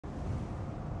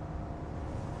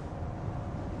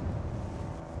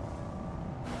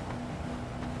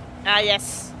Ah,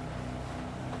 yes.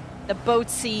 The boat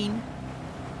scene.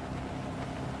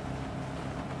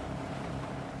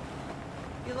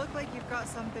 You look like you've got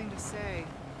something to say.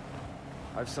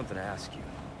 I have something to ask you.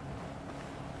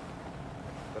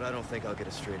 But I don't think I'll get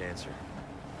a straight answer.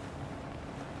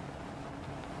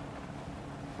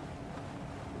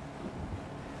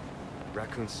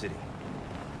 Raccoon City.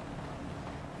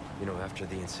 You know, after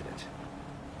the incident,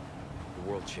 the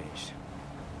world changed.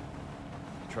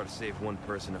 You try to save one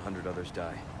person, 100 others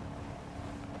die.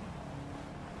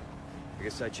 I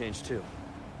guess I changed too.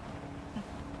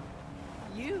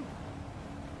 You.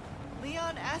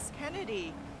 Leon S.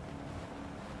 Kennedy.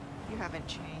 You haven't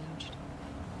changed.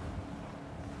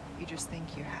 You just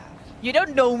think you have. You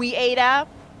don't know me, Ada.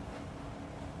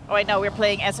 Oh, wait, no, we're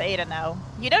playing as Ada now.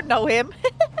 You don't know him.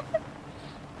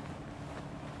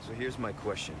 So here's my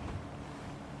question.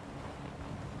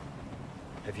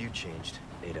 Have you changed,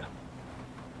 Ada?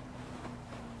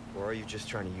 Or are you just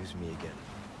trying to use me again?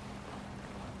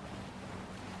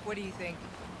 What do you think?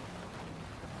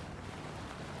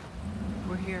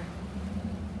 We're here.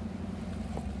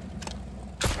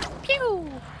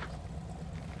 Pew!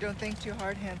 Don't think too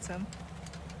hard, handsome.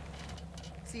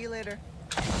 See you later.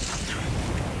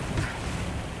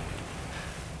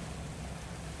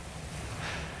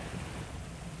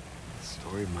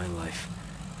 Story of my life.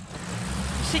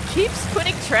 She keeps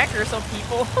putting trackers on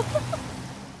people.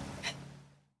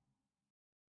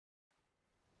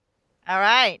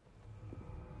 Alright.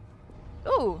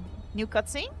 Ooh, new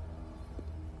cutscene?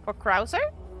 For Krauser?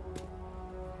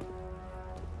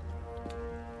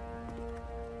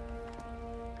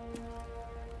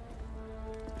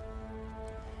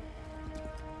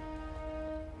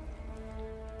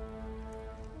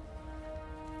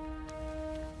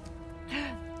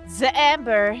 The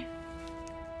Amber.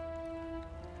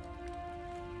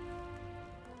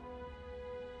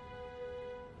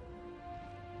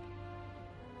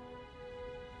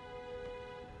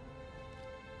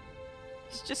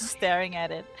 He's just staring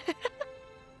at it.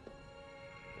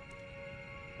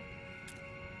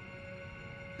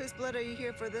 Whose blood are you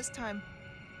here for this time?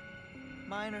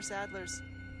 Mine or Sadler's?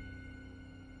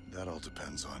 That all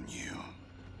depends on you.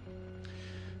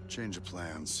 Change of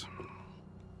plans.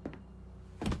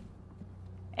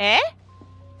 Eh?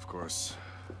 Of course,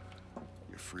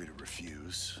 you're free to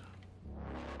refuse.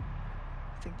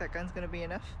 Think that gun's gonna be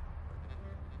enough?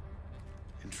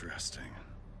 Interesting.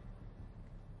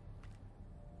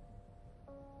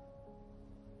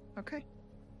 Okay.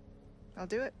 I'll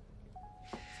do it.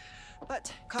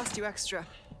 But cost you extra.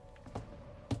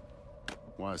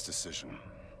 Wise decision.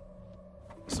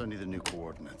 I'll send you the new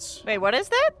coordinates. Wait, what is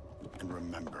that? And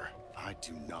remember, I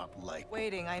do not like...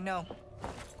 Waiting, I know.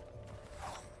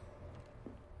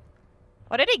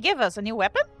 What did he give us? A new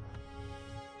weapon?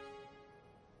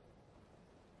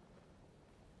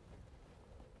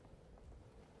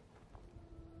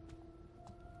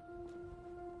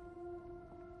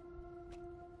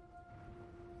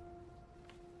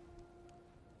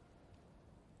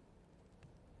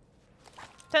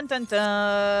 Dun dun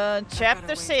dun!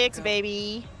 Chapter 6,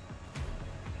 baby!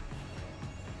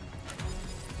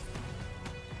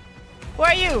 Who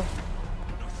are you?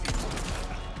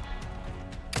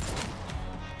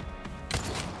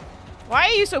 Why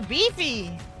are you so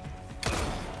beefy?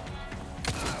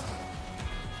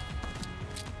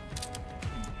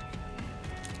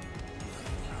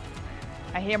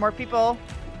 I hear more people.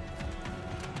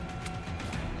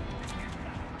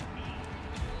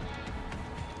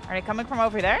 Are they coming from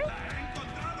over there?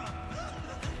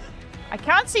 I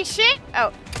can't see shit.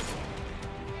 Oh.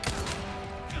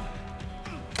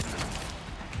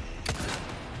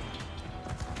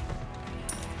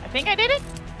 I think I did it.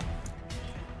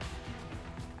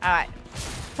 Alright.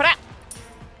 Put out.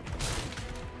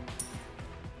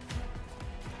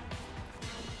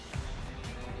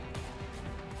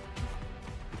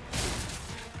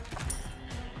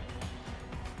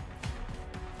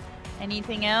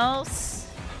 Anything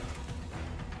else?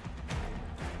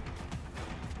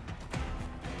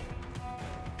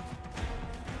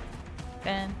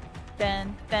 Dun,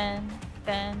 dun, dun,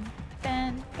 dun,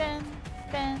 dun, dun,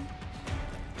 dun.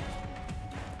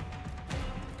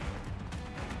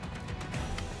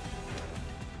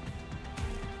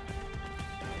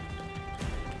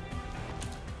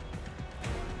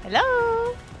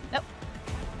 Hello? Nope.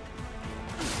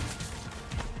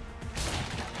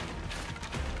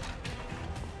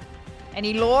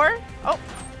 Any lore? Oh.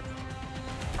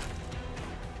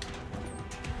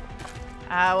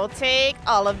 I will take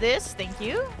all of this. Thank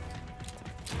you.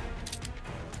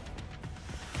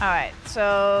 Alright,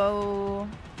 so...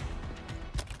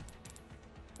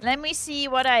 Let me see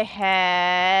what I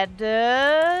had.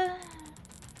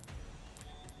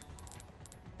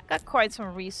 Got quite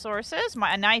some resources.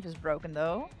 My knife is broken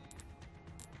though.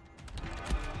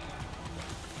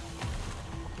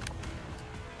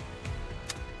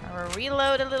 I will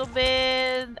reload a little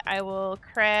bit. I will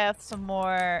craft some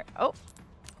more. Oh,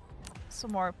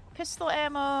 some more pistol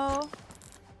ammo.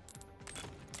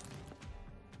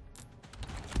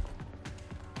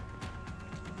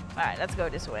 Alright, let's go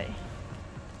this way.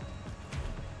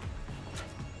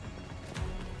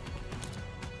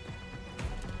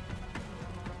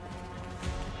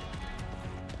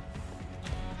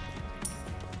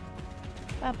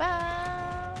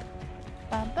 Ba-ba,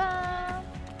 ba-ba.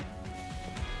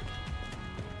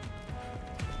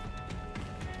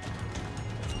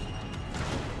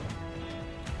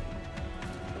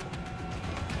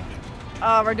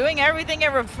 Oh, we're doing everything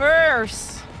in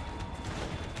reverse.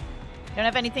 Don't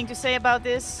have anything to say about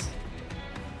this.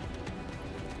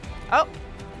 Oh.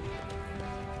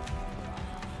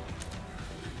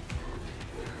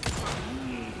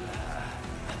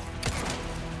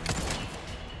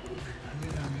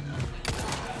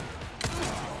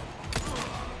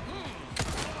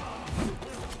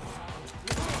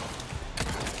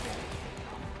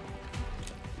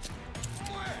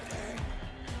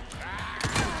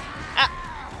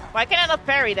 Why can I not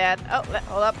parry that? Oh,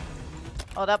 hold up.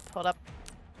 Hold up, hold up.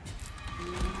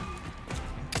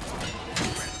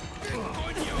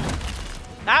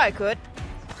 Now I could.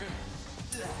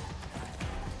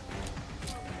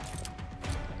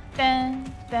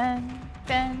 Dun, dun,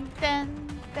 dun,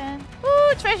 dun, dun.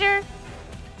 Ooh, treasure!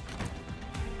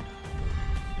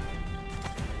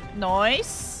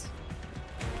 Nice.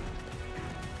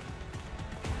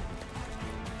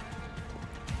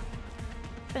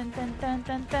 Dun, dun, dun,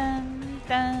 dun, dun,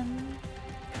 dun.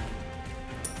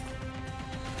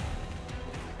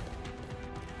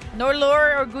 No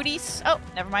lore or goodies. Oh,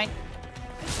 never mind.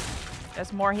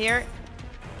 There's more here.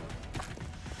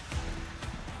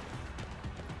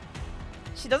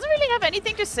 She doesn't really have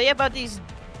anything to say about these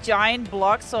giant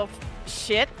blocks of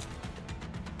shit.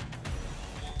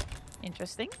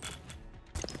 Interesting.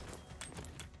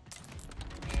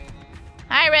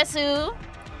 Hi, Resu.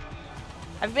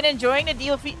 I've been enjoying the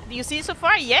DLC so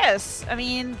far. Yes. I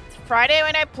mean, Friday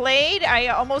when I played, I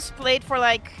almost played for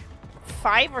like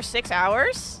 5 or 6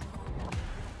 hours.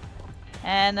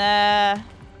 And I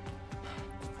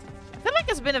feel like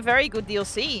it's been a very good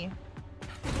DLC.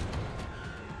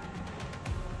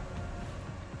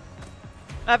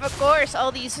 Of course,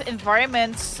 all these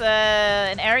environments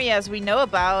and areas we know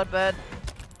about, but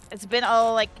it's been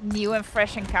all like new and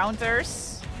fresh encounters.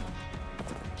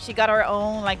 She got her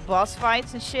own like boss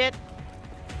fights and shit.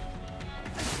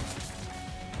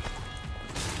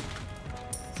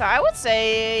 So I would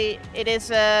say it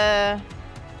is I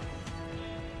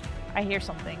hear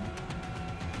something.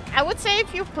 I would say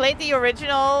if you played the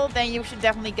original, then you should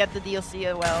definitely get the DLC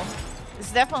as well.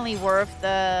 It's definitely worth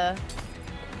the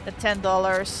 $10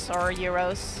 or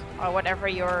euros or whatever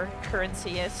your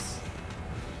currency is.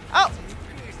 Oh!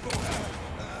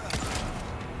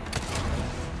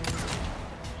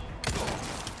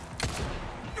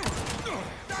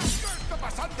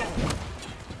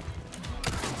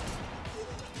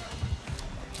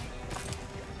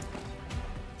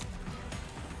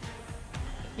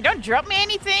 You don't drop me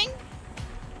anything?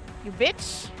 You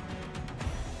bitch.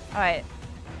 Alright.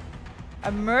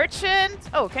 A merchant.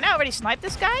 Oh, can I already snipe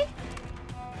this guy?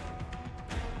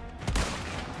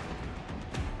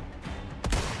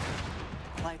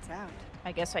 Lights out.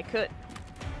 I guess I could.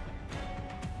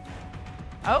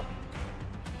 Oh.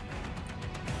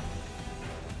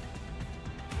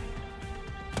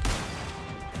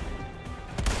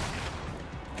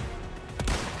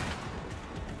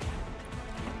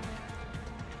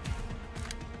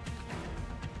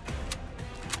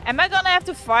 Am I gonna have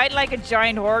to fight like a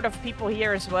giant horde of people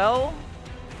here as well?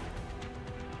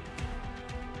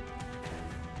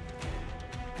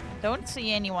 Don't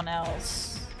see anyone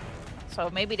else. So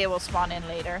maybe they will spawn in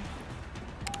later.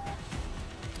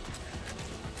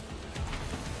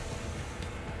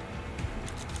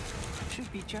 Should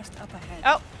be just up ahead.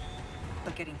 Oh!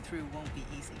 But getting through won't be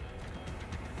easy.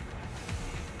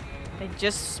 They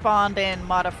just spawned in,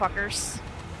 motherfuckers.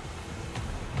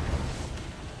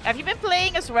 Have you been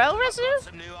playing as well, Resu?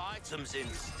 Some new items in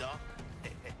stock.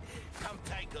 Come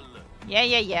take a look.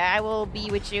 Yeah. I will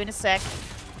be with you in a sec.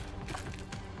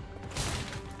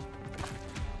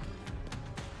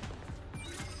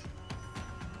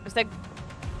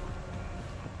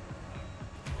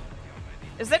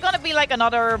 Is there gonna be like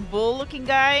another bull-looking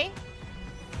guy?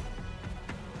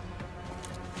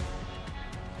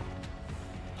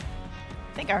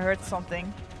 think I heard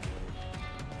something.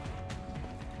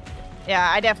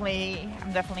 Yeah, I'm definitely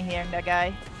hearing that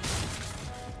guy.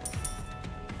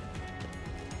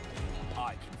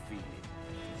 I can feel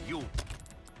it. You.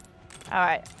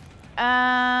 Alright.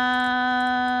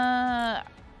 I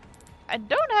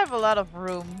don't have a lot of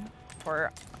room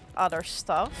for other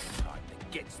stuff. Time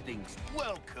that gets things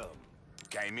welcome.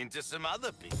 Came into some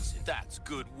other bits. That's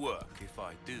good work, if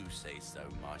I do say so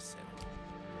myself.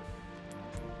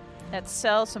 Let's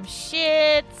sell some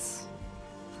shit.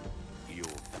 You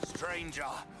stranger.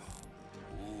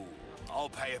 Ooh, I'll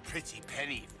pay a pretty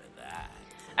penny for that.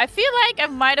 I feel like I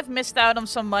might have missed out on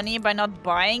some money by not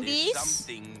buying There's these. some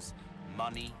things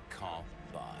money can't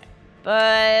buy.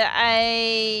 But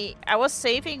I was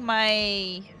saving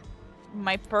my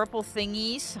purple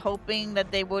thingies, hoping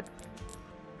that they would,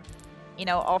 you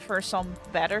know, offer some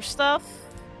better stuff.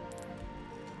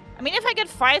 I mean, if I get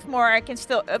 5 more, I can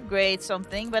still upgrade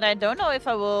something, but I don't know if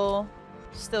I will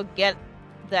still get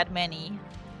that many.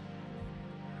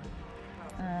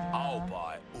 I'll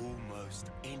buy almost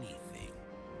anything.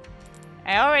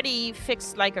 I already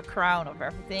fixed like a crown of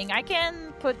everything. I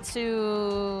can put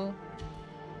 2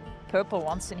 purple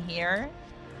ones in here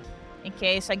in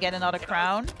case I get another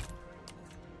crown.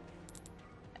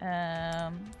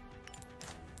 No,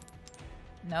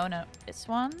 this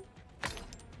one.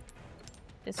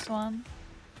 This one.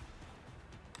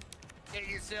 Get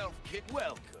yourself kid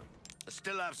welcome. I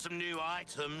still have some new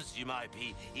items you might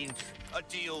be in. A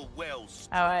deal well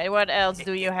struck. Alright, what else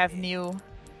do you have new?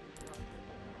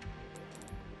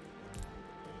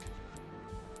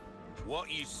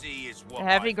 What you see is what The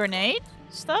heavy I've grenade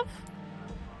stuff?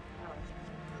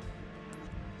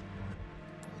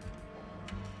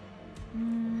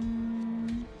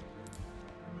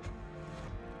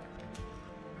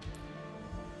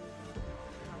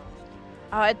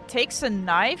 Oh, it takes a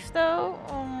knife though?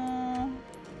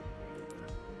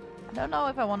 I don't know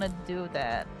if I want to do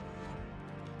that.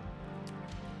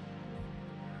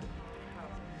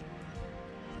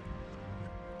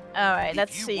 Alright,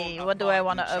 let's see. What do I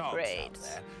want to upgrade?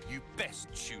 You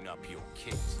best tune up your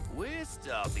kit. We're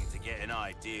starting to get an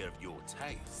idea of your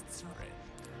tastes, friend.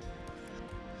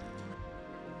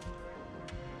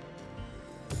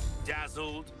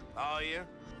 Dazzled, are you?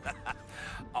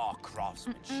 Our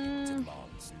craftsmanship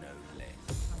demands no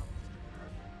less.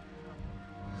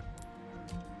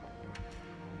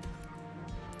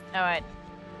 Alright.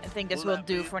 I think this will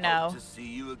do for now. To see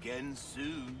you again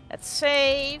soon. Let's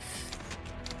save.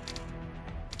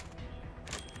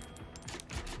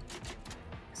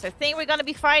 So I think we're gonna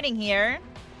be fighting here.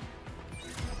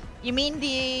 You mean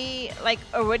the like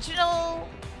original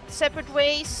Separate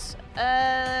Ways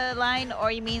line, or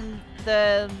you mean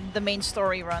the main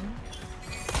story run?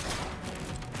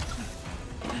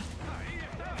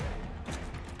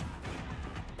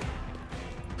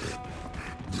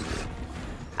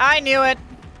 I knew it.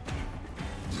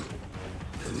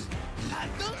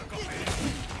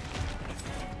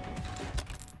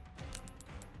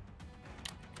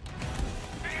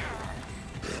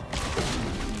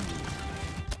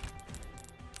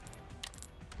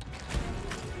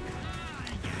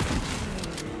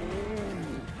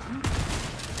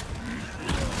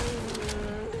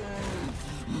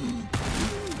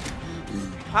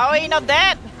 How are you not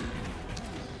dead?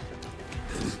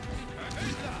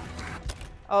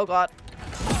 Oh god.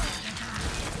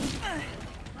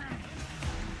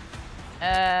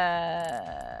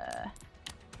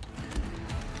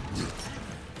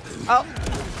 Oh.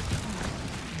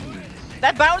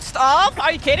 That bounced off?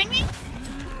 Are you kidding me?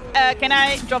 Can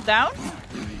I drop down?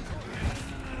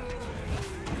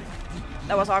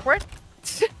 That was awkward.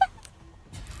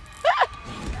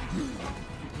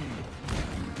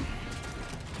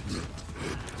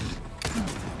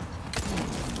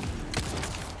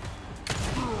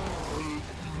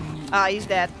 Ah, he's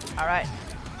dead. Alright.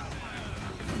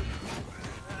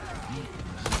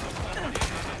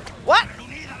 What?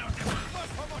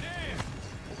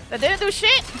 That didn't do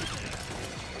shit.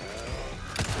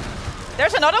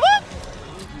 There's another one?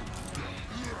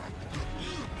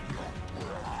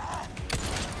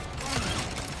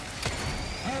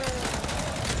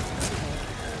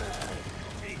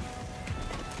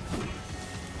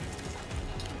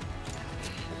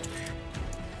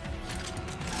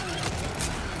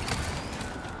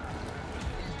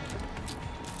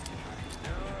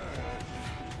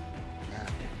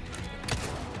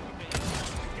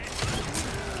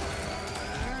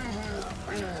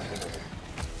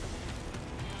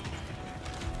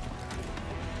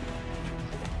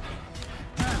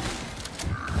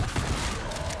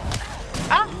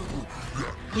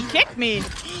 He kicked me.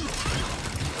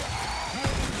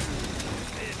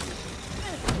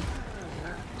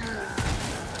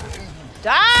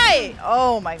 Die!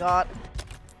 Oh my god.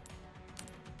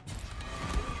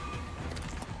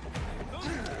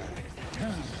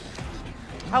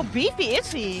 How beefy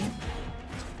is he?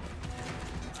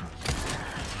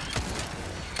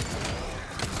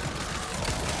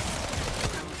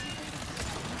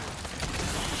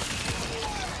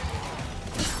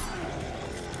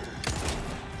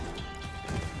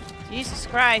 Jesus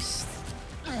Christ.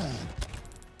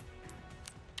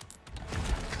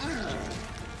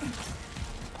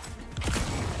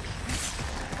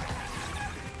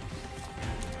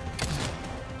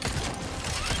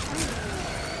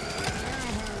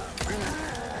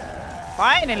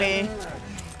 Finally!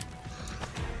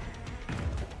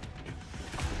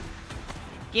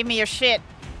 Give me your shit.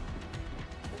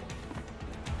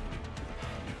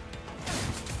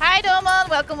 Hi Domon,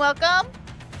 welcome, welcome.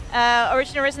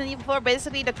 Original Resident Evil 4,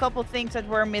 basically the couple things that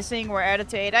were missing were added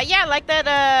to Ada. Yeah, like that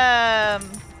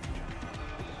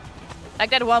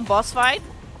one boss fight.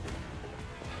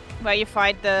 Where you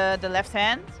fight the left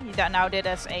hand. You now did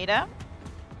as Ada.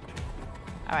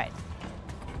 Alright.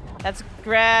 Let's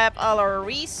grab all our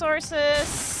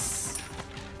resources.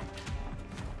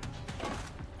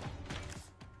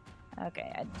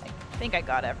 Okay, I think I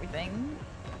got everything.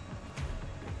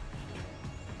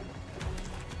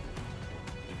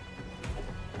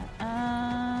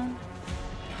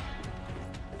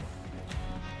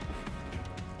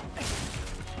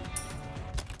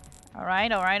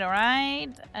 Alright, alright, alright.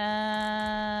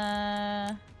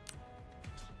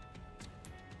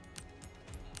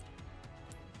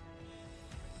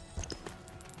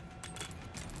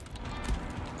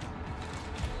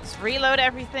 Let's reload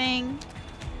everything.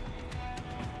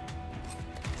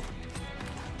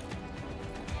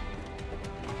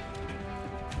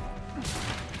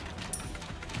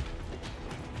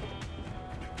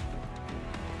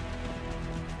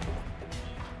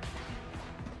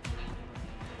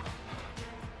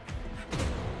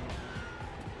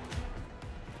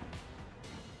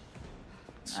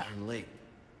 I'm late.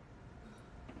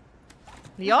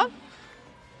 Leon?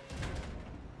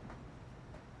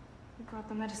 We brought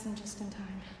the medicine just in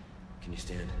time. Can you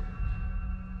stand?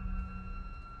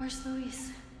 Where's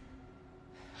Luis?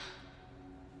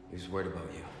 He was worried about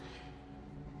you.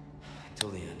 Until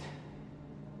the end.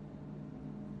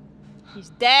 He's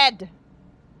dead.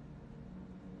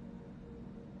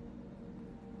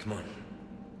 Come on.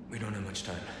 We don't have much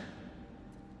time.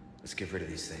 Let's get rid of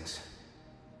these things.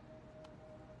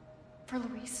 For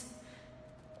Luis.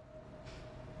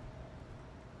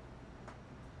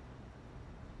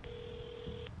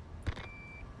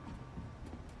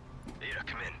 Ada,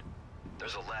 come in.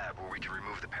 There's a lab where we can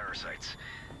remove the parasites.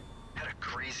 Had a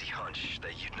crazy hunch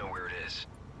that you'd know where it is.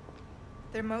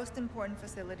 Their most important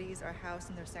facilities are housed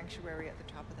in their sanctuary at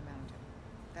the top of the mountain.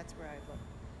 That's where I look.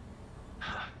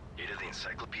 Huh. Ada the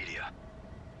encyclopedia.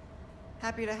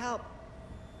 Happy to help.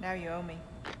 Now you owe me.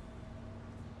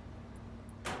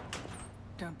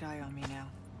 Don't die on me now.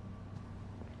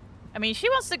 I mean, she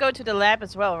wants to go to the lab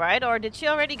as well, right? Or did she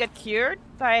already get cured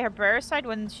by her parasite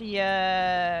when she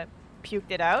puked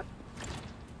it out?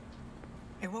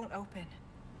 It won't open.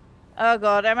 Oh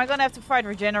god, am I gonna have to fight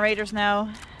regenerators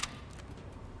now?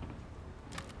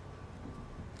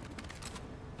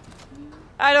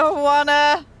 I don't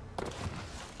wanna!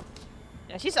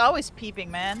 Yeah, she's always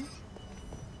peeping, man.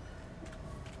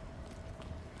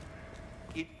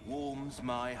 It warms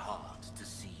my heart to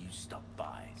see you stop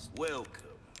by.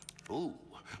 Welcome. Ooh,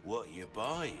 what you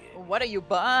buying? What are you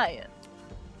buying?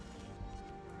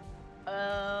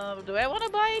 Do I want to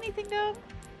buy anything though?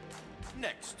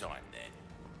 Next time then.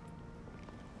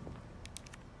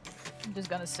 I'm just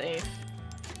gonna save.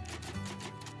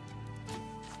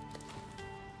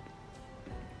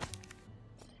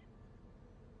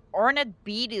 Ornate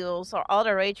beetles are all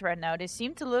the rage right now. They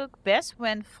seem to look best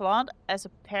when flaunt as a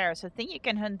pair. So I think you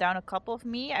can hunt down a couple of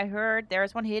me. I heard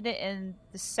there's one hidden in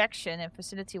the section in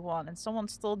Facility 1 and someone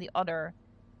stole the other.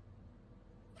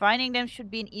 Finding them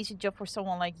should be an easy job for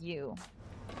someone like you.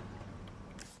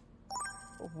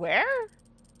 Where?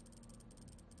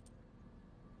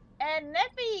 And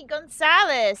Nefi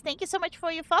Gonzalez, thank you so much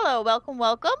for your follow. Welcome,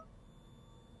 welcome.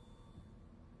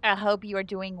 I hope you are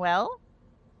doing well.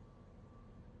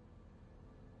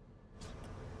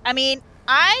 I mean,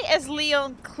 I, as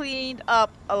Leon, cleaned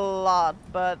up a lot,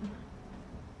 but...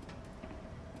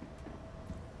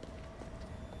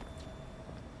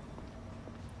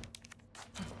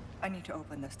 I need to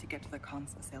open this to get to the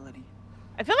comms facility.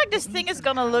 I feel like this thing is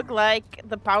gonna look like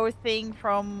the power thing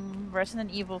from Resident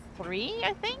Evil 3,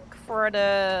 I think, for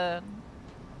the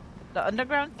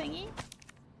underground thingy.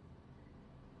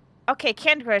 Okay,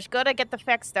 can't rush. Gotta get the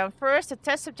facts down. First, the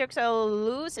test subjects are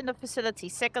loose in the facility.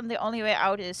 Second, the only way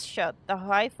out is shut. The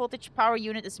high voltage power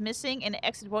unit is missing and the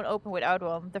exit won't open without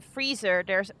one. The freezer,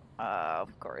 there's...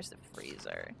 of course, the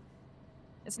freezer.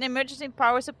 It's an emergency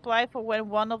power supply for when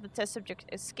one of the test subjects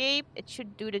escape. It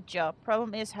should do the job.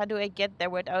 Problem is, how do I get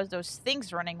there without those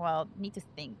things running wild? Need to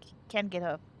think. Can't get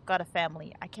up. Got a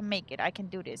family. I can make it. I can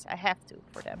do this. I have to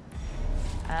for them.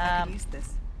 I could use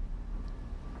this.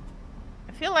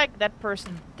 I feel like that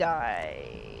person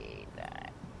died.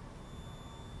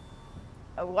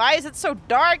 Why is it so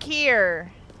dark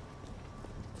here?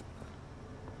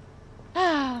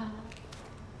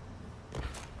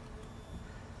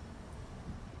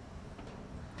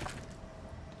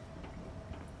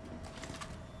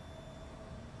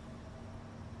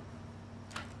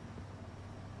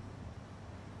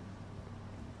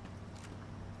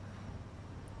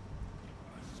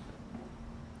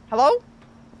 Hello?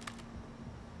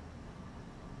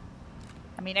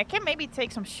 I mean, I can maybe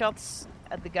take some shots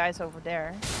at the guys over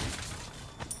there.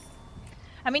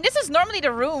 I mean, this is normally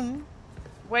the room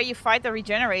where you fight the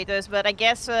regenerators, but I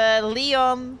guess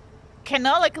Leon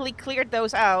canonically cleared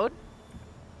those out.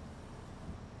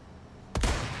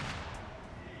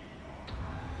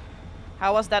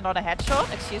 How was that not a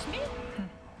headshot? Excuse me?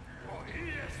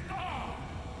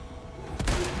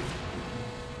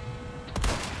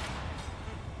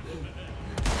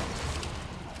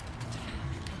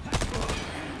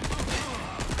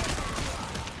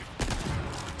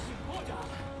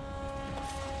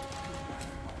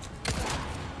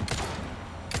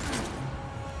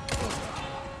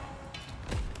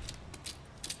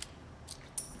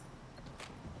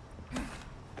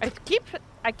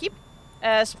 I keep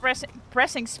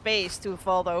pressing space to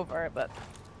fall over, but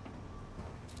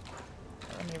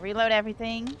let me reload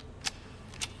everything.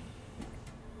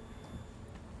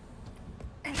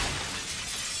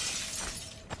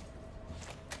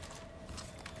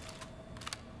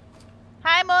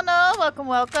 Hi Mono, welcome,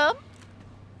 welcome.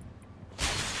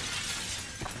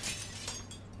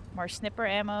 More snipper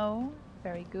ammo.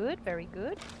 Very good, very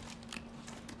good.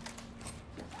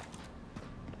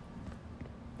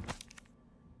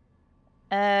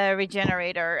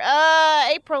 Regenerator.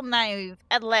 April 9th.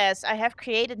 At last, I have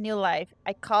created new life.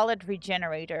 I call it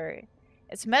Regenerator.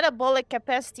 Its metabolic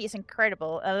capacity is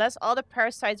incredible. Unless all the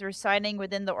parasites residing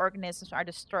within the organisms are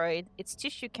destroyed, its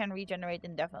tissue can regenerate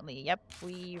indefinitely. Yep,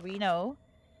 we know.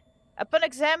 Upon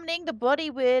examining the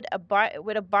body with a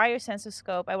biosensor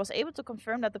scope, I was able to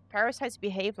confirm that the parasites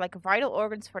behave like vital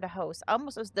organs for the host,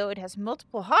 almost as though it has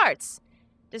multiple hearts.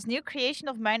 This new creation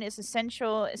of mine is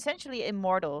essentially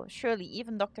immortal. Surely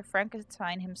even Dr.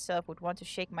 Frankenstein himself would want to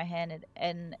shake my hand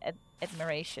in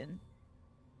admiration.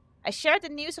 I shared the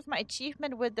news of my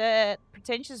achievement with a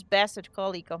pretentious bastard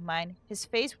colleague of mine. His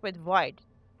face went white.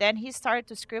 Then he started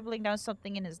to scribbling down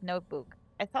something in his notebook.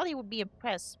 I thought he would be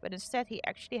impressed, but instead he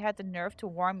actually had the nerve to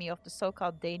warn me of the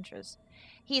so-called dangers.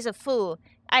 He's a fool.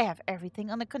 I have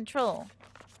everything under control.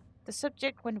 The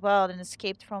subject went wild and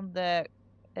escaped from the...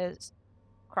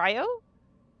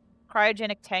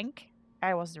 cryogenic tank.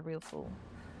 I was the real fool.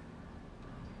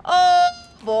 Oh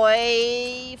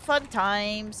boy, fun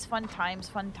times, fun times,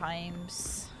 fun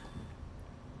times.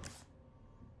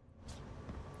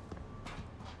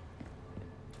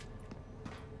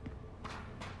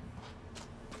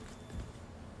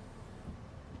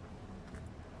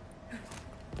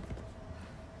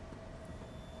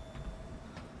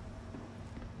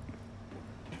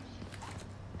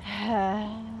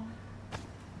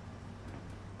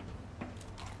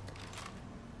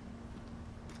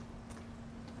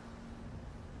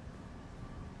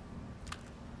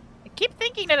 Keep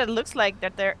thinking that it looks like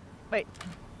that they're... Wait.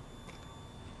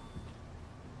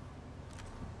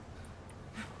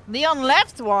 Leon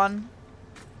left one.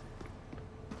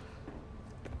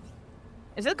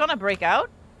 Is it gonna break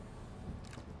out?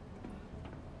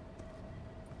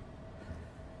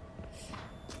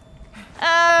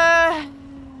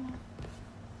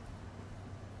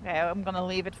 Okay, I'm gonna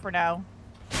leave it for now.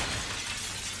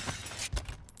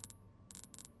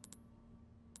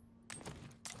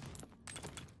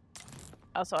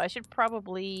 Also, I should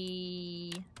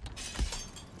probably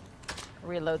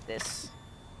reload this.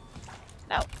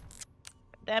 No.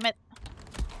 Damn it.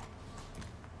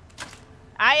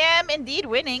 I am indeed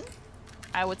winning,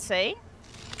 I would say.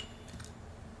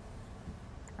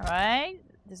 Alright,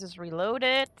 this is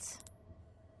reloaded.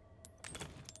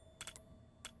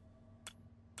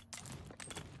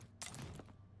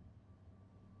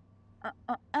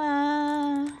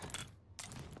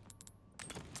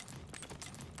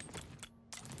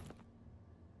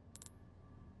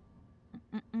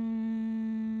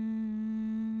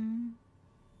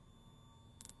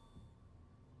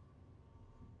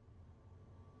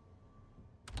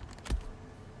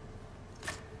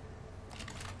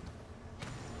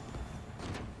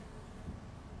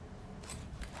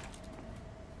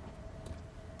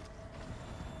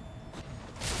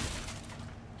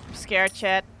 scared,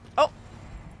 chat. Oh!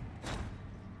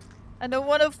 I don't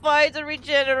want to fight the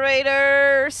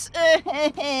regenerators!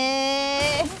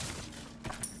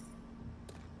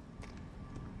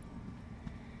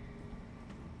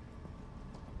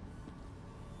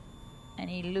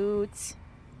 Any loot?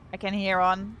 I can hear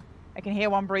one. I can hear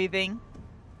one breathing.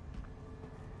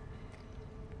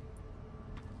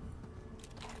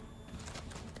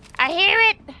 I hear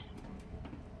it!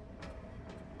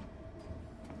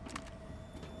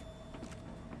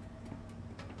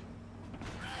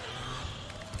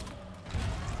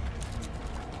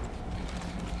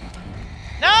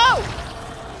 No!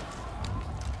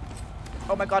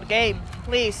 Oh my god, game.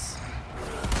 Please.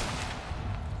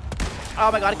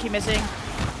 Oh my god, I keep missing.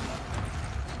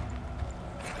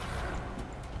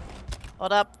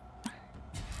 Hold up.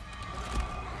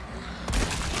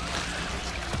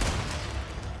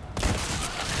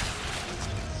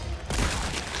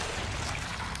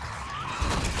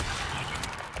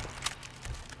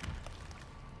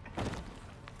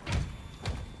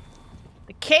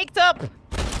 The caked up.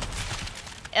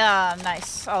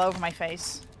 Nice. All over my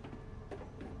face.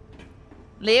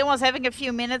 Leon was having a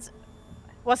few minutes.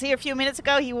 Was here a few minutes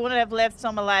ago? He wouldn't have left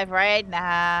some alive, right?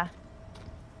 Nah.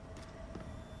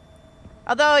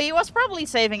 Although he was probably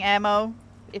saving ammo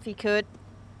if he could.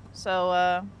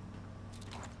 So,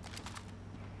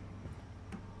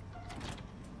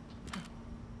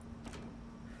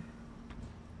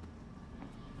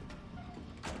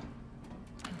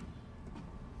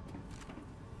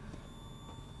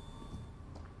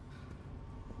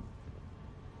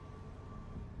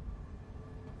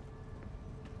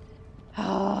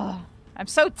 I'm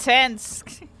so tense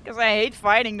because I hate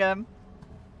fighting them.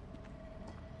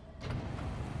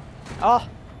 Oh,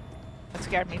 that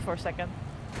scared me for a second.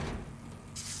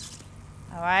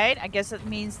 Alright, I guess it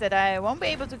means that I won't be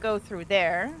able to go through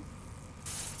there.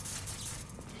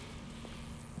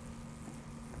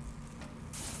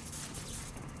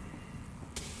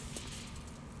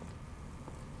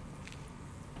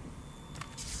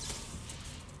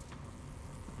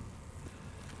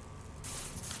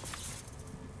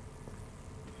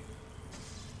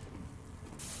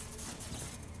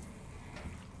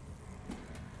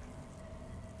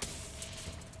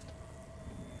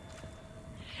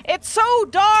 It's so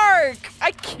dark!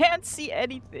 I can't see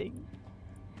anything.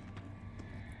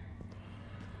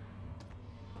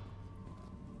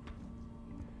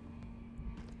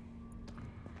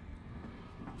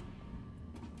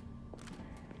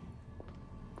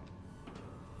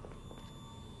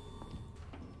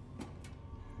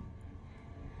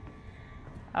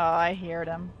 Oh, I hear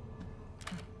them.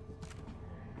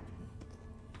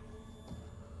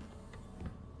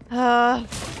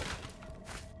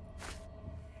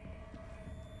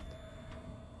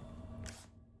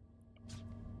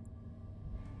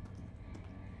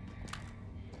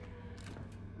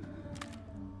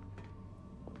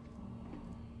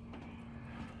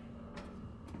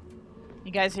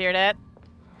 You guys hear that?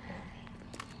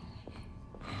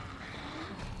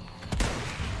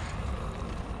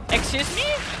 Excuse me?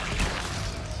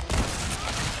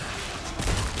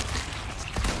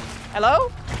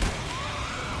 Hello?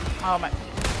 Oh my.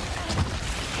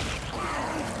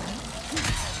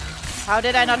 How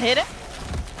did I not hit it?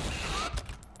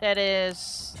 That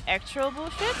is actual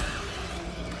bullshit.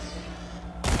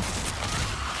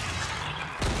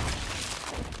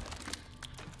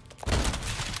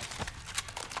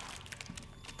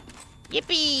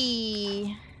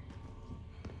 Yippee!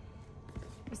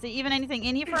 Is there even anything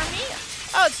in here for me?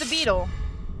 Oh, it's the beetle.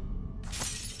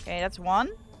 Okay, that's one.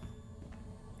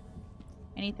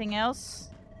 Anything else?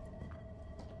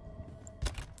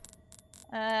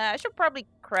 I should probably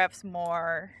craft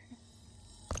more.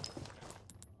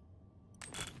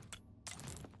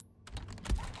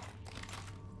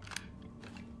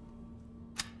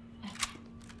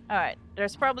 Alright,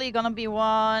 there's probably gonna be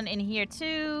one in here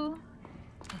too.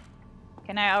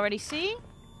 Can I already see?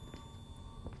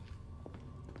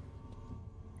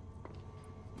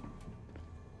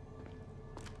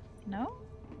 No?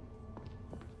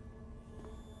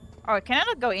 Oh, can I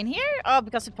not go in here? Oh,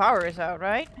 because the power is out,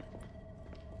 right?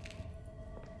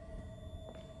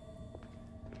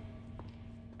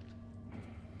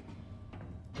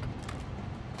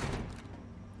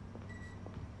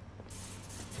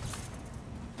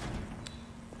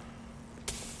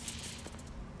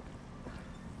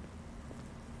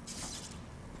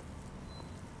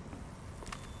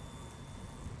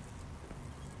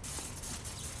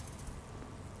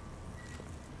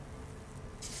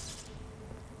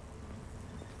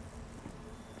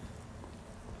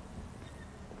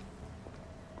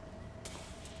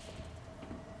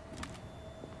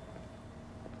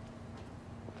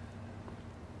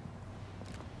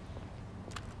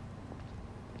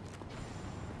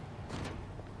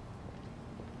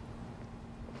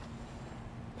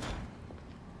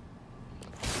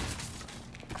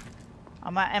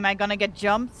 Am I gonna get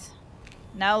jumped?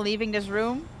 Now leaving this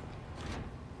room?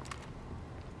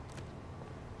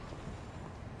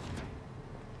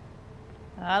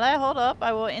 Hold up.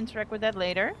 I will interact with that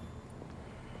later.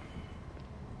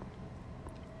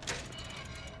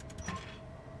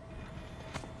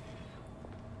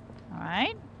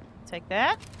 Alright. Take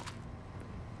that.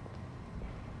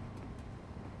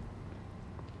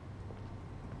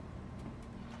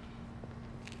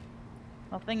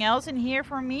 Nothing else in here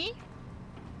for me?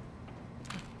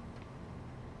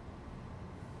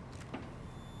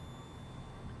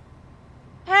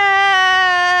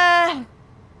 Ah!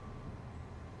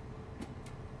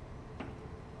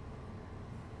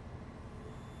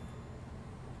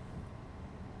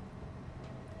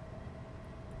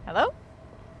 Hello?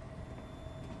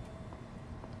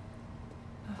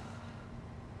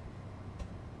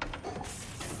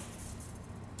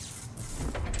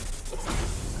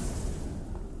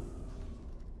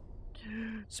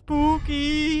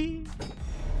 Spooky!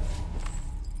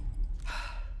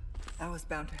 That was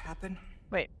bound to happen.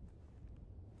 Wait.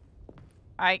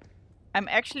 I'm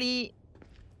actually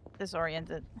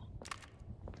disoriented.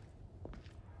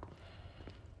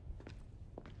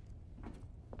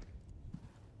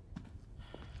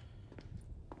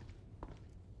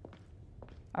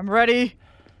 I'm ready.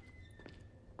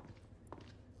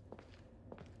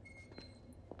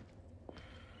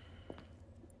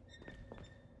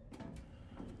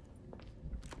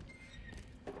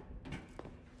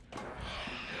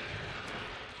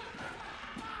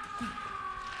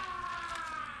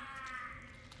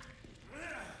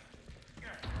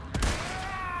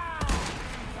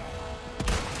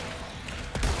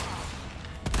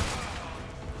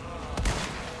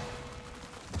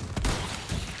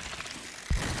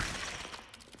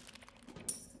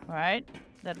 Alright,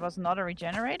 that was not a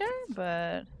regenerator,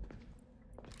 but...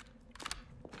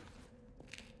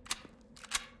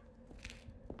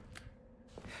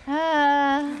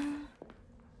 Oh,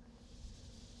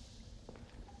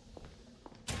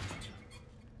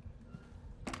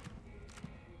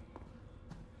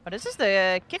 this is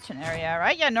the kitchen area,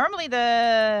 right? Yeah, normally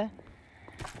the...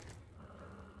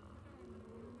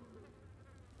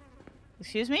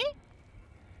 Excuse me?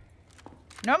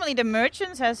 Normally the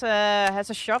merchants has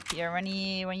a shop here when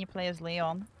you play as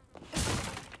Leon.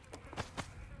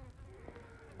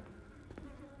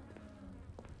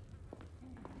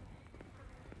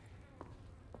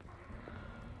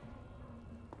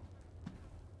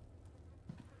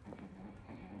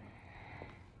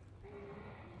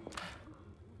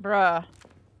 Bruh.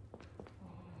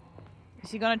 Is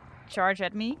he gonna charge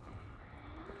at me?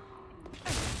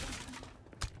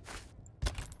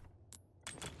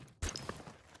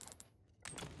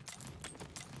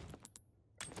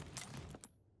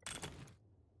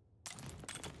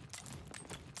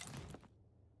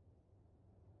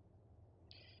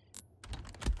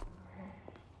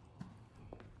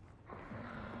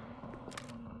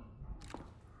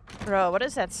 Bro, what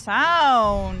is that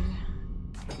sound?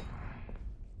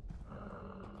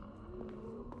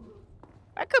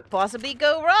 What could possibly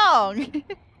go wrong?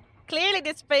 Clearly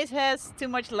this place has too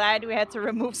much light, we had to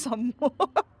remove some more.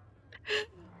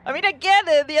 I mean, I get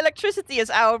it, the electricity is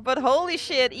out, but holy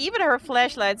shit, even her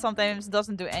flashlight sometimes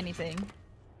doesn't do anything.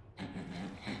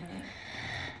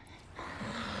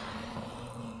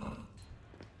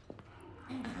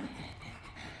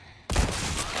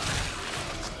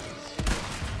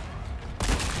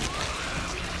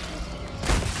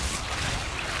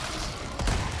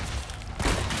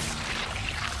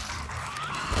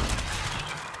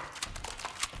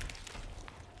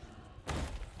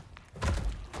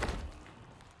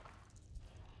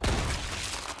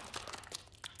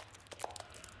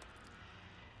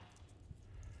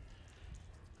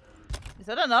 Is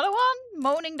that another one?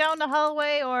 Moaning down the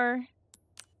hallway, or...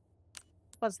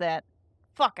 What's that?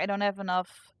 Fuck, I don't have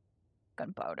enough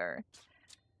gunpowder.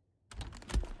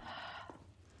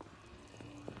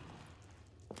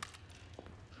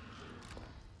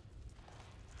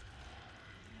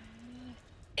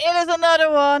 It is another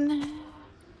one!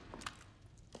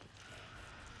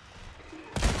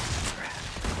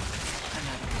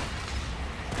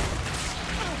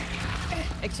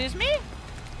 Excuse me?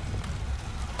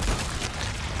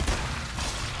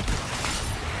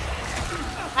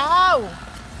 Ow!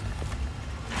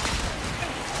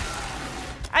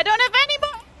 I don't have any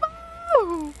more.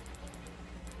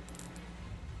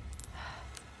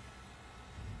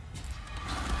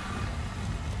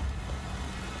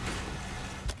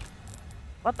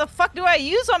 What the fuck do I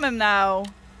use on him now?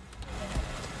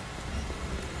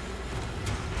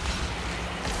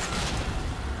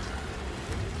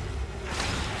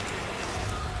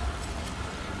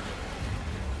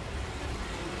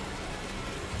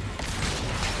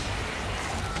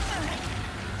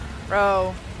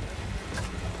 Bro.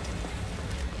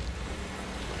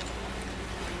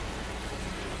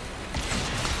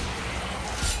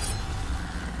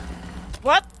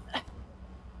 What?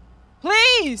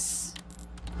 Please!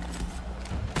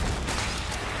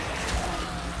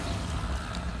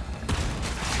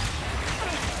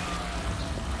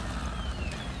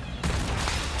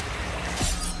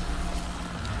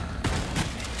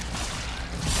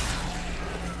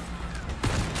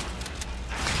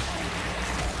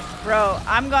 Bro,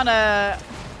 I'm gonna...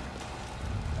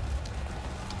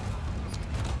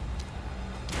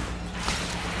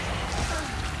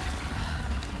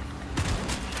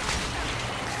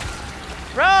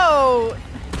 Bro!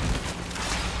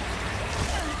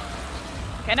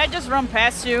 Can I just run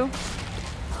past you?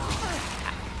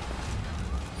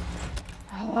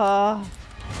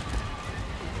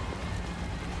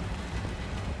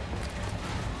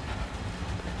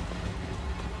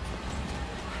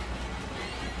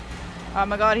 Oh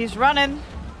my god, he's running.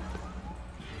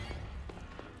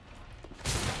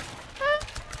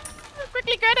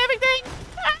 Quickly grab everything.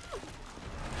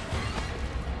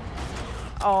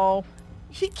 Oh,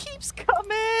 he keeps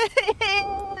coming.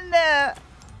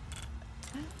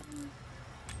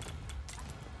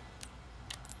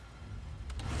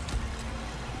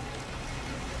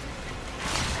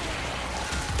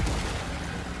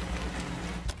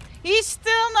 He's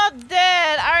still not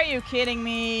dead. Are you kidding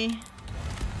me?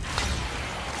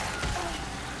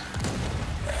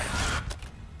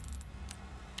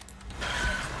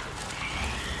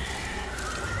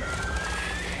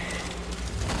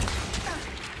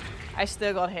 I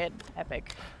still got hit.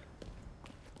 Epic.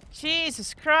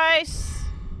 Jesus Christ.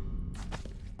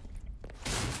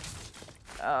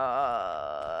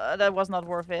 That was not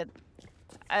worth it.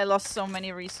 I lost so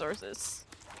many resources.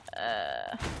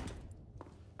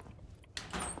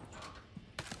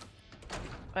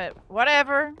 But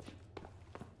whatever.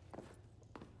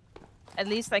 At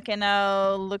least I can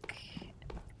now look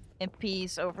in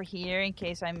peace over here in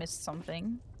case I missed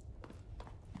something.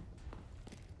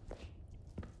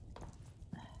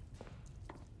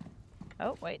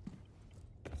 Oh, wait.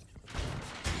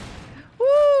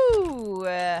 Woo!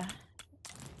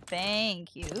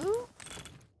 Thank you.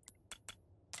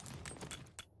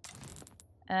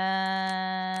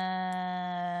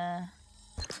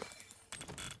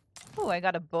 Oh, I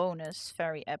got a bonus.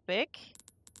 Very epic.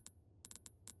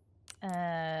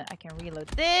 I can reload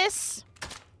this.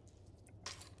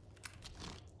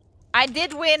 I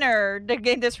did winner. The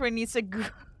game this one needs a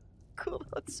cool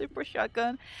super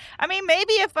shotgun. I mean,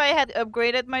 maybe if I had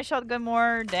upgraded my shotgun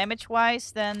more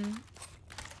damage-wise, then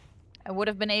I would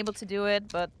have been able to do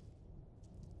it, but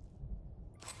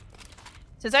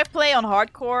since I play on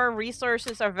hardcore,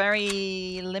 resources are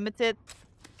very limited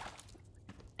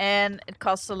and it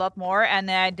costs a lot more,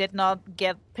 and I did not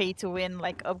get pay to win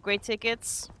like upgrade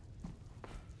tickets.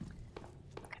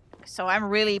 So I'm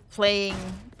really playing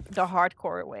the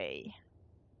hardcore way.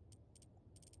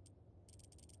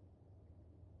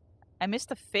 I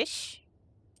missed a fish.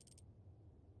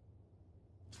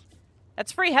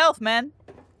 That's free health, man.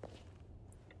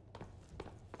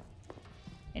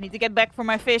 I need to get back for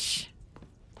my fish.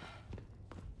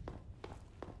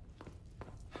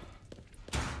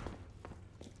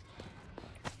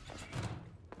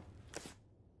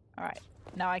 Alright,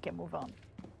 now I can move on.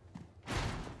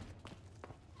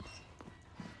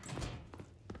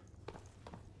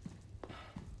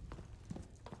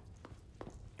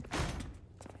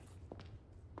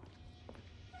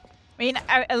 I mean,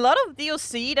 a lot of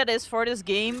DLC that is for this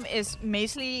game is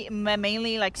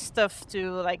mainly like stuff to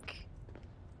like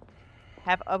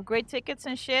have upgrade tickets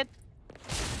and shit.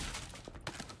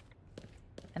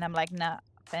 And I'm like, nah,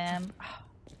 fam. Oh,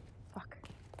 fuck.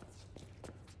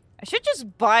 I should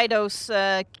just buy those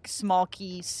small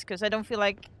keys, because I don't feel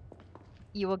like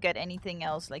you will get anything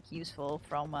else like useful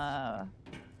from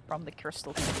the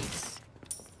crystal keys.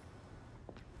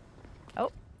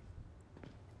 Oh.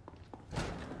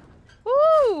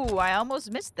 Woo! I almost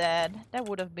missed that. That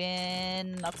would have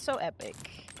been not so epic.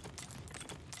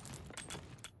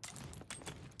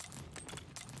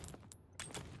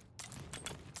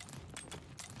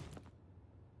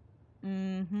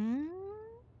 Mm-hmm.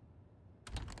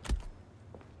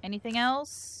 Anything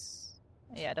else?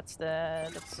 Yeah, that's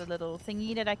the little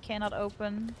thingy that I cannot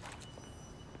open.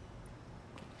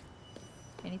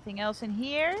 Anything else in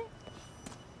here?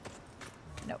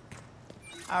 Nope.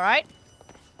 Alright.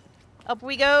 Up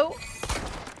we go.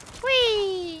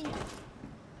 Whee!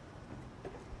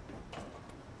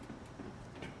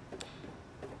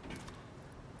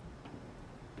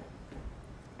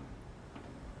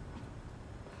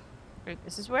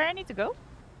 This is where I need to go?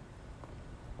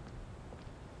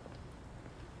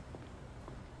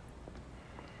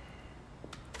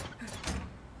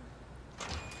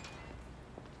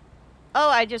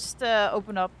 I just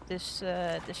open up this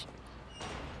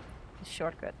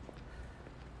shortcut.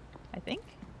 I think.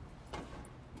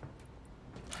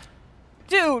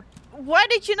 Dude, why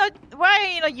did you not? Why are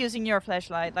you not using your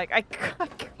flashlight? Like I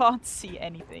can't see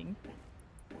anything.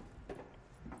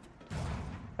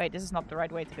 Wait, this is not the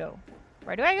right way to go.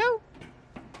 Where do I go?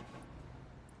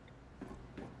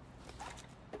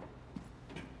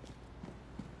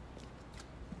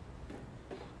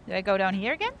 Do I go down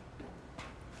here again?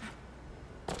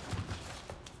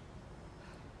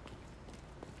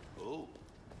 Oh,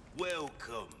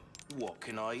 welcome. What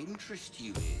can I interest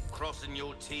you in? Crossing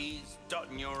your T's,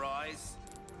 dotting your I's?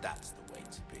 That's the way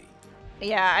to be.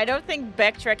 Yeah, I don't think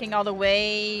backtracking all the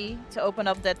way to open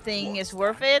up that thing is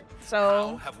worth it. How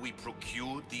So have we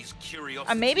procured these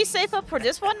curiosities? I maybe save up for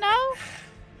this one now.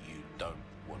 You don't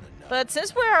want to know. But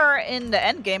since we are in the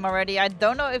end game already, I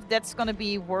don't know if that's gonna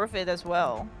be worth it as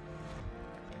well.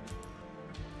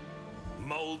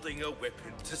 Molding a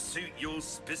weapon to suit your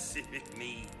specific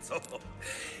needs. Oh,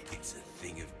 it's a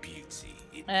thing of beauty.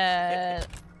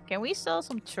 Can we sell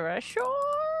some treasure?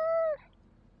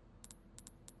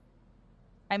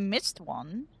 I missed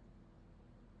one.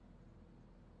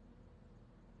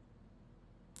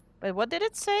 But what did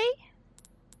it say?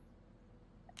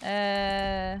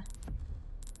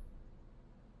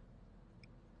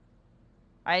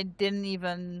 I didn't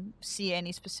even see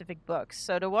any specific books.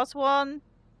 So there was one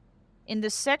in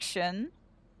this section,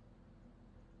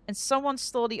 and someone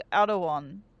stole the other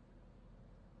one.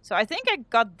 So I think I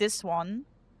got this one.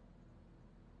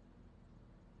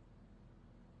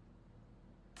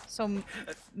 So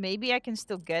maybe I can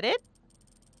still get it?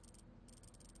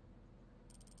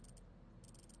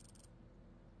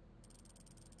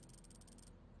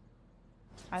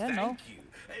 I don't know.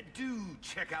 Thank you. Do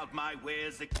check out my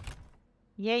wares.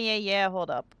 Yeah, hold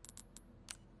up.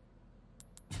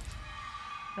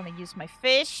 Gonna use my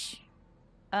fish.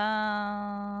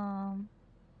 Again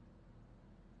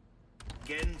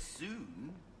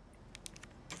soon.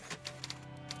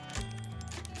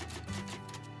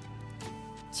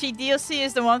 Cheat DLC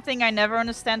is the one thing I never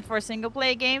understand for single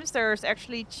player games. There's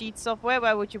actually cheat software.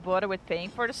 Why would you bother with paying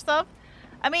for the stuff?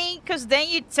 I mean, because then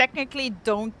you technically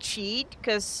don't cheat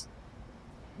because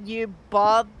you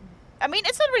bought. I mean,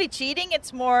 it's not really cheating.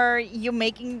 It's more you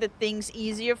making the things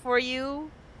easier for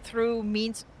you through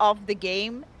means of the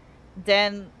game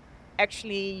than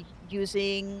actually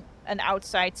using an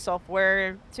outside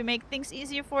software to make things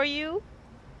easier for you.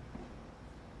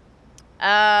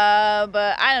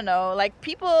 But I don't know. Like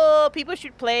people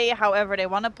should play however they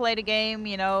want to play the game.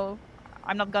 You know,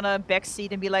 I'm not gonna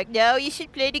backseat and be like, no, you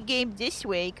should play the game this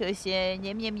way, cause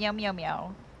yum yum yum yum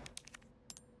yum.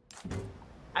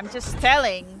 I'm just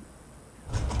telling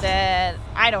that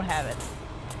I don't have it.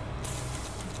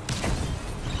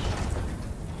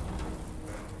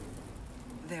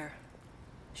 There.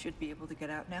 Should be able to get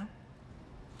out now.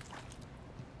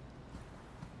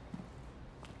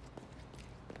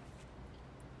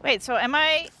 Wait, so am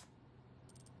I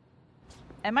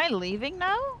leaving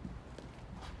now?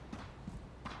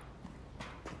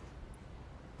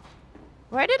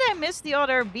 Why did I miss the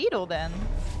other beetle then?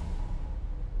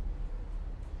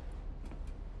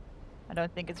 I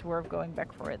don't think it's worth going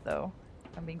back for it though.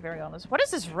 I'm being very honest. What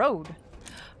is this road?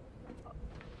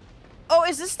 Oh,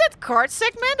 is this that card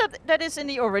segment that is in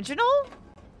the original?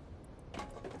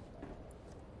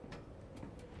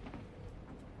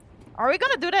 Are we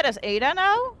gonna do that as Ada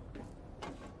now?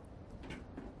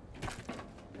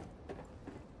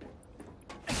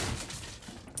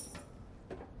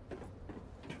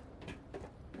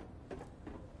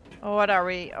 Or what are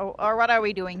we? Or what are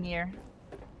we doing here?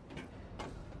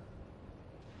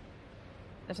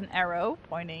 There's an arrow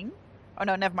pointing. Oh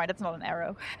no, never mind. That's not an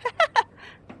arrow.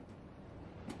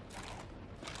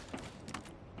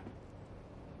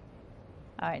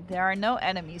 Alright, there are no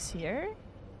enemies here.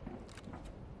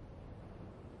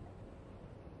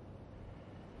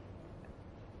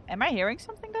 Am I hearing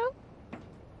something though?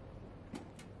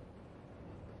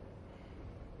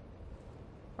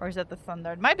 Or is that the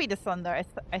thunder? It might be the thunder.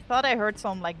 I thought I heard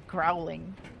some like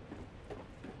growling.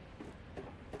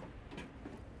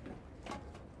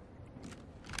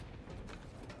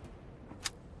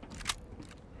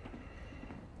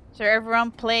 So everyone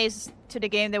plays to the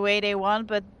game the way they want,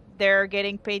 but they're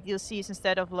getting paid DLCs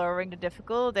instead of lowering the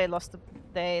difficulty. They lost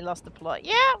the plot.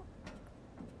 Yeah.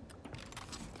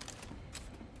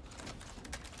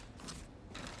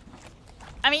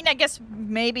 I mean, I guess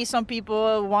maybe some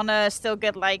people wanna still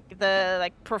get like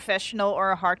the professional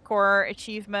or hardcore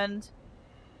achievement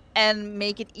and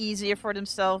make it easier for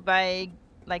themselves by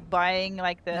like buying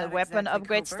like the Not weapon exactly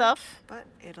upgrade covert, stuff. but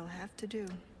it'll have to do.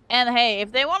 And hey,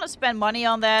 if they want to spend money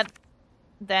on that,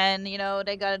 then, you know,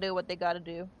 they gotta do what they gotta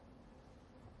do.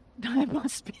 I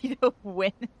must be the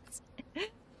wind.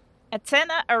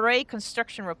 Antenna array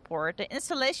construction report. The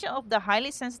installation of the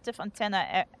highly sensitive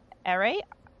antenna array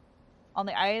on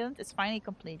the island is finally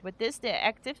complete. With this, the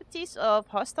activities of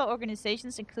hostile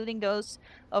organizations, including those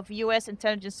of US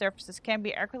intelligence services, can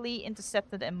be accurately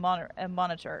intercepted and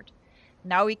monitored.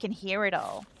 Now we can hear it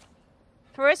all.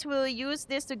 First, we'll use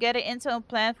this to get an intel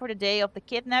plan for the day of the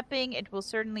kidnapping. It will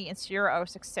certainly ensure our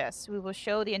success. We will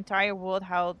show the entire world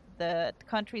how the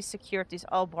country's securities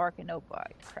all bark and no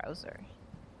bite. Krauser.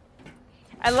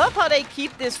 I love how they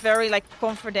keep this very like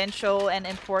confidential and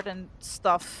important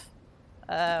stuff,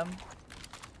 you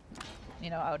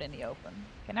know, out in the open.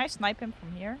 Can I snipe him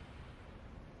from here?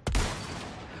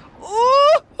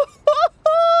 Ooh!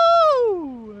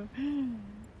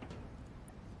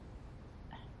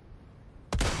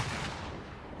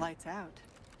 Lights out.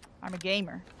 I'm a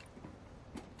gamer.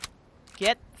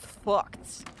 Get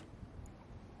fucked.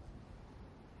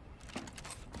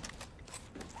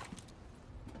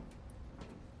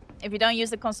 If you don't use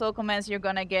the console commands, you're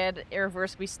gonna get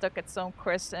irreversibly stuck at some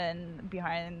quest and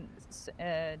behind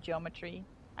geometry.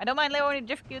 I don't mind lowering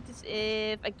difficulties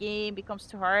if a game becomes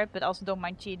too hard, but also don't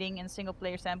mind cheating in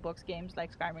single-player sandbox games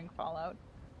like Skyrim and Fallout.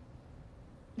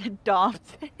 Dom.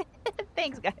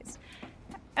 Thanks, guys.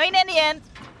 I mean, in the end,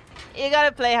 you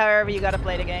gotta play however you gotta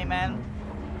play the game, man.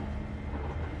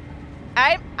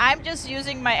 I'm just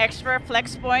using my extra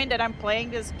flex point that I'm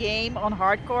playing this game on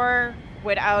hardcore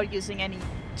without using any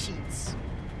cheats.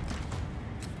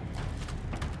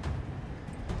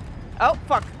 Oh,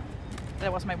 fuck.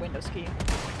 That was my Windows key.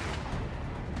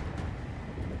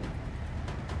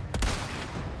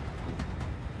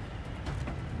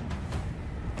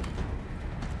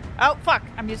 Oh, fuck.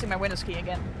 I'm using my Windows key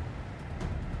again.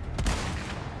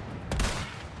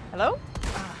 Hello?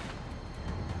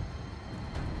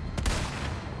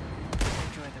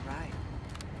 Enjoy the ride.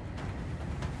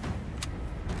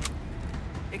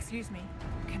 Excuse me,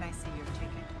 can I see your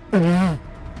ticket?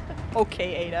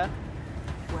 Okay, Ada.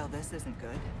 Well, this isn't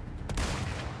good.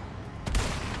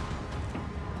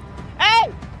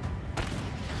 Hey!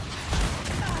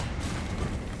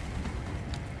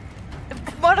 The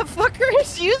motherfucker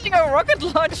is using a rocket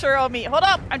launcher on me. Hold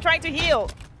up, I'm trying to heal.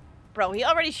 Bro, he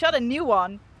already shot a new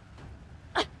one.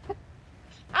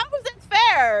 How was that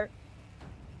fair?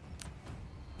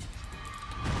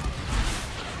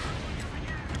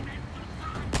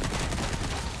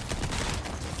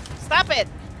 Stop it!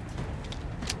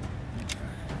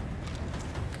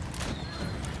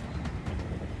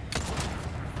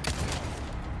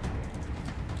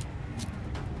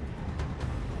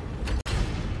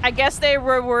 I guess they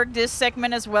reworked this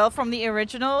segment as well from the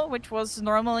original, which was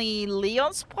normally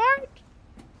Leon's part.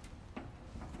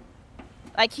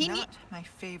 Like Not my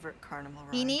favorite carnival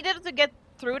ride. he needed to get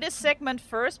through this segment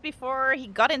first before he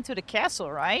got into the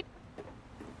castle, right?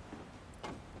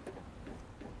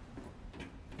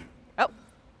 Oh.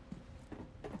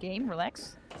 Game,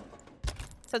 relax.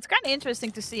 So it's kind of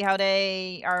interesting to see how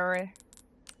they are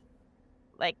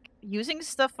like using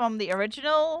stuff from the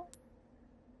original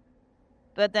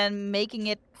but then making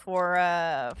it for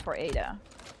Ada.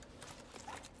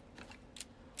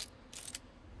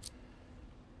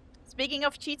 Speaking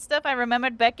of cheat stuff, I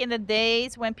remembered back in the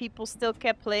days when people still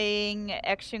kept playing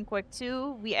Action Quake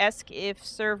 2, we asked if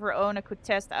server owner could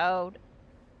test out,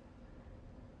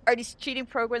 are these cheating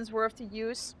programs worth to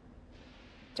use?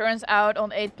 Turns out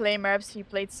on 8 play maps he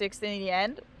played 6 in the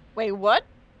end. Wait, what?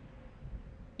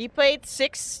 He played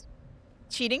 6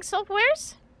 cheating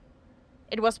softwares?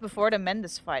 It was before the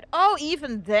Mendes fight. Oh,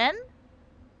 even then?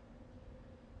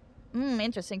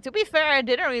 Interesting. To be fair, I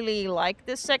didn't really like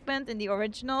this segment in the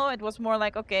original. It was more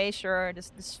like, okay, sure,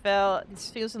 this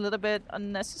feels a little bit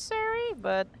unnecessary,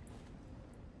 but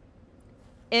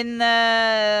in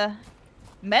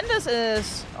Mendes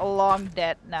is long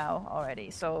dead now already,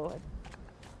 so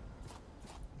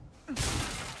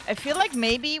I feel like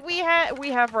maybe we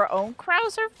have our own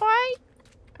Krauser fight,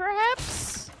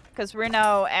 perhaps, because we're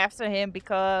now after him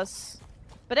because.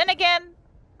 But then again,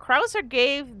 Krauser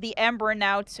gave the Ember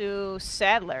now to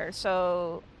Sadler,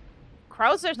 so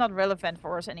Krauser's not relevant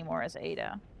for us anymore as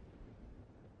Ada.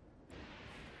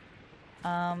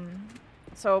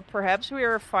 So perhaps we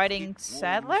are fighting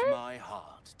Sadler? It warms my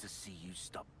heart to see you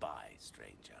stop by,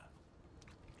 stranger.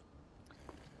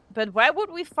 But why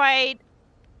would we fight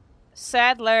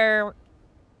Sadler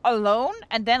alone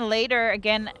and then later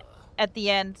again at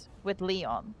the end with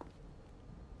Leon?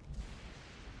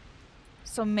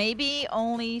 So maybe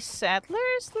only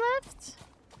Sadler's left?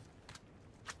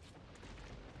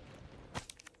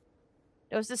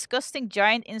 Those disgusting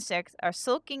giant insects are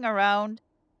skulking around,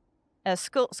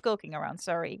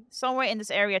 sorry. Somewhere in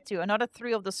this area too. Another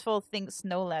 3 of those full things,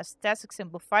 no less. Task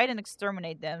simple. Fight and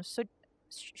exterminate them.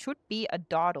 Should be a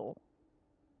dawdle.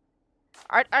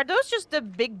 Are those just the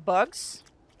big bugs?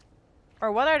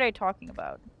 Or what are they talking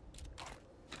about?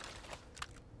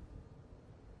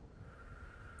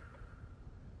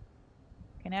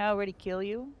 Can I already kill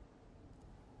you?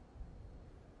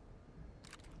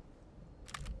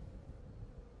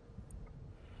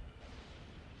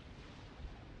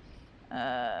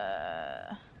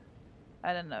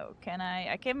 I don't know. Can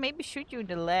I can maybe shoot you in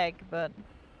the leg, but...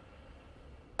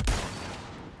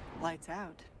 Lights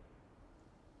out.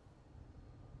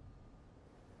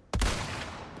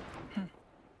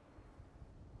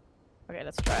 Okay,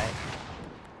 let's try it.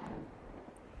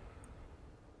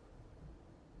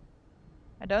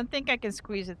 I don't think I can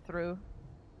squeeze it through.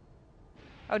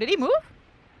 Oh, did he move?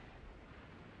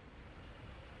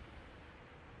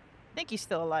 I think he's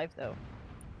still alive, though.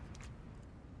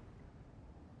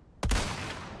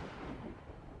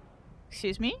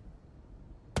 Excuse me?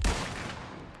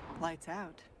 Lights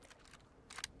out.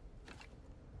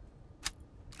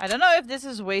 I don't know if this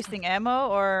is wasting ammo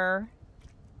or...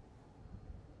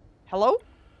 Hello?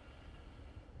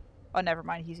 Oh, never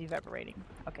mind. He's evaporating.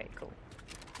 Okay, cool.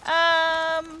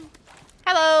 Hello.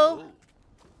 Oh,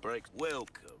 break.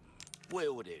 Welcome.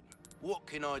 Well then, what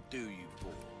can I do you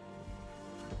for?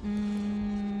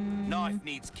 Knife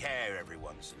needs care every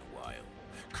once in a while.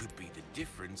 Could be the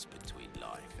difference between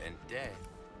life and death.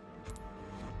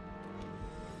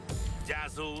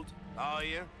 Dazzled, are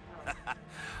you?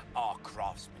 Our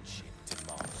craftsmanship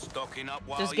demands stocking up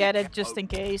while Just you get it, can just in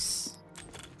open. case.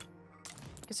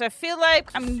 Because I feel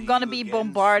like I'm See gonna you be again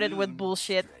bombarded with soon,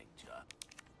 bullshit. stranger.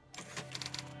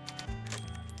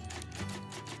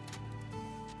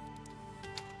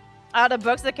 Ah, the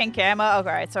bugs that can camo?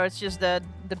 Alright, so it's just the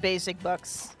basic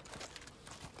bugs.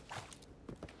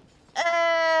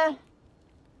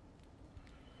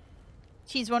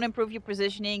 Cheats won't improve your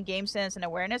positioning, game sense, and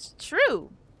awareness. True.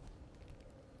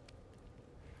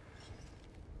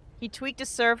 He tweaked the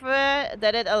server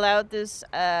that it allowed this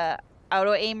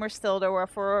auto aimer still. There were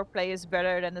 4 players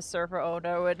better than the server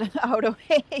owner with auto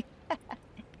aim.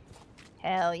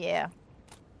 Hell yeah.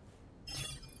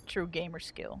 True gamer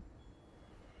skill.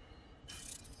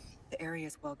 The area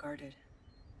is well guarded.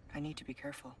 I need to be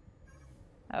careful.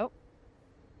 Oh.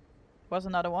 Was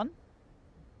another one.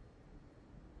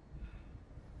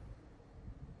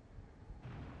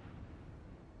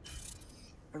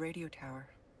 A radio tower.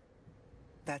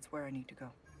 That's where I need to go.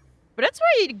 But that's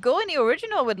where you go in the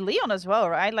original with Leon as well,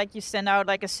 right? Like you send out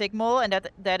like a signal, and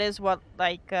that is what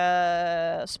like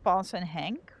spawns in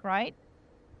Hank, right?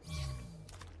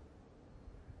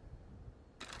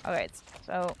 Alright,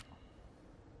 so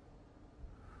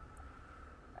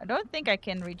I don't think I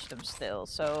can reach them still.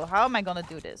 So how am I gonna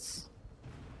do this?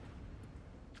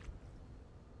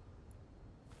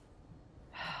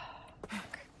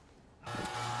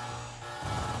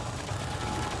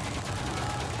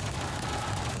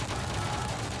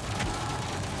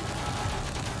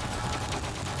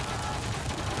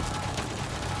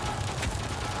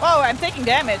 Whoa, I'm taking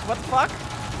damage. What the fuck?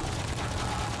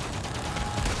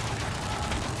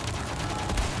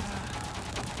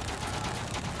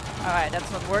 Alright,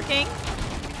 that's not working.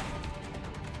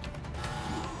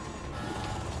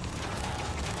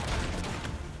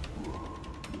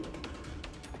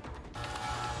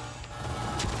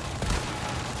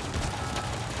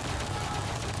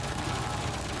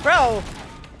 Bro!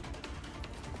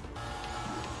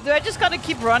 Do I just gotta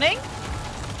keep running?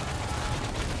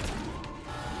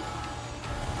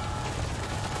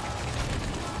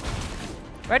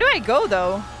 Where do I go,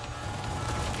 though?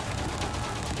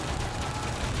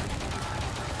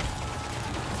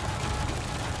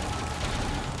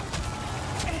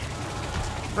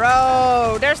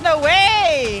 Bro, there's no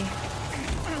way!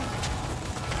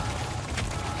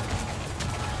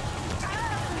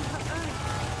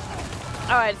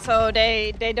 Alright, so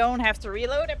they don't have to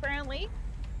reload, apparently.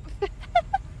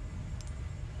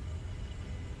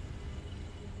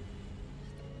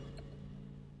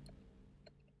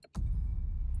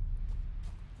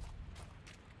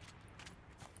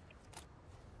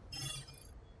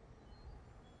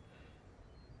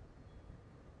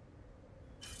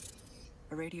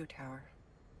 A radio tower.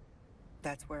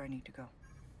 That's where I need to go.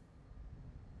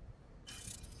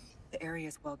 The area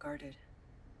is well guarded.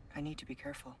 I need to be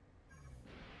careful.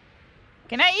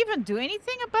 Can I even do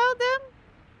anything about them?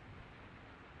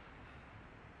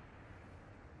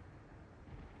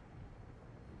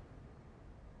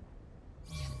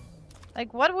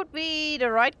 Like, what would be the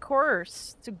right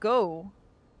course to go?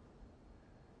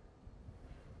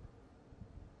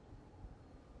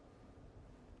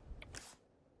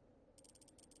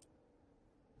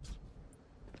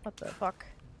 What the fuck?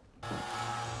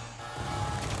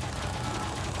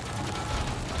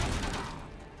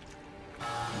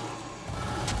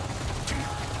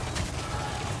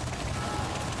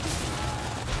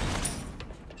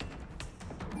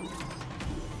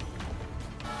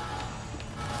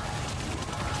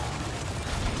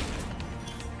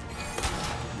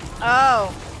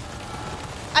 Oh.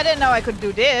 I didn't know I could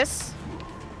do this.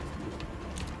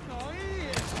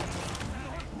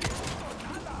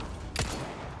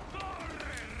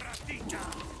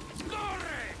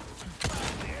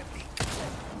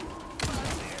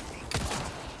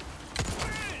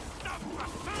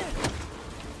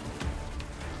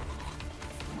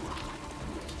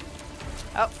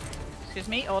 Oh, excuse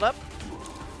me, hold up.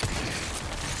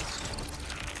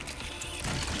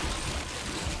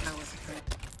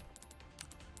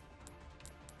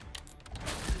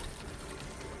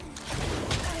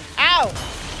 Ow!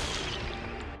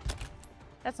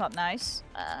 That's not nice.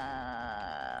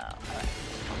 Alright.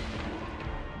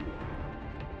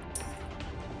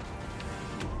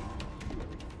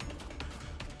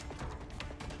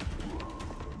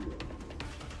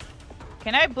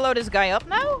 Can I blow this guy up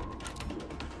now?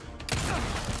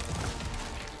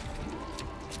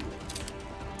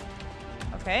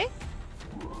 Okay.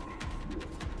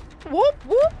 Whoop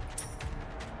whoop.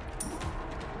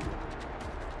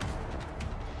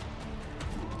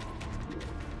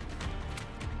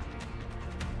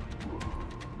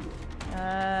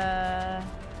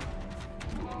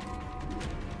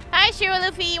 Hi Shiro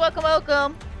Luffy, welcome,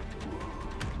 welcome.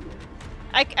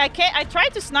 I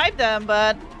tried to snipe them,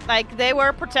 but like they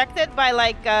were protected by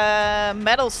like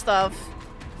metal stuff,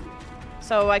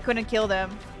 so I couldn't kill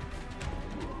them.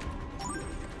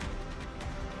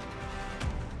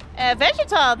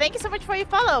 Vegetal, thank you so much for your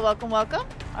follow. Welcome, welcome.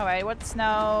 All right, what's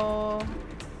now?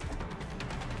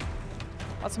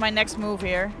 What's my next move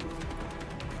here?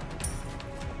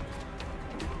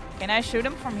 Can I shoot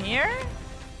him from here?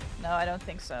 No, I don't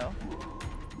think so.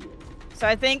 So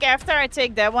I think after I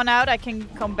take that one out, I can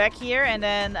come back here and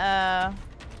then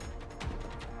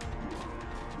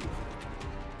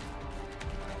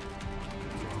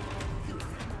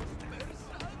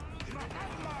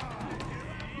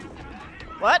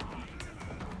what?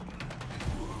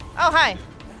 Oh, hi.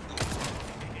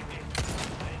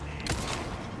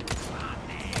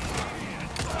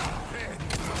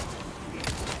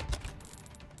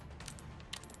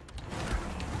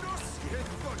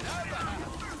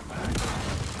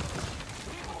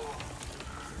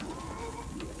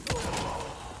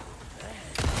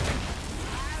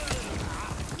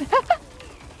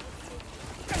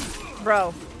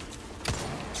 Bro.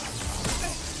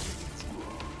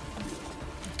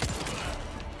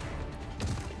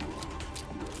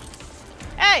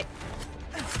 Hey!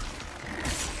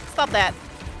 Stop that.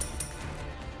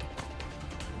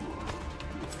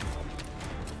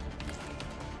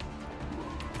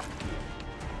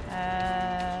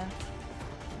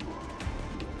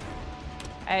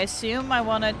 I assume I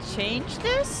want to change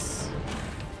this?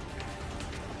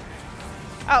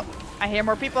 Oh, I hear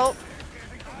more people.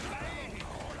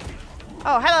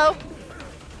 Oh, hello.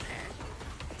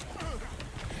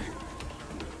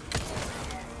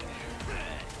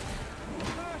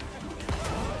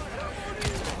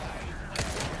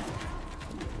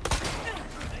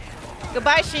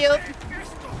 Goodbye, shield.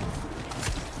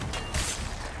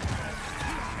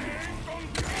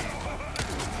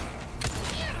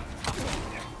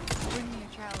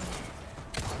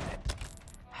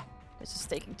 This is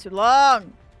taking too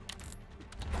long.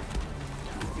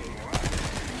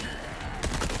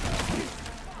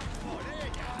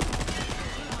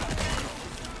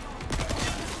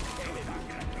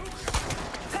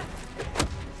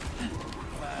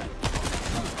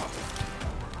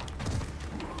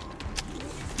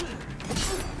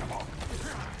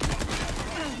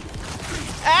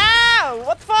 Ow!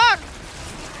 What the fuck?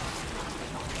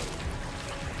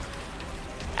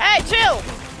 Hey, chill!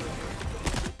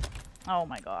 Oh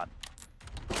my god.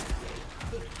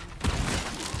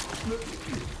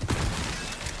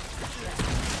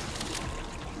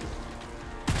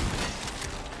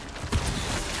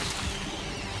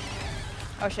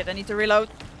 Oh shit, I need to reload.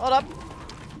 Hold up.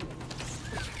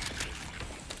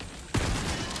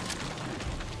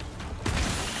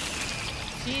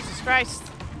 Jesus Christ.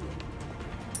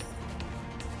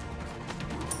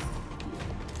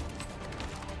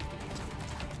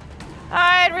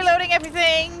 Alright, reloading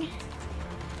everything.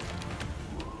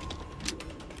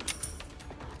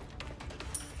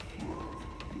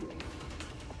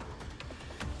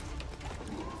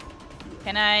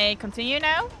 Can I continue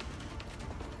now?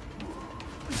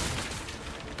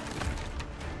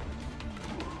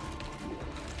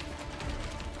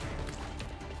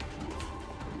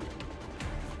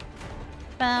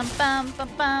 Bum bum bum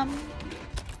bum.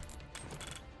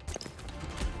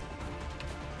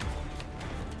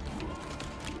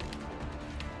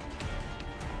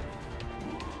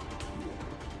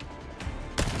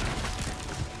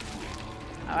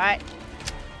 Alright.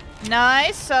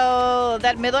 Nice, so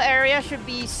that middle area should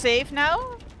be safe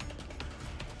now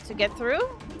to get through.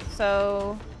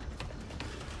 So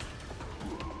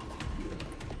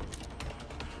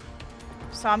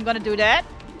I'm gonna do that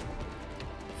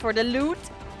for the loot.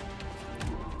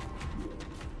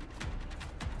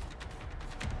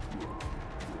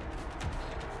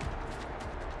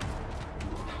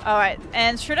 Alright,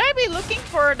 and should I be looking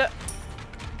for the...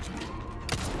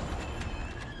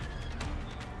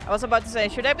 I was about to say,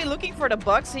 should I be looking for the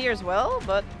bugs here as well?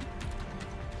 But...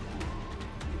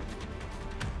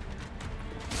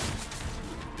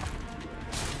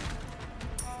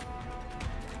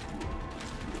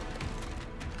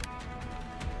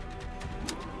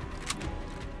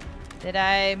 did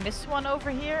I miss one over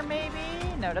here, maybe?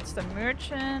 No, that's the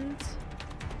merchant.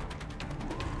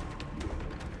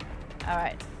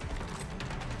 Alright.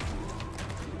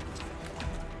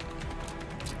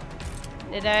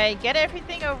 Did I get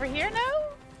everything over here now?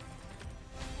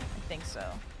 I think so.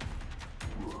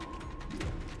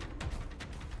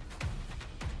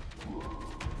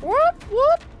 Whoop,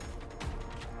 whoop!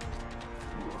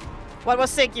 What was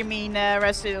sick, you mean,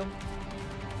 Resu?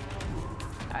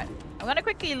 Alright. I'm gonna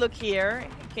quickly look here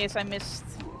in case I missed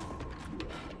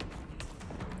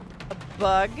a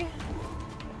bug.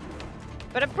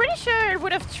 But I'm pretty sure it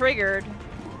would have triggered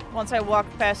once I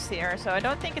walked past here, so I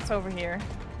don't think it's over here.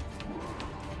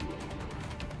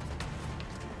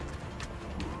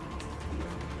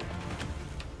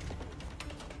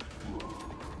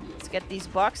 Let's get these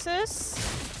boxes.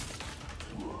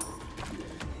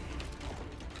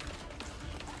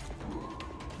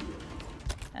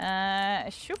 I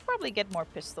should probably get more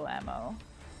pistol ammo.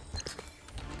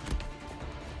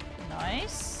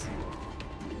 Nice.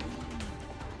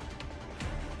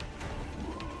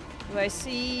 Do I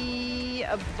see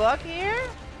a bug here?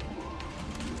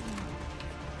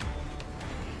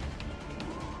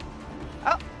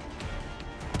 Oh!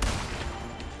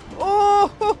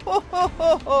 Oh! Ho, ho, ho,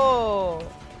 ho,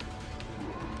 ho.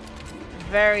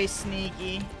 Very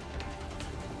sneaky.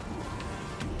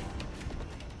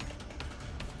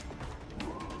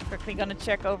 Quickly gonna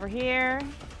check over here.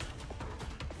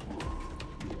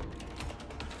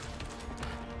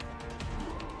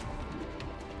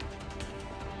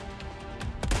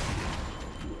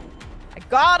 I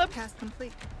got him! Task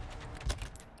complete.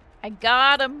 I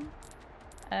got him!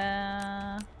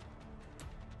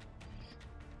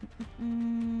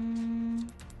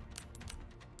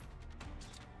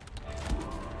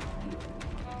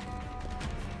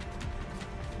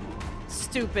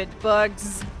 Stupid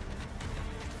bugs.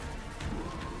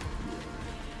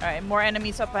 Alright, more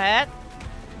enemies up ahead.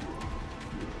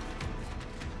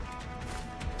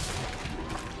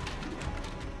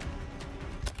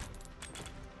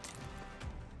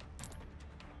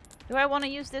 Do I want to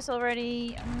use this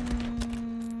already?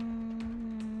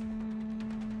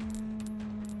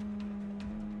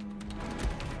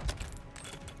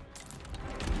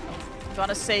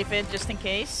 Gonna save it just in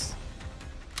case.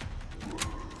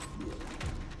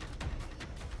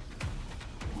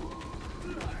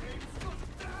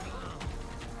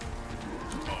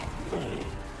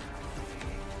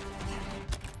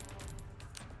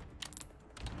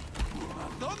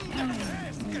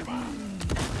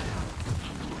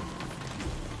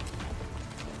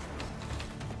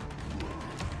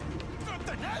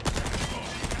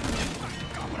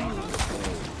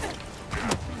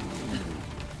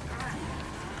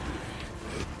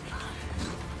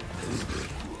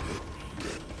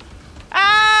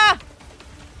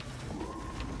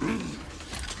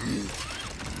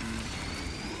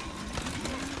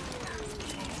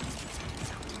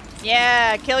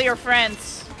 Yeah, kill your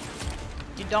friends,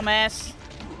 you dumbass.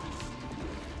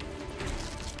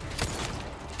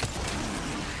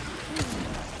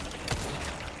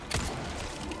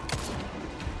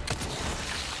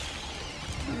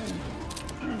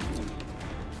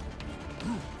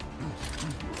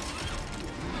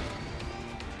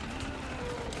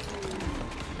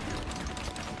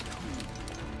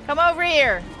 Come over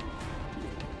here.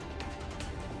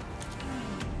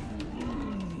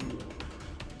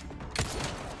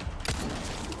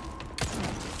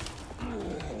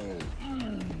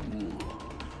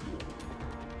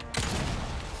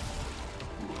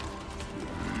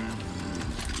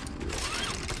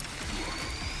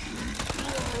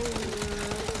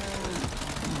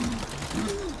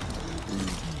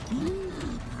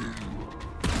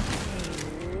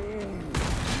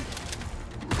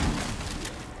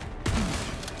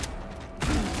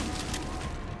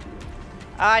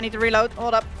 Ah, I need to reload.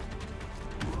 Hold up.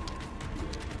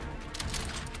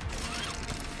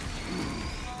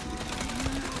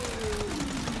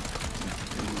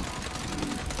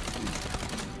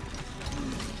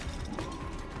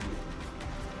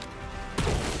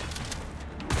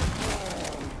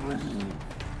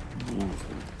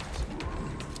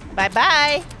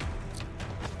 Bye-bye.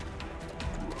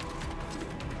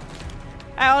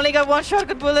 I only got one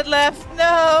shotgun bullet left.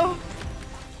 No.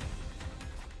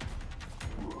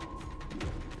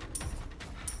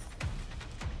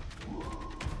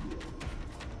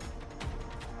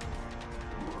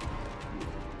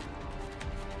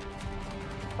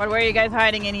 What were you guys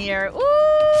hiding in here?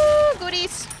 Ooh,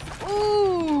 goodies.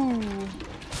 Ooh.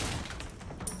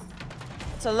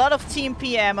 It's a lot of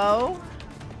TMP ammo.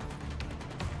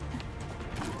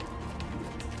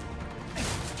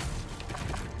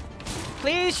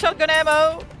 Please, shotgun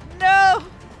ammo! No!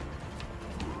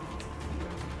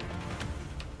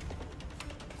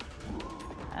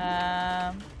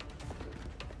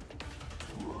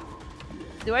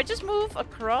 Do I just move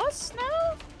across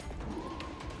now?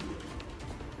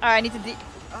 Oh, I need to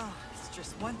Oh, it's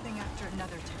just one thing after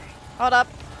another today. Hold up.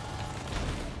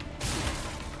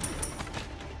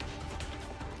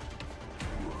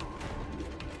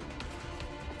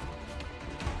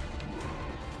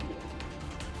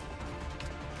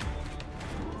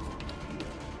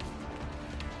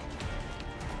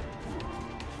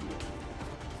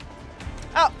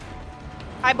 Oh!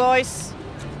 Hi, boys.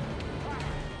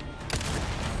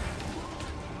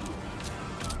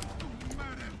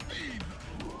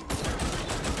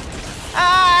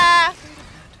 Ah!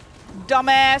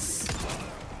 Dumbass.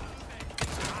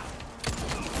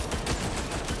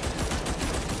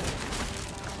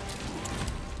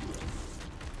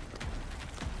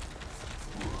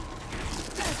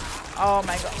 Oh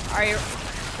my god. Are you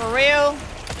for real?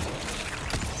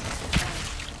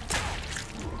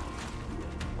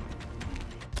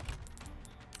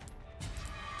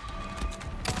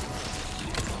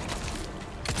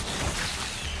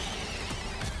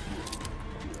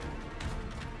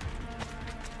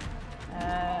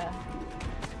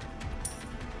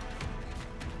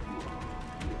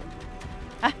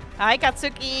 Hi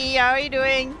Katsuki, how are you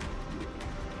doing?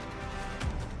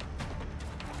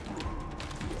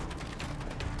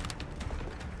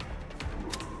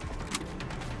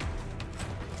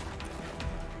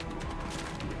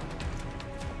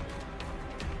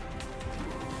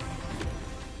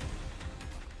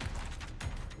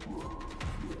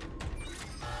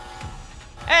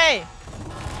 Hey!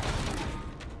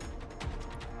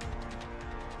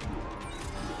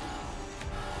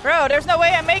 Bro, there's no way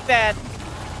I make that.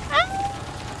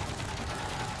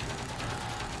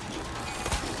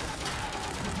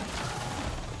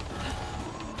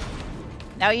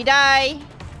 Now you die,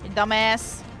 you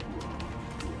dumbass.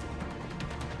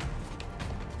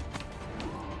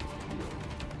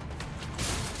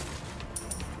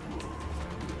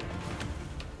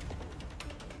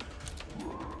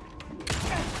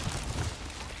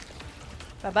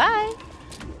 Bye-bye.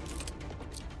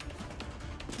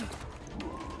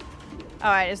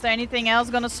 Alright, is there anything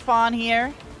else gonna spawn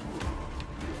here?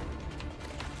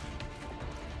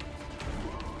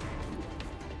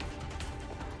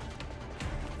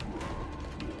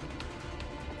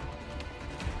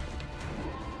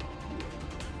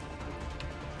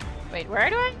 Wait, where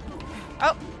do I?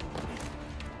 Oh!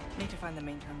 Need to find the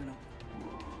main terminal.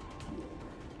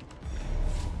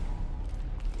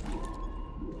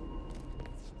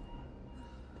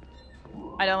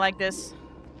 I don't like this.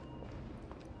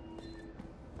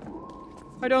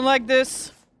 I don't like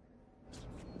this.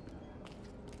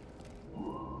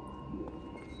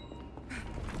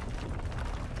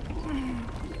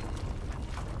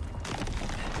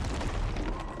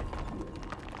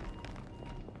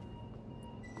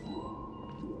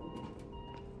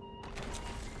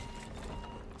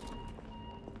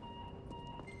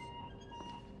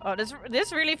 Oh,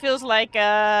 this really feels like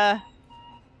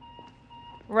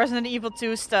Resident Evil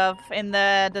 2 stuff in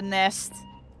the nest.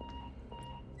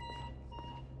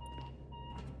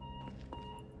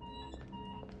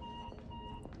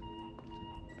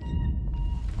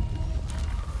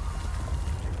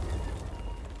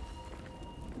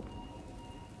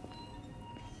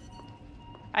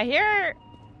 I hear...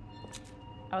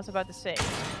 I was about to say.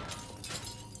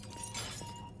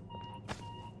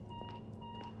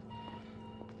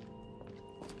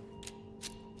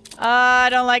 I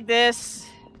don't like this.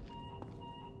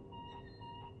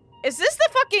 Is this the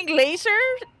fucking laser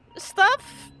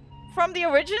stuff from the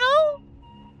original?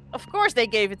 Of course they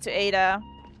gave it to Ada.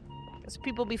 Because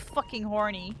people be fucking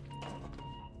horny.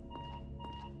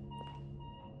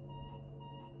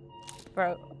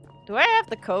 Bro, do I have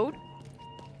the code?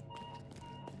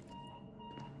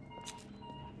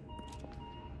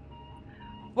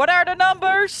 What are the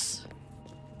numbers?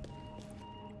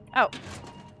 Oh.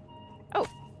 Oh.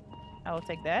 I will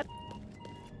take that.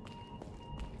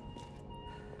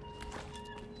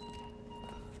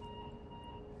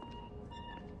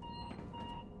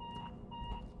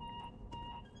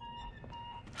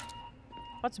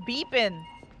 What's beeping?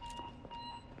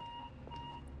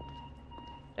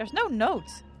 There's no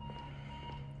notes.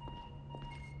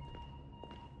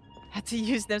 Had to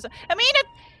use them. I mean,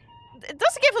 it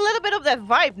does give a little bit of that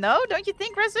vibe, no? Don't you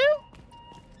think, Rezu?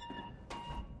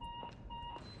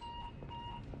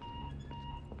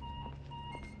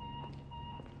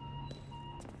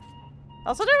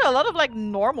 Also, there are a lot of like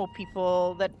normal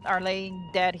people that are laying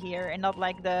dead here, and not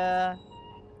like the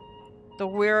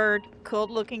weird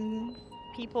cult-looking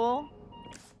people.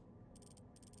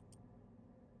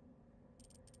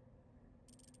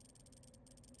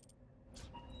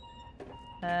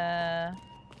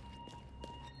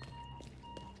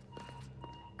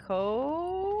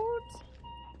 Code.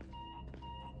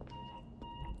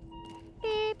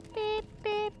 Beep beep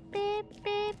beep beep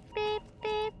beep beep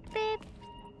beep beep.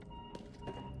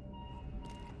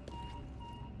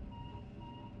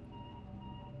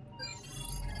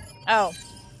 Oh,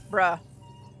 bruh.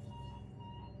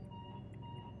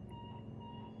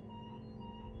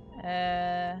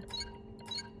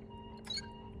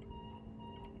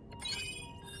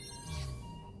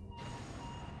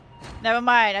 Never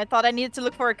mind. I thought I needed to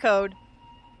look for a code.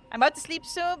 I'm about to sleep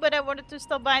soon, but I wanted to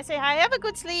stop by and say hi. Have a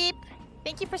good sleep.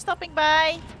 Thank you for stopping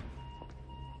by.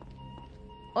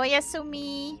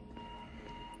 Oyasumi.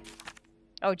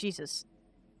 Oh, Jesus.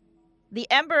 The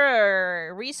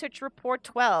Ember Research Report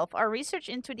 12. Our research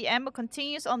into the Ember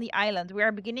continues on the island. We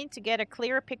are beginning to get a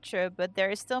clearer picture, but there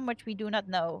is still much we do not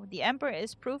know. The Ember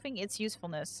is proving its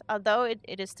usefulness. Although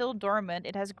it is still dormant,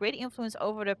 it has great influence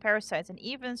over the parasites and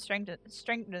even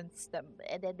strengthens them.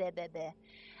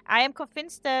 I am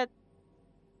convinced that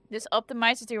this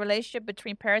optimizes the relationship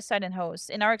between parasite and host.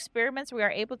 In our experiments, we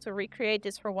are able to recreate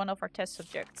this for one of our test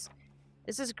subjects.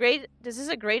 This is great. This is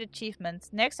a great achievement.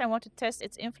 Next, I want to test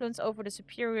its influence over the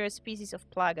superior species of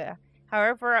Plaga.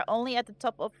 However, only at the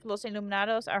top of Los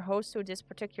Iluminados are hosts to this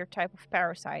particular type of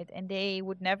parasite, and they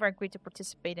would never agree to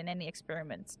participate in any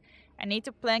experiments. I need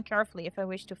to plan carefully if I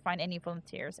wish to find any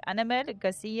volunteers. Anamel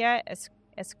Garcia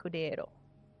Escudero,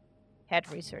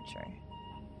 head researcher.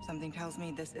 Something tells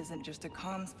me this isn't just a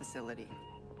comms facility.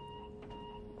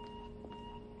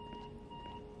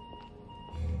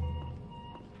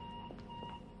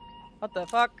 What the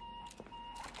fuck?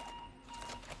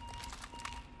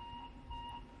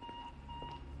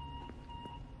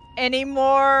 Any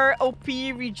more OP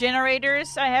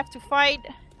regenerators I have to fight?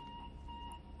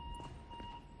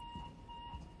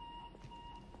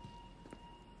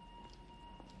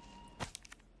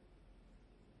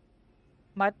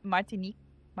 Martiniso?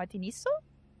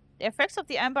 The effects of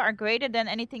the amber are greater than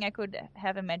anything I could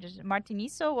have imagined.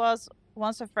 Martiniso was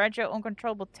once a fragile,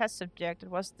 uncontrollable test subject. It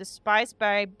was despised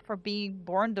for being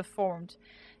born deformed.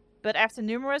 But after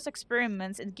numerous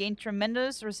experiments, it gained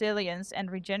tremendous resilience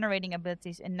and regenerating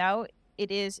abilities, and now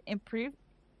it is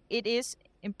impervious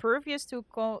to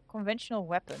conventional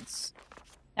weapons.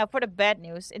 Now for the bad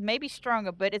news. It may be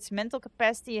stronger, but its mental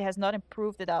capacity has not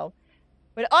improved at all.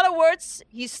 With other words,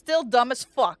 he's still dumb as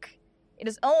fuck. It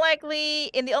is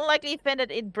unlikely, in the unlikely event that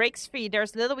it breaks free,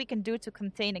 there's little we can do to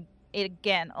contain it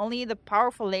again. Only the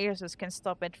powerful lasers can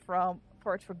stop it for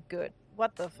good.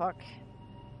 What the fuck?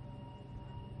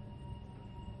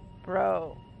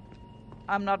 Bro,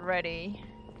 I'm not ready.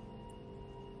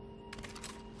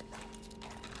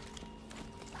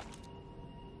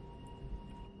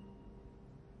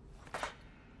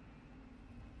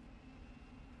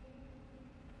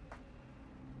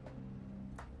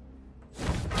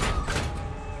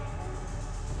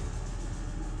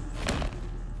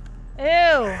 Ew.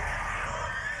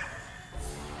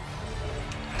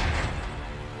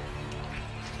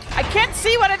 I can't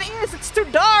see what it is. It's too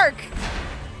dark.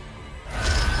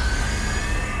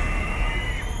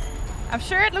 I'm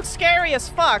sure it looks scary as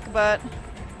fuck, but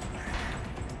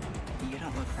You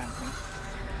don't look friendly.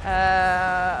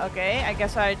 okay, I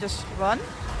guess I just run.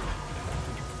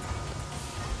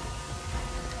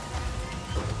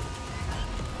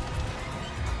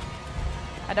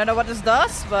 I don't know what this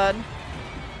does, but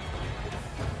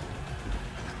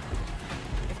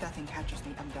If that thing catches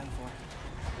me, I'm done for.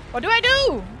 what do I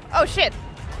do? Oh shit.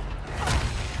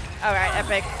 Alright,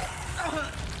 epic.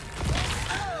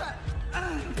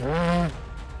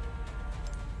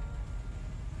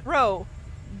 Bro,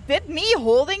 did me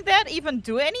holding that even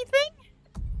do anything?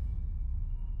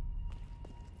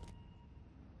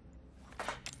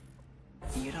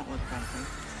 You don't look friendly.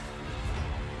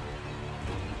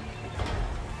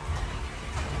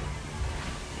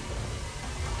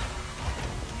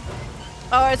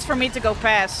 Oh, it's for me to go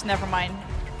past. Never mind.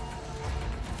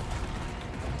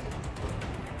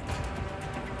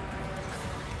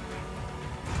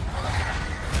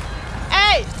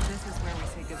 Hey! This is where we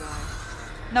say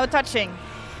goodbye. No touching.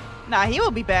 Nah, he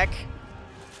will be back.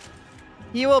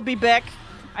 He will be back.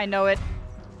 I know it.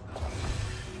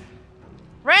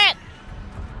 Rat!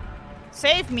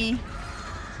 Save me.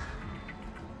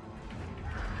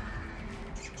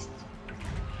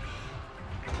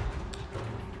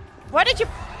 Why did you...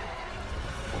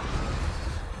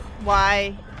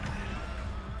 Why?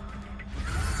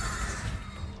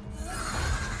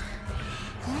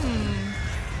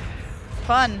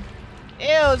 Fun. Ew,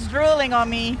 it's drooling on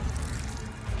me.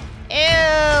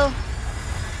 Ew.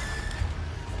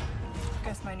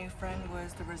 Guess my new friend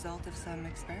was the result of some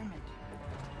experiment.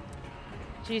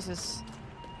 Jesus.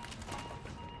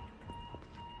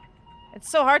 It's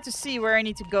so hard to see where I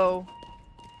need to go.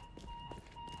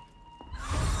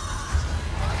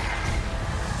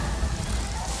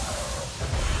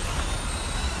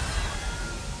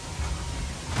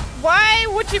 Why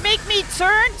would you make me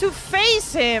turn to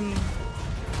face him?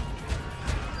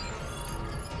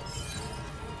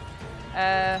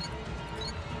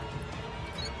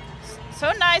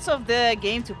 So nice of the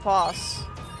game to pause.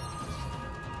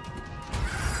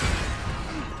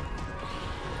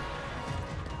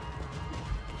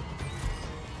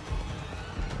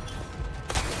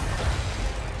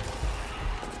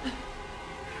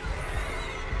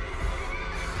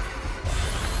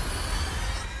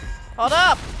 Hold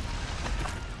up!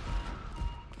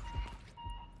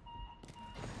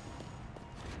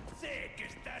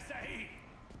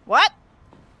 What?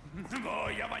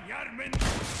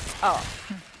 Oh.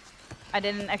 I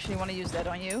didn't actually want to use that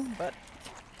on you, but...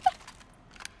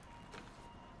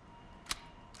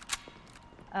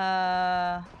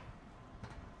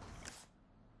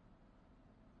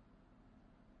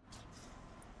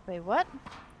 Wait, what?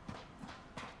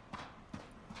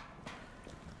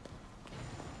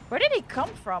 Where did he come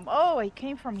from? Oh, he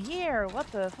came from here. What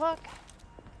the fuck?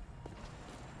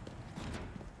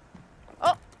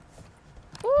 Oh!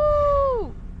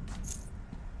 Woo!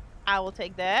 I will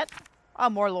take that. Oh,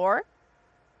 more lore.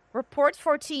 Report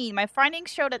 14. My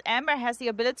findings show that Amber has the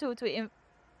ability to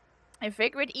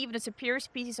invigorate even a superior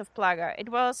species of Plaga. It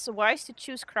was wise to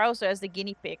choose Krause as the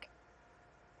guinea pig.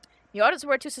 The others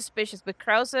were too suspicious, but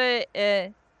Krause,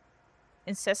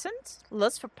 incessant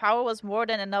lust for power was more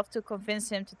than enough to convince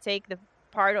him to take the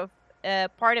part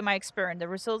in my experiment. The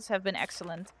results have been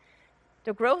excellent.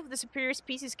 The growth of the superior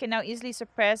species can now easily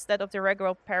surpass that of the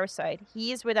regular parasite.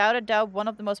 He is without a doubt one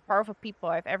of the most powerful people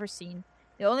I've ever seen.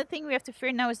 The only thing we have to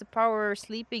fear now is the power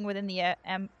sleeping within the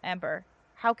amber.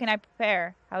 How can I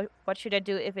prepare? What should I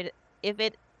do if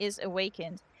it is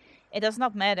awakened? It does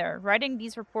not matter. Writing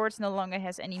these reports no longer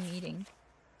has any meaning.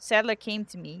 Sadler came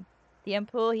to me. The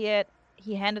ampoule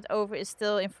he handed over is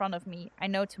still in front of me. I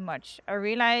know too much. I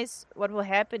realize what will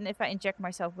happen if I inject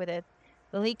myself with it.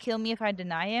 Will he kill me if I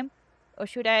deny him? Or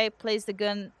should I place the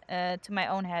gun to my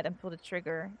own head and pull the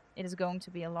trigger? It is going to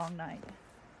be a long night.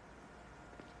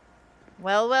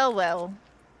 Well, well, well.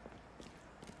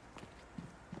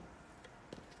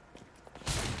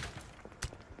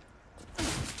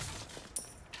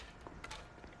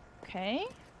 Okay.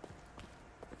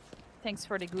 Thanks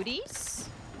for the goodies.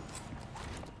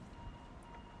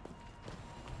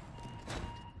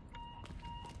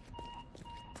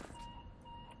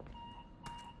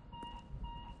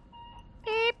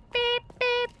 Beep, beep,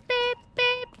 beep, beep,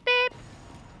 beep, beep.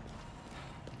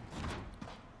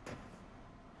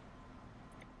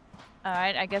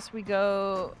 Alright, I guess we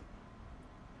go...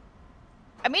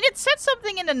 I mean, it said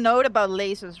something in the note about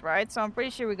lasers, right? So I'm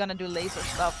pretty sure we're gonna do laser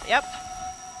stuff. Yep.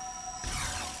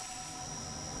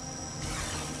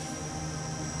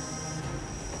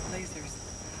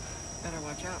 Lasers. Better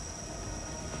watch out.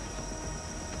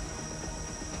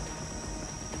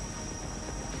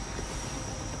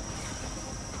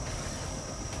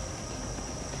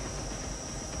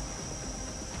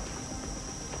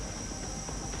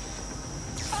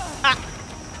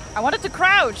 I wanted to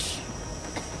crouch.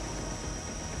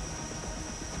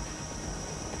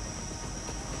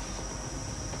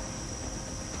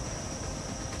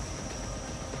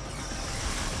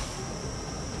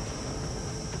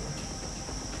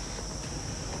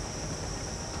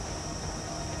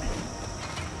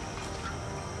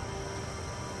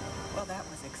 Well, that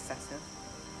was excessive.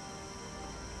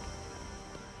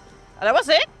 Oh, that was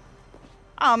it?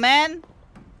 Oh man.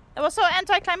 That was so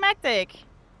anticlimactic.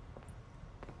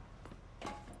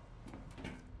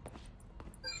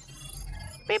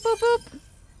 Beep boop boop.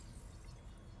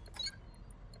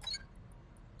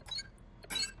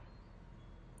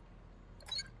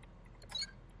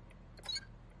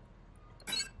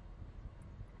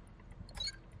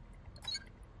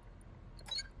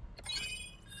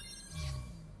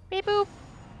 Beep boop.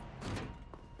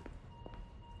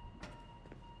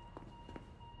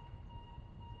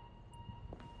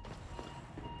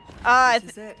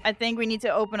 This is it. I think we need to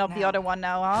open up the Now, other one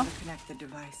now, huh? Connect the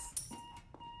device.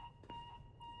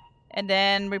 And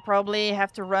then we probably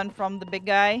have to run from the big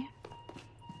guy.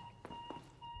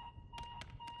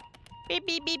 Beep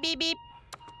beep beep beep beep.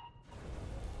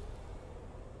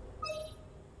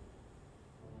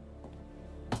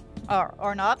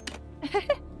 Or not.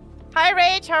 Hi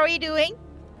Rach, how are you doing?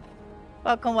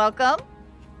 Welcome, welcome.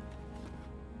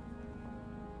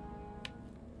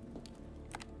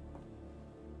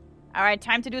 Alright,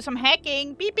 time to do some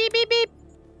hacking. Beep beep beep beep.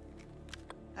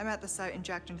 I'm at the site and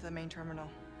jacked into the main terminal.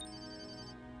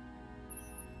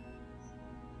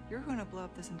 You're going to blow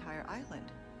up this entire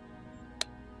island.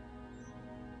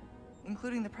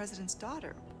 Including the president's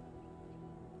daughter.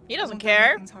 He doesn't Won't that care.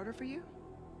 make things harder for you?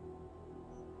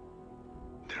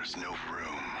 There's no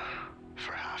room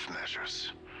for half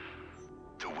measures.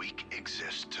 The weak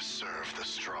exist to serve the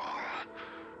strong.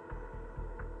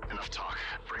 Enough talk.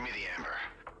 Bring me the amber.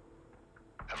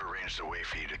 I've arranged a way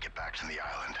for you to get back to the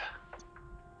island.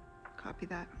 Copy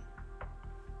that.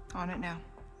 On it now.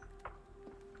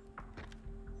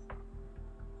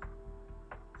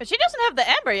 But she doesn't have the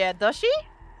amber yet, does she?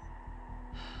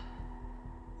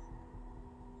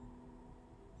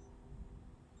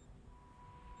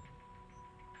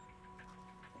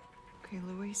 Okay,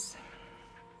 Luis.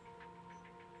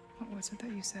 What was it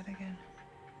that you said again?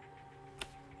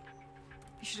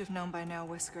 You should have known by now,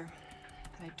 Whisker,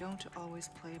 that I don't always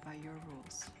play by your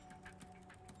rules.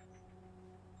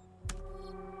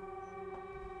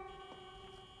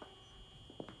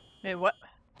 Wait, what?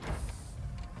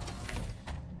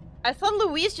 I thought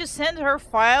Louise just sent her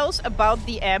files about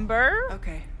the amber.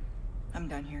 Okay, I'm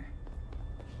done here.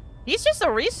 He's just a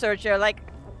researcher, like...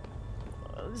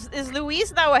 Is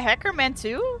Louise now a hacker man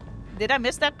too? Did I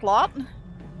miss that plot?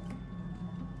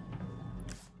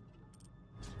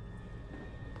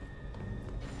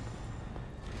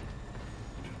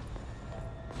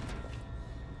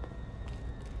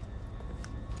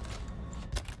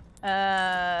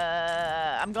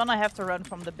 I'm gonna have to run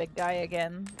from the big guy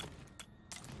again.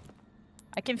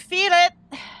 I can feel it!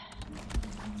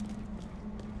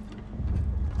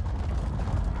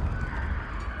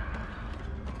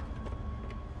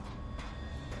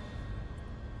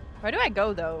 Where do I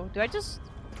go though? Do I just...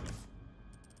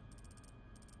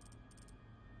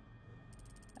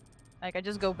 Like, I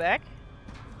just go back?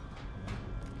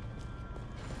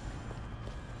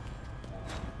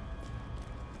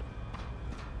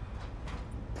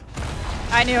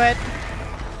 I knew it.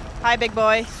 Hi, big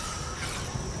boy.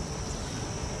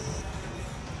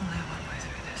 Only one way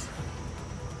through this.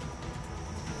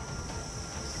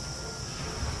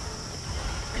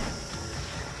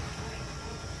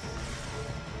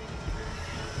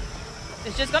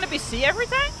 It's just gonna be C every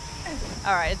time?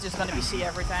 Alright, it's just gonna be C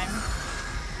every time.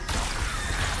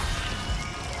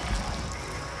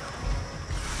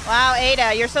 Wow,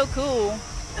 Ada, you're so cool.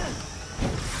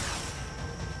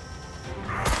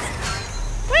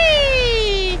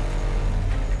 Whee!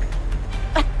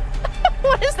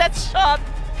 What is that shot?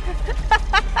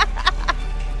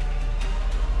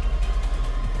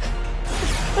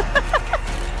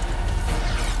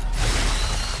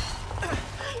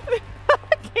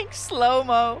 Fucking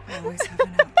slow-mo. Always have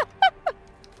an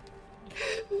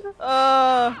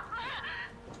out.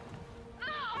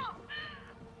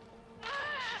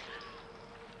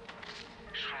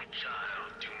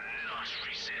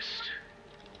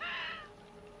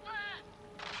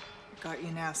 Got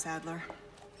you now, Sadler.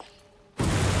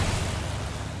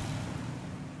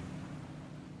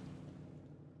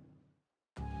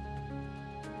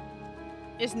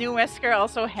 Is New Wesker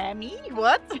also hammy?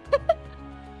 What?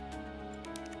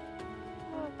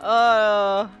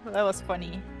 Oh, that was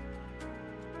funny.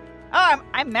 Oh,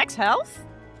 I'm max health?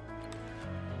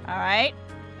 Alright.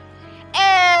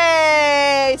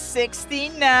 Hey!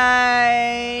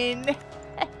 69!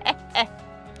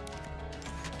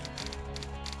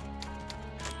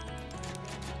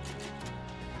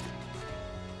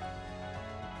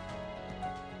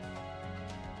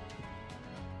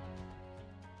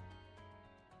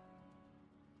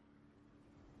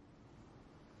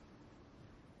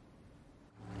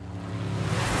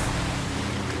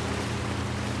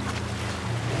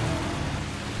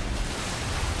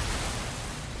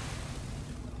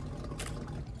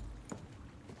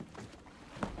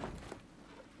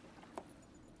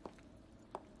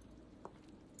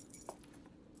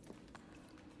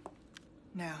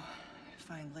 Now,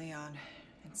 find Leon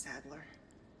and Sadler.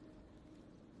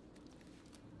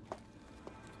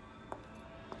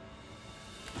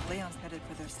 Leon's headed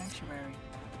for their sanctuary.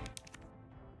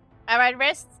 Alright,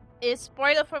 rest is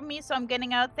spoiler for me, so I'm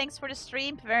getting out. Thanks for the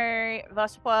stream. Very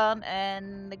was fun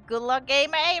and good luck,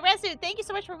 gamer. Hey, Resu, thank you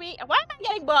so much for being. Why am I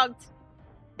getting bugged?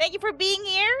 Thank you for being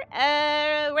here,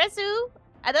 Resu.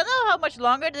 I don't know how much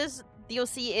longer this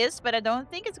DLC is, but I don't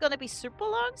think it's gonna be super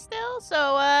long still.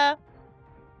 So,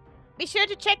 be sure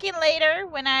to check in later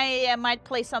when I might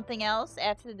play something else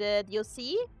after the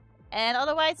DLC. And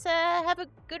otherwise, have a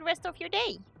good rest of your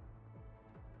day.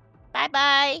 Bye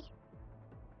bye.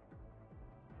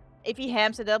 If he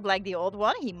hams it up like the old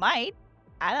one, he might.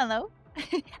 I don't know.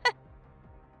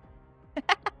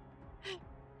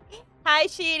 Hi,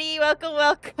 Sheedy. Welcome,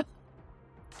 welcome.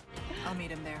 I'll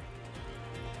meet him there.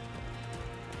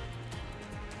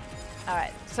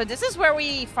 Alright, so this is where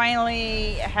we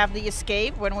finally have the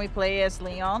escape when we play as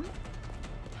Leon.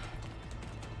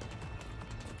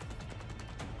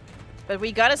 But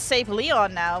we gotta save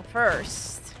Leon now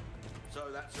first.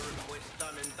 So that's a request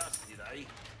done and dusted, eh?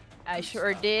 I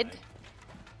sure did.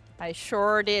 I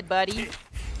sure did, buddy.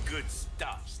 Good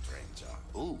stuff, stranger.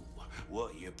 Ooh,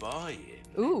 what you buying?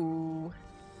 Ooh.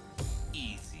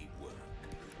 Easy work.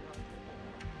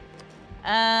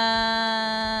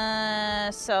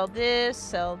 Sell this,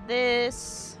 sell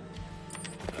this.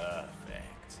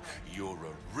 Perfect. You're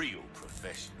a real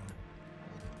professional.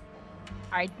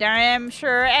 I damn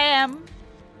sure am.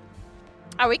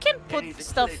 Oh, we can put Penny the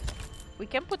stuff. clip. We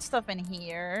can put stuff in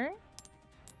here.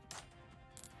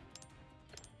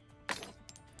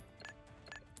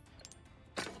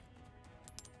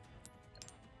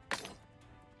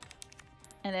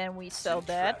 And then we sell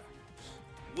that.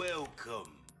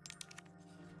 Welcome.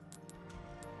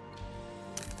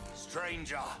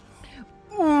 Stranger.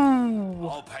 Ooh.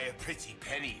 I'll pay a pretty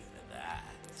penny for that.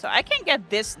 So I can get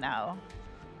this now.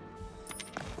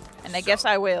 And I guess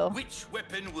I will. Which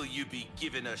weapon will you be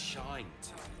giving a shine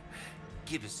to?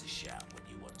 Give us a shout when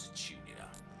you want to tune it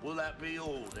up. Will that be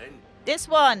all then? This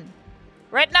one.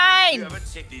 Red You 9. ever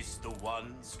tip this the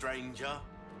one, stranger?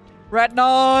 Red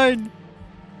 9.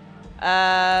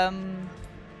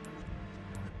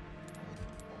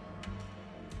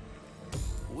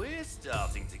 We're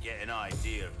starting to get an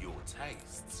idea of your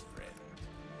tastes, friend.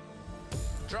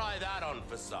 Try that on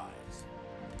for size.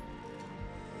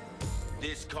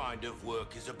 This kind of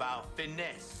work is about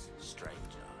finesse, stranger.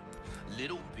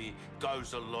 Little bit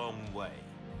goes a long way.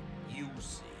 You'll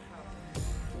see.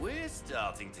 We're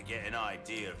starting to get an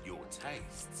idea of your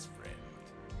tastes, friend.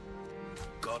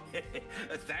 God,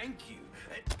 thank you.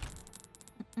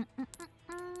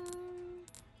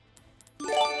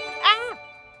 Ah!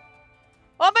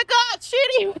 Oh my god,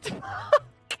 Shitty! What the fuck?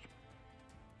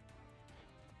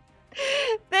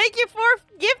 Thank you for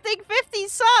gifting 50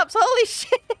 subs! Holy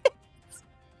shit!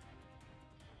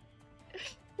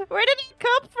 Where did it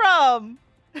come from?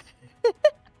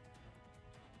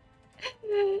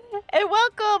 And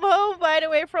welcome home, by the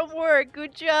way, from work.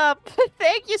 Good job.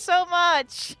 Thank you so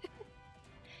much.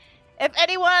 If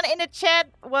anyone in the chat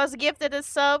was gifted a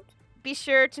sub, be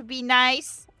sure to be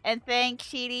nice and thank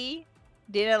Shitty.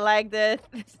 Didn't like the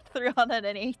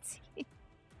 380.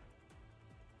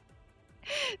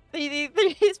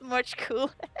 3D3 is much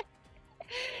cooler.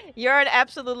 You're an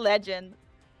absolute legend.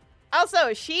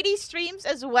 Also, Shitty streams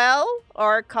as well,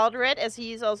 or Calderet as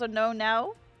he is also known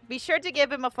now. Be sure to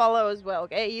give him a follow as well,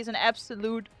 okay? He's an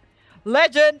absolute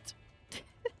legend.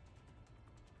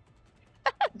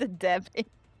 The dabbing.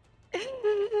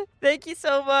 Thank you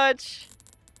so much.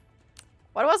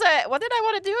 What was I? What did I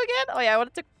want to do again? Oh yeah, I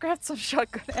wanted to grab some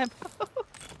shotgun ammo.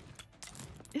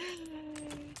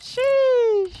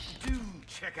 Sheesh. Do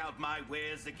check out my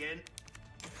wares again.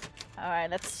 All right,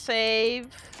 let's save.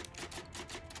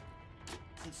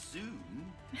 And soon.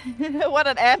 What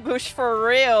an ambush for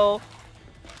real.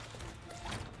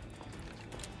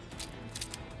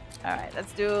 All right,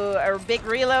 let's do a big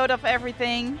reload of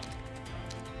everything.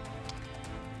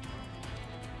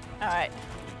 All right.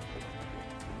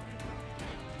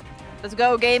 Let's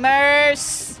go,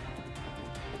 gamers!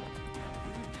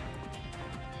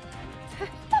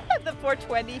 The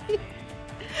 420.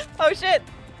 Oh shit!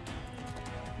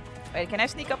 Wait, can I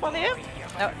sneak up on him?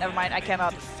 No, never mind, I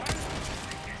cannot.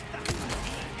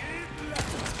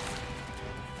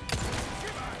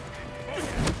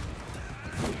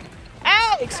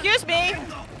 Hey, excuse me!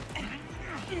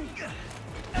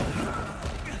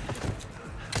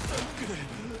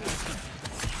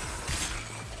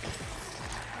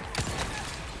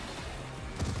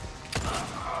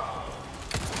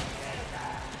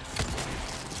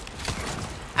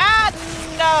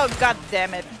 no! God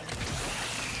damn it.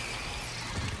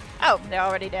 Oh, they're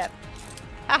already dead.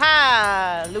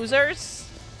 Haha! Losers!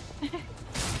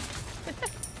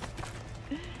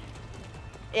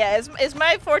 Yeah, is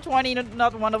my 420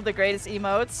 not one of the greatest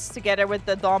emotes, together with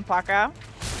the Alpaca?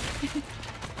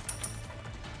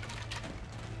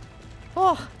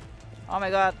 Oh my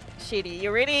god, Shitty,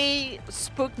 you really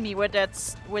spooked me with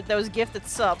with those gifted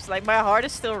subs. Like, my heart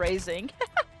is still racing.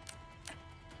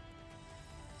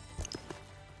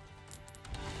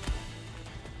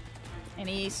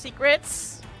 Any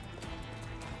secrets?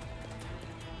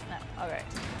 No, alright.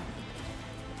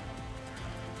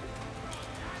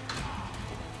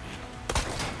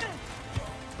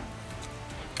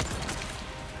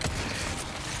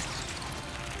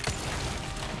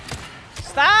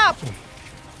 Stop!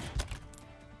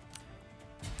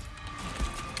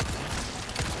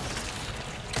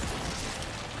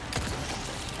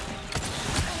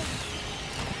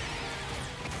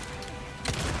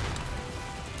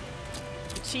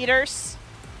 Cheaters.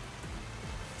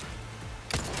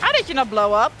 How did you not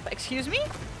blow up? Excuse me?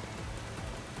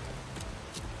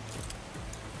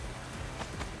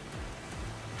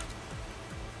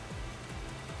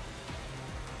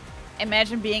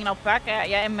 Imagine being an alpaca.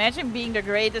 Yeah, imagine being the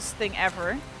greatest thing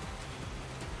ever.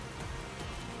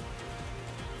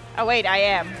 Oh wait, I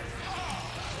am.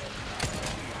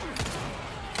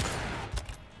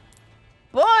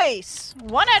 Boys!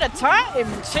 One at a time!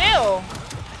 Chill!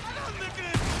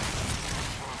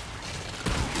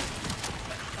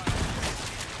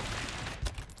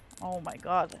 Oh my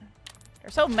god.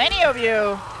 There's so many of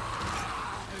you!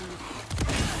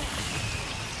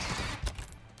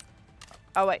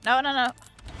 Oh wait, no.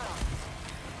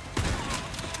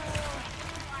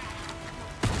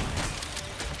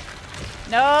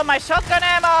 No, my shotgun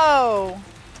ammo!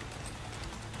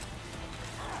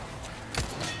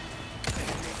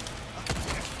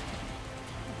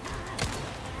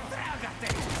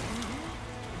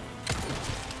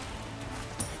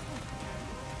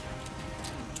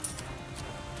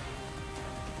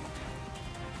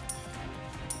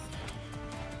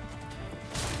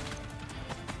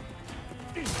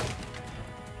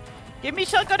 Give me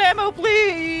shotgun ammo,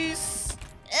 please!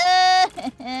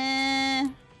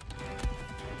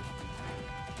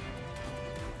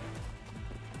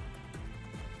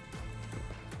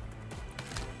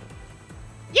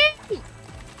 Yay!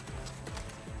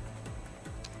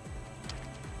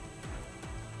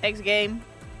 X game.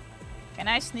 Can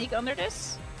I sneak under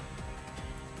this?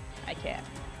 I can.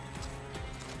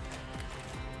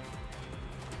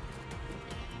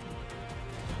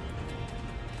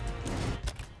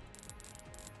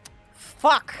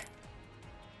 Fuck!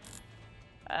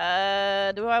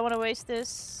 Do I want to waste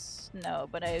this? No,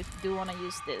 but I do want to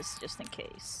use this just in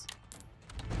case.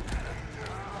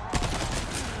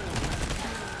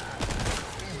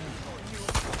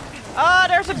 Oh,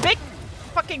 there's a big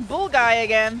fucking bull guy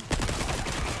again.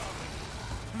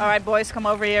 Alright, boys, come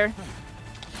over here.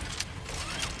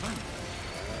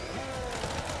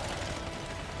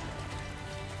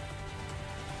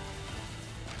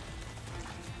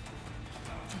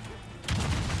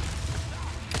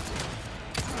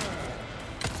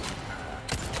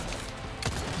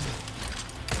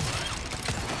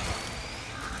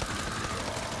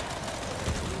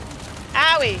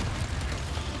 Owie!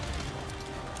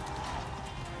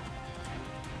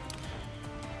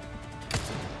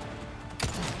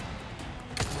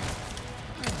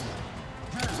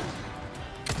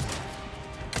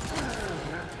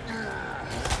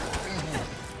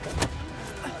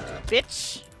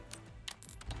 Bitch!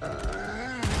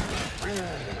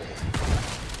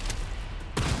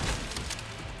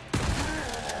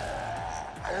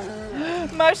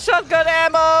 My shotgun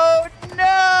ammo!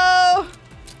 No!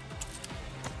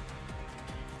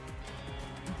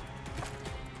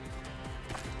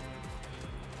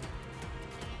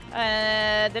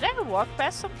 Did I walk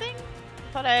past something?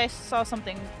 Thought I saw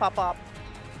something pop up.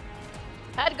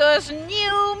 That goes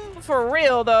new for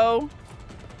real though.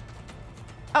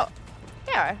 Oh,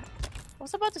 yeah. I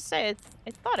was about to say it.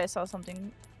 I thought I saw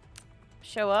something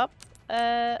show up.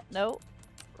 No.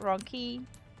 Wrong key.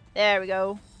 There we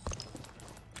go.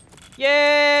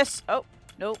 Yes! Oh,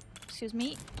 no. Excuse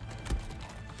me.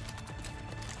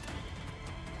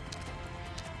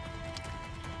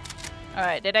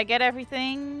 Alright, did I get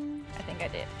everything? I think I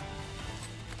did.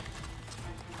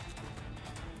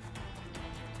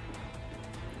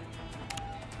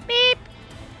 Beep!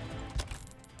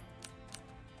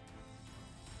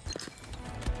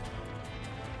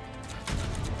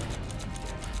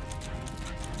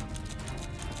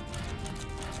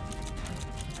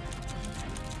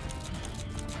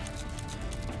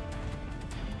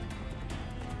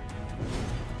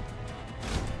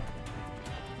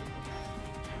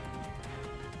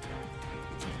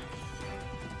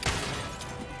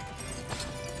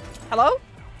 Hello?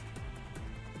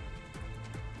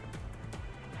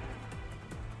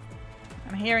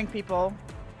 I'm hearing people.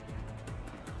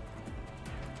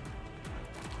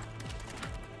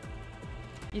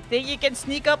 You think you can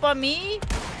sneak up on me?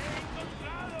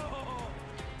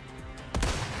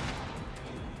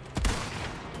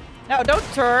 No, don't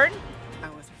turn. I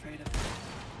was afraid of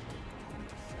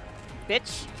it.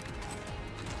 Bitch.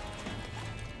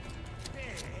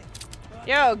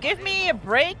 Yo, give me a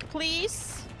break, please.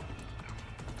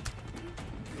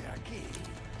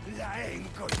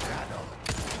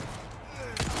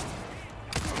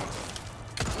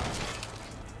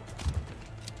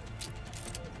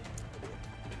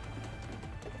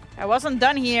 I wasn't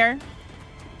done here.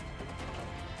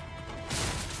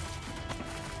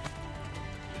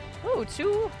 Ooh,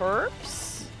 2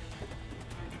 herbs.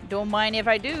 Don't mind if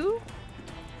I do.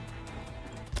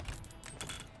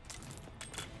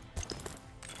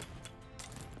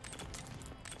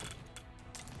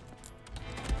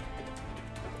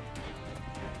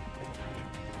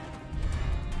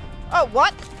 Oh,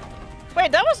 what?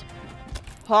 Wait, that was...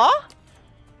 Huh?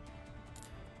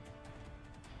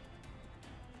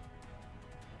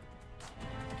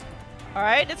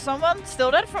 Alright, did someone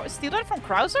steal that from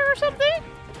Krauser or something?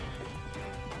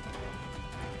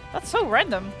 That's so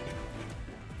random.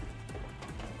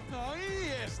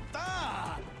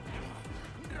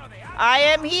 I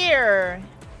am here.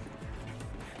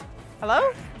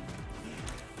 Hello?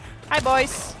 Hi,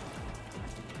 boys.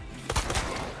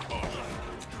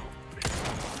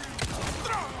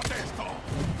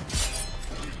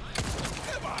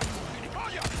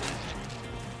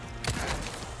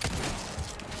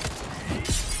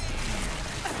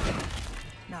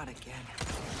 Not again.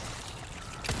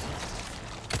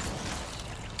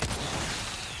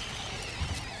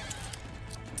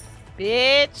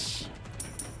 Bitch.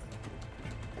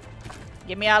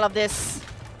 Give me all of this.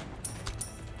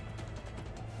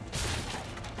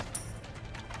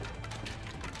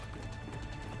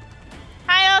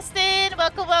 Hi, Austin.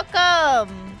 Welcome,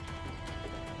 welcome.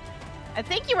 I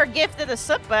think you were gifted a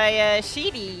sub by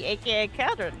Sheedy, aka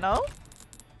Calder, no?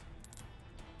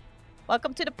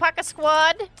 Welcome to the Alpaca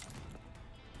squad.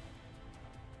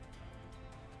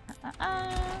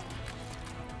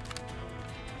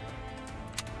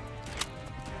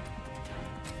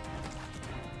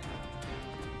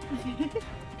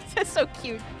 That's so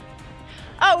cute.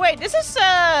 Oh wait, this is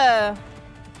the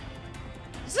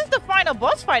final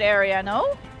boss fight area,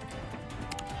 no?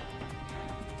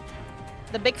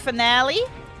 The big finale.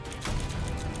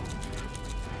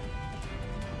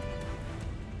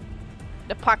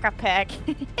 The Alpaca pack.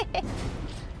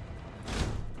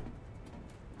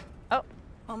 Oh,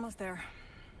 Almost there.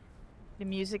 the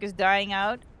music is dying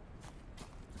out.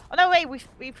 Oh no, wait,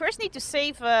 we first need to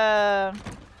save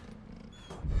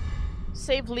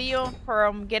save Leon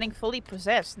from getting fully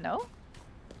possessed, no?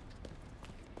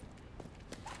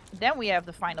 Then we have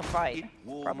the final fight,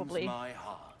 probably. My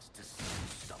heart to see you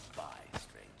stop by,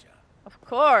 stranger. Of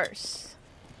course.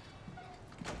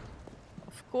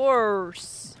 Of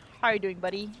course. How are you doing,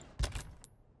 buddy?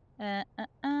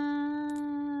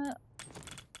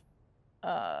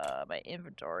 My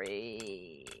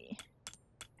inventory.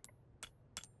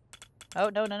 Oh,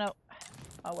 no, no, no.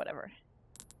 Oh, whatever.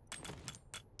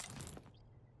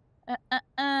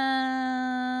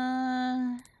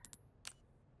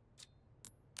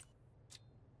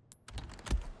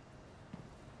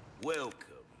 Welcome.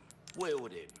 Well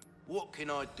then, what can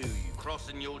I do you?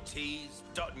 Crossing your T's,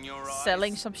 dotting your I's?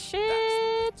 Selling some shit.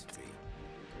 That's the way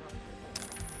to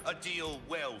be. A deal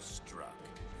well struck.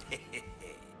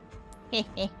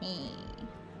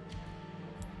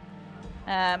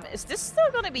 Is this still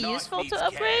gonna be useful Life to needs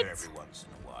upgrade? care every once in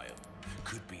a while.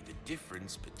 Could be the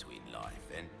difference between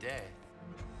life and death.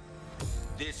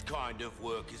 This kind of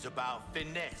work is about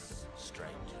finesse,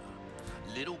 stranger.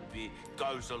 Little bit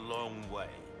goes a long way.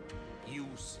 You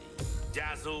see.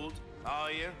 Dazzled,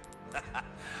 are you?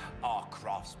 Our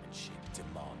craftsmanship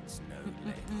demands no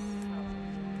less.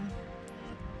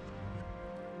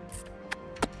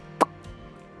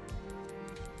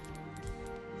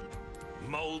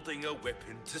 Molding a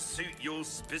weapon to suit your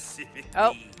specific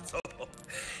needs. Oh,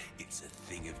 it's a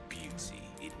thing of beauty,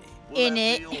 isn't it? Well, In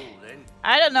it. all, then.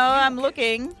 I don't know, You I'm get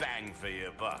looking. Bang for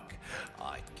your buck.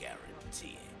 I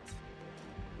guarantee it.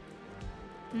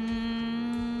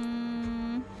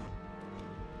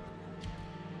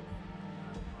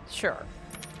 Sure.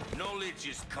 Knowledge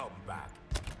has come back.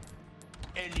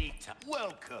 Anytime.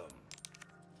 Welcome.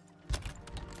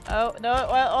 Oh, no,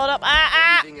 well, hold up.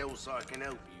 Anything else I can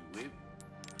help you with?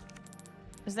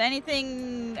 Is there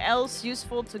anything else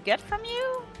useful to get from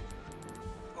you?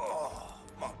 Oh,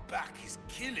 my back is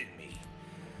killing me.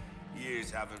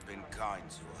 Years haven't been kind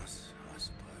to us, I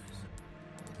suppose.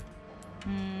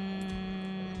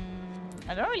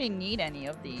 I don't really need any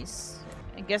of these.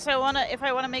 I guess if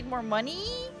I wanna make more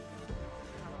money,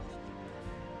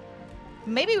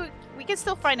 maybe we can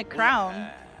still find a crown.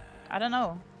 I don't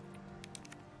know.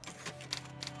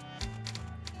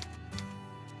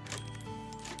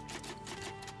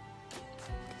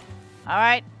 All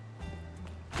right.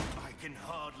 I can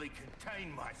hardly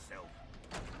contain myself.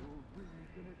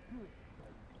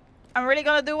 I'm really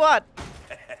gonna do what?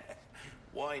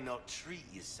 Why not treat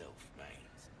yourself, mate?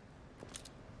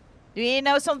 Do you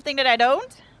know something that I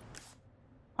don't?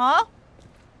 Huh?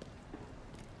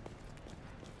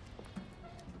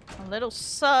 A little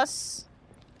sus.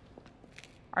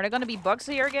 Are there gonna be bugs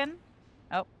here again?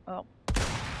 Oh, oh.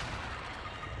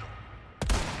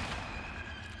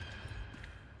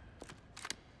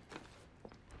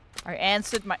 I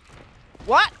answered my...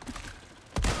 What?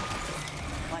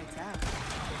 Lights out.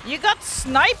 You got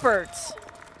sniped!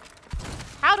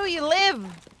 How do you live?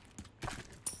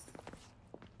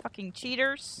 Fucking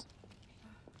cheaters.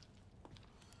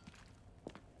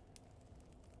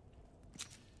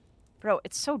 Bro,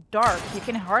 it's so dark. You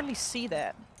can hardly see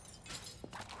that.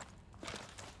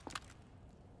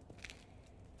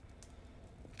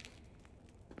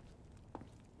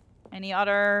 Any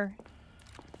other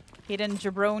hidden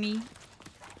jabroni?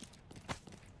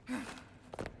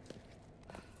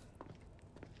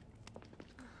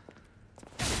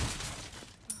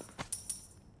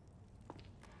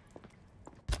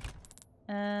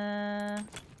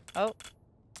 Oh.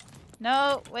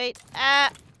 No, wait. Ah.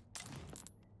 At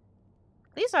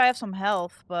least I have some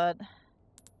health, but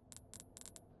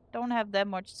don't have that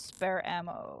much spare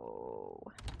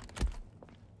ammo.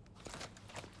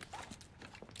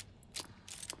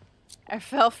 I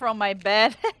fell from my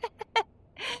bed.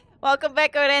 Welcome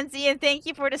back, Odenzi, and thank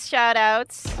you for the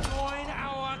shoutouts. Join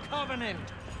our covenant.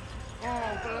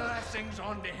 All blessings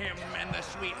unto him and the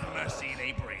sweet mercy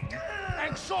they bring.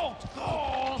 Exalt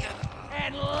all,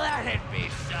 and let it be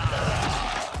so.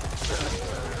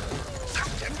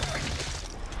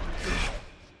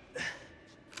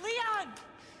 Leon!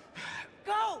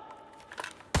 Go!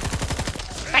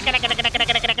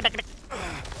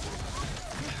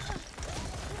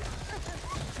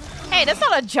 Hey, that's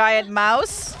not a giant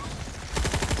mouse.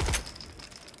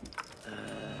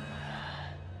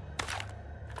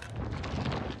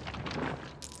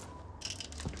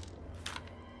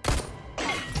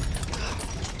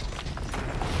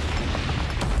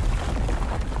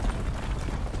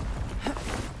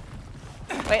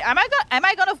 Wait, am I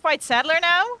gonna fight Sadler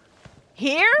now?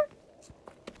 Here?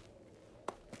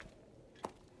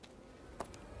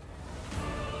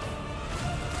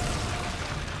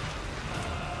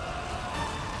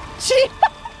 She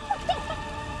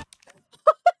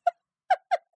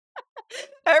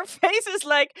her face is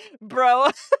like, bro.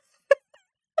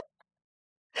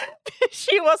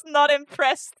 She was not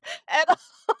impressed at all.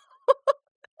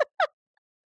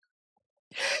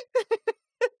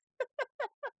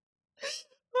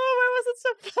 Oh, why was it so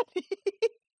funny?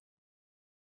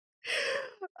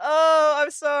 Oh,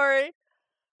 I'm sorry.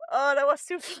 Oh, that was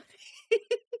too funny.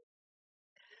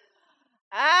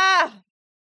 Ah!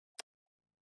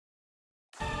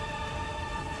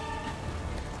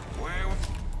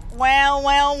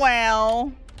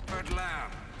 Well. But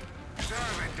lamb,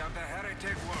 servant of the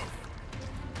heretic wolf.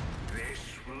 This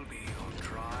will be your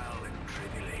trial and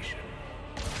tribulation.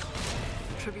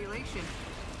 Tribulation.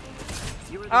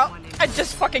 You were the Oh, one in. I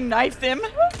just fucking knifed him.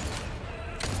 There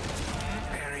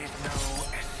is no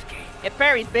escape. Get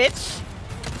buried, bitch.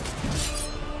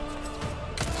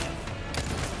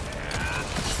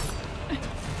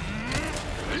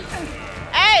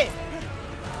 Hey!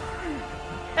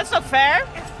 That's not fair.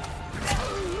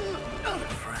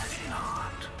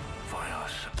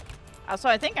 Also,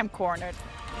 I think I'm cornered.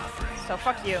 So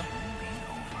fuck you.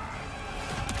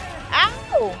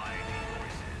 Ow!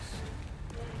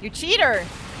 You cheater!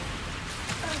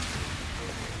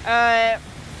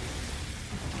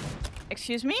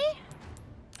 Excuse me?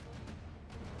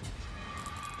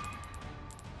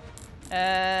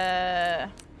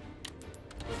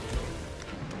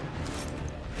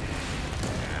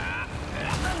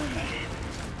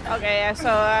 Okay, so,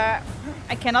 I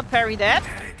cannot parry that.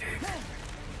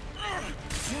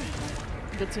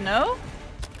 Good to know.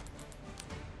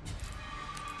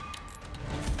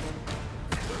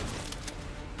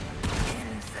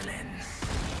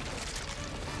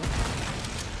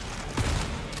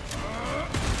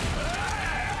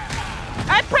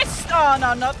 I pressed. Oh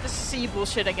no, not the C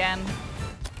bullshit again.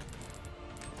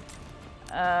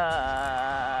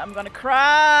 I'm gonna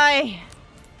cry.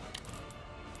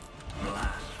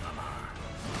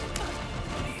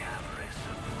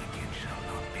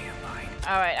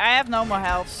 Alright, I have no more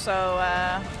health, so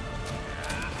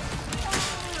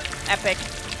epic.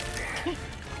 It's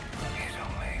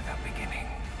only the beginning.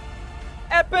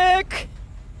 Epic!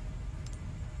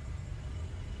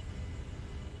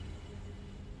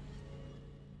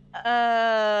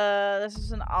 This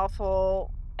is an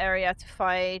awful area to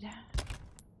fight.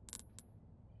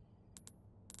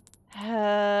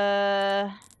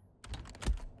 Ed!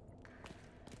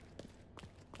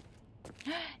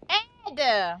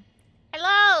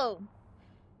 Hello!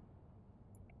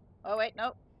 Oh wait,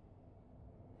 no.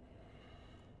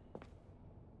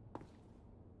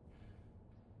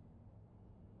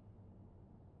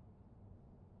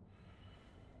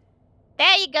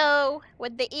 There you go,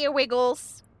 with the ear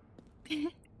wiggles. Join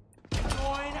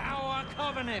our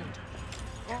covenant.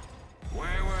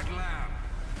 Wayward lamb,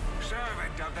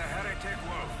 servant of the heretic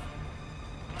wolf.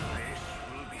 This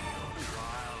will be your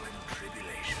trial and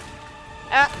tribulation.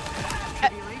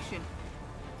 Tribulation.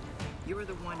 You were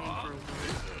the one in for a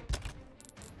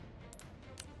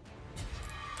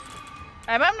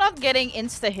while. I'm not getting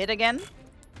insta-hit again.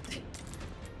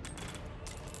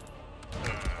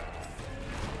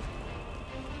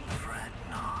 Fret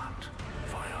not,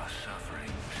 for your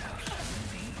suffering shall soon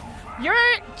be over.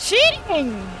 You're cheating!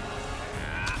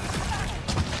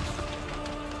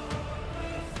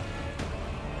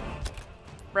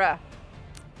 Bruh.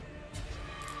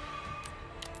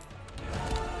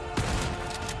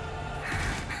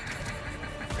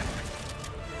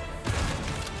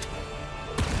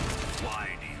 Why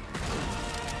do you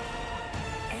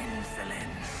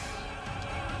insolence?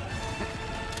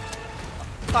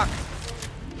 Fuck.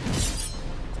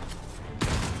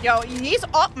 Yo, he's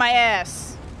up my ass.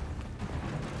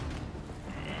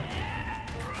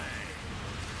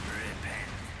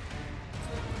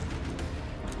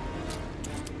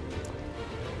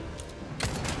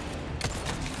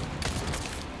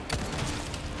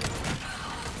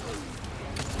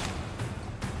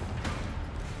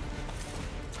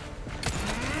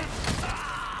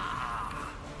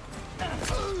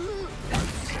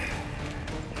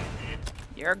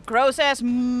 You're a gross ass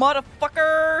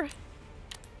motherfucker.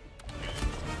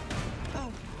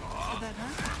 Oh, did that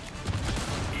hurt?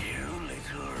 You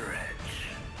little wretch.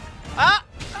 Ah!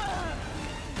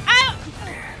 Ah!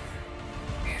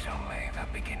 It's only the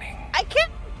beginning. I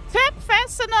can't tap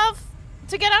fast enough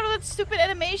to get out of that stupid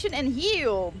animation and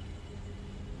heal.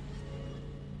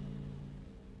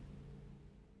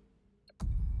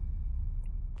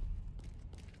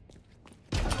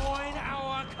 Join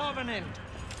our covenant.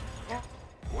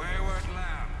 Wayward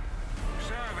lamb,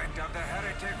 servant of the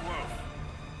heretic wolf.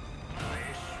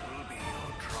 This will be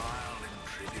your trial and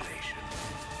tribulation.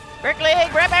 Berkeley,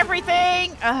 grab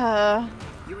everything!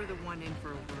 You were the one in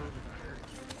for a world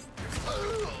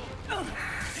of hurt.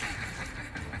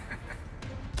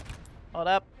 Hold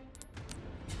up.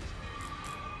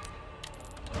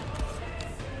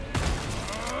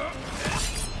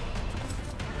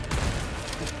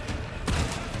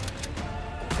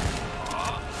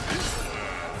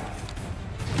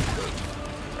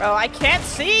 Bro, I can't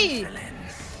see!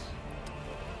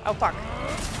 Oh, fuck.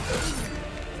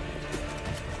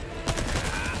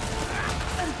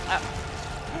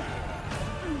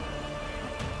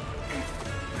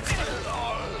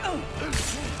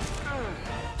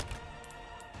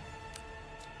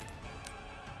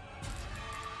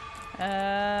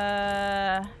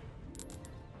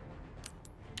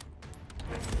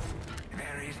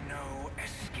 There is no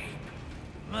escape.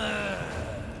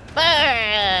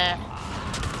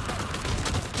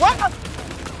 What?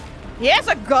 He has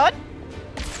a gun?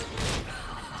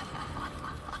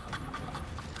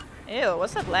 Ew,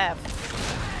 what's that laugh?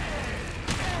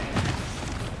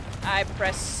 I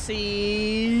press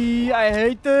C. I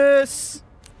hate this.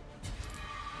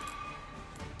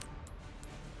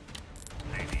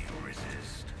 Maybe you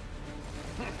resist.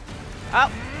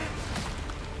 Oh.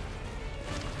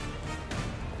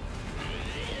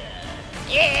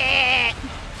 Yeah.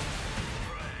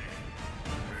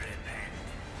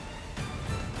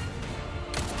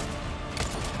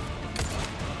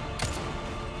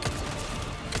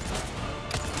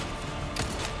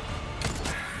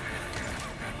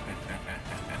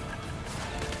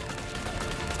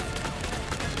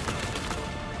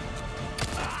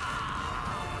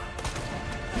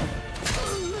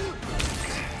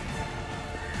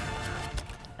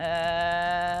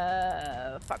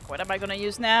 Fuck, what am I gonna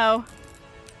use now?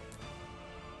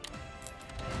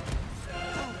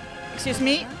 Excuse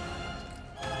me?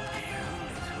 The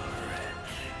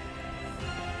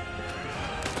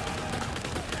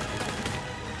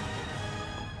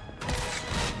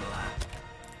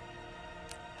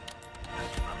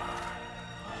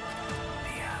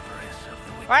avarice of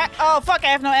What? Oh fuck! I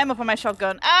have no ammo for my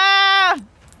shotgun. Ah!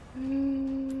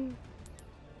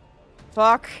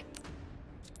 Fuck.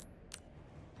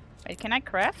 Wait, can I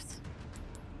craft?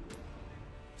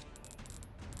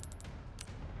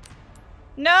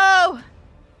 No!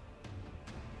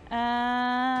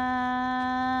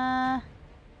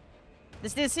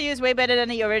 This DLC is way better than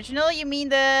the original. You mean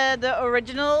the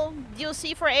original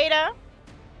DLC for Ada?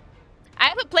 I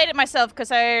haven't played it myself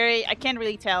because I can't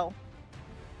really tell.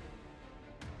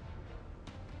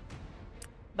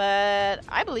 But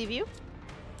I believe you.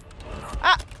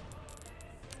 Ah!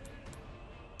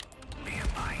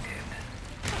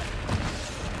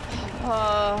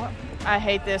 Oh, I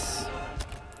hate this.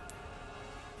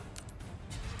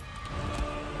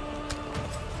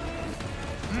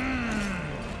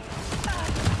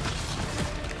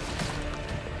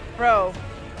 Bro.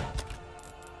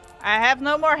 I have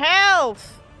no more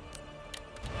health!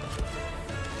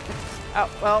 Oh,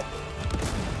 well.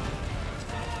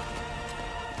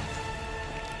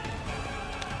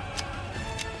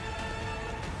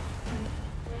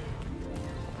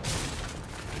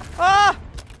 Oh!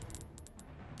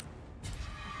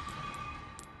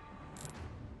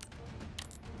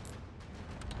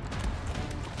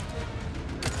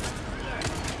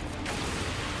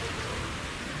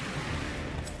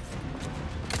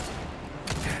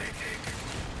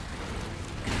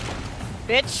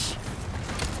 Bitch.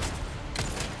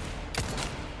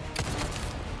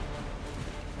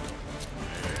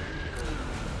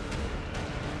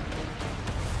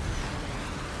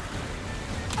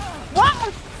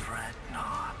 What?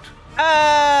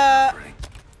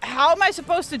 How am I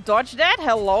supposed to dodge that?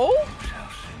 Hello?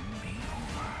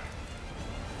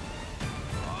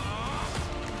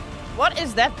 What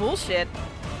is that bullshit?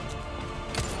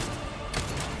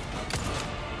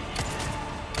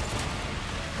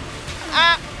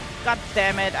 Ah! God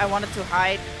damn it, I wanted to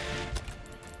hide.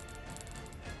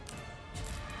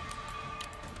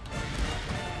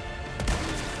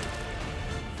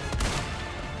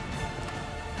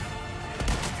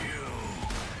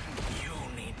 You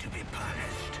need to be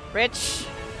punished. Rich.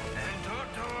 And to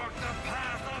walk the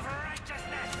path of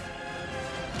righteousness.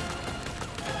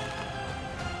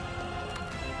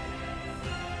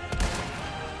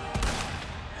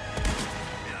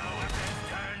 No weapons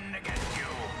turned against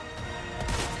you.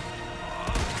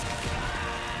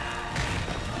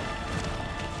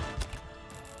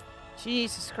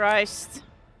 Jesus Christ.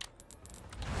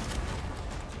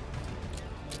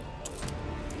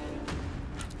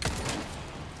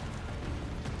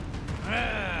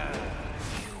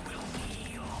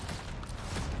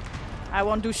 I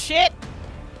won't do shit.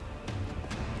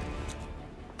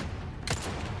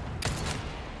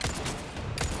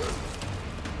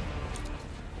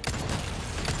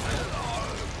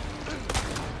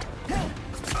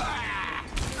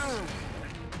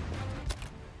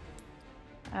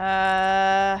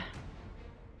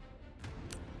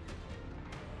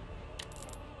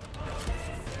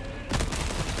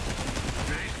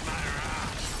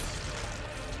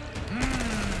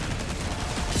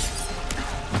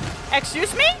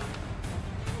 Excuse me?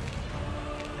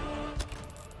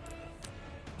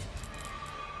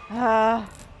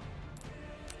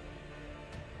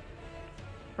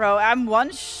 Bro, I'm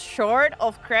one short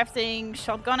of crafting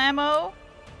shotgun ammo.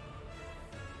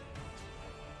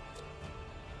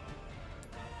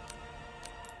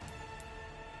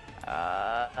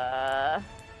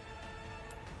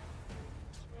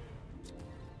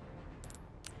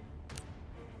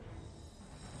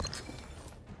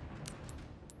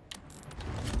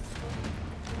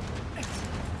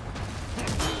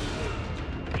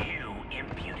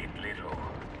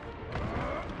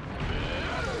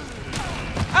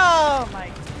 Oh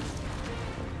my.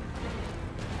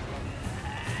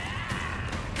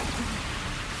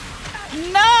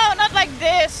 No, not like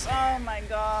this. Oh my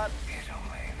god. It's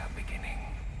only the beginning.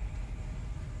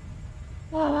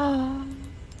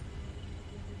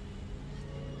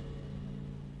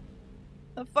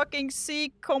 The fucking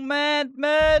C command,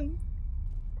 man.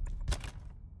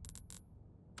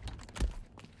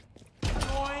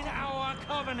 Join our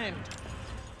covenant.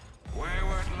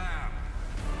 Wayward lamb,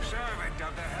 servant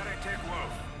of the heretic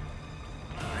wolf.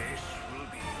 This will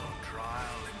be your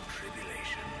trial and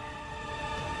tribulation.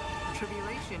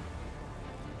 Tribulation.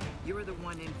 You're the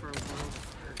one in for a world of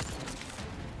hurt.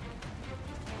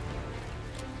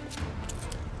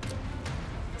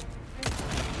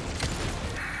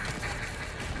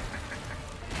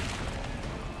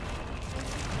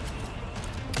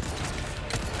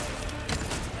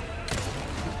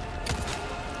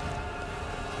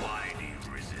 Why do you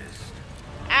resist?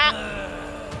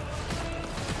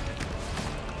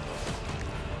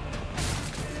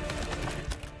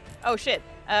 Oh shit.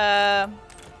 There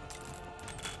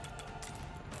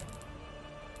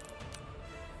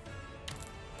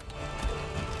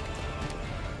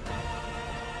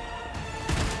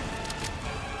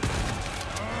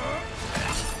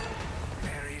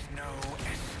is no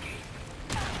escape.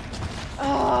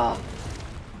 Oh.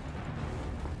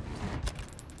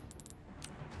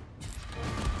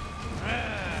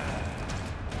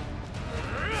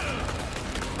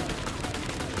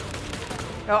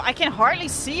 Oh, I can hardly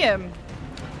see him.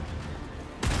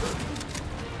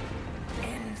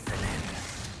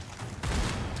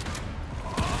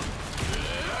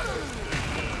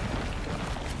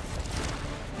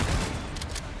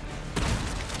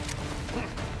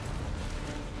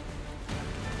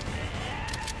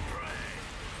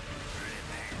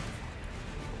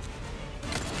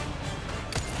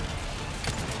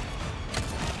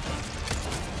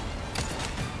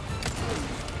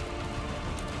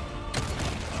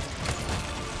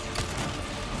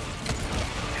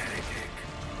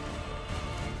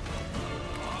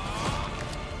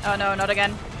 Oh no, not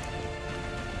again.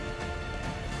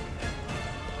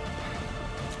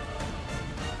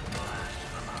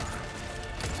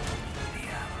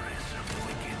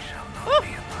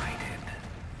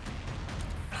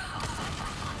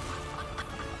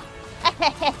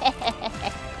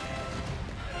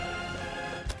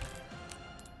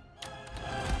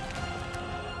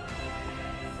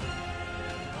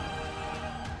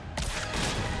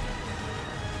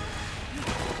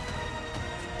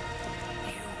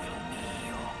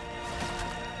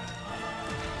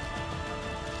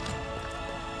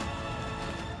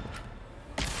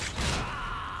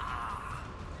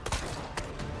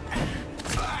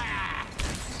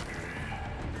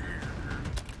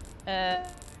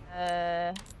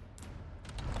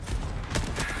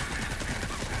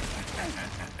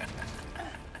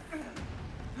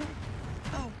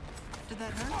 Oh, did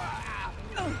that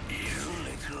hurt? You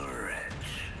little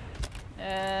wretch.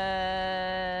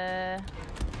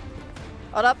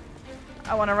 Hold up.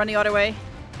 I want to run the other way.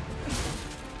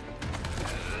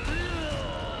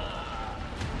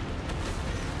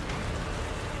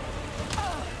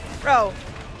 Bro.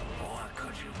 What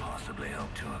could you possibly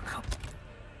hope to accomplish?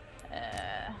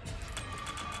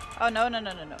 Oh no, no,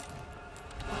 no, no, no.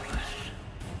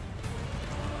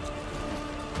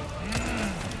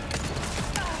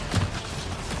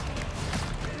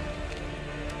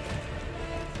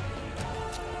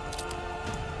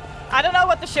 I don't know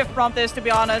what the shift prompt is, to be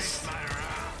honest.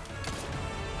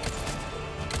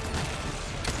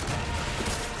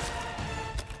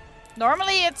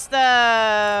 Normally it's the...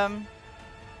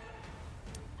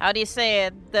 How do you say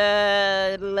it?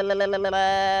 The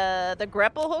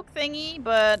grapple hook thingy,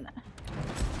 but...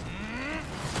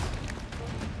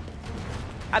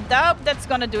 I doubt that's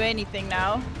gonna do anything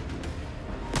now.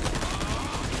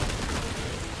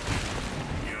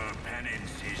 Your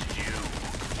penance is due.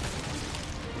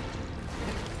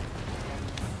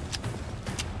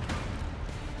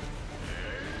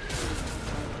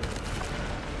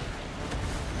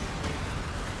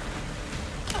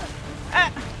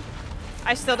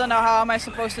 I still don't know how am I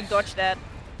supposed to dodge that,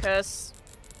 because...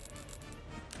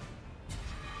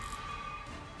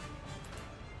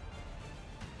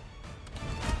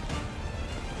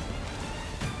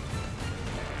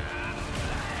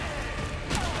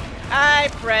 I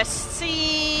pressed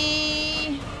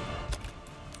C.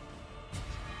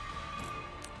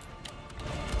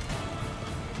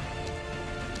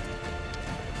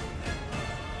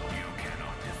 You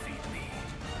cannot defeat me.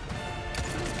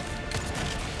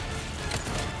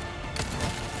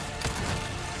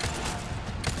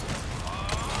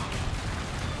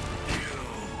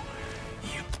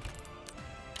 You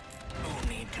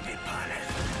need to be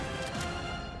punished.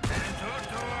 And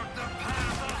to walk the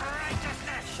path of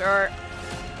righteousness. Sure.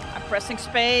 I'm pressing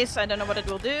space. I don't know what it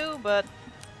will do, but...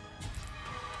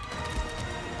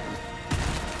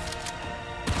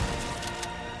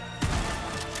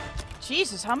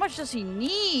 Jesus, how much does he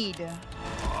need?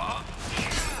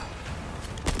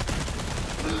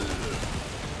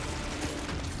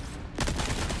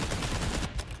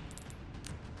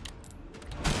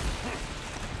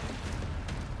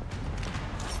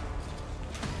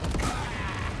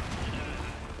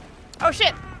 Oh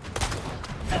shit!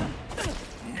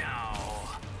 No.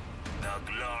 The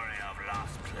glory of Las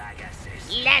Plagas is...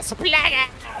 Las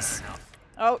Plagas!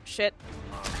 Oh shit.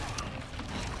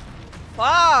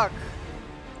 Fuck!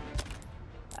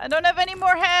 I don't have any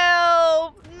more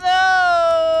help!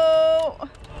 No!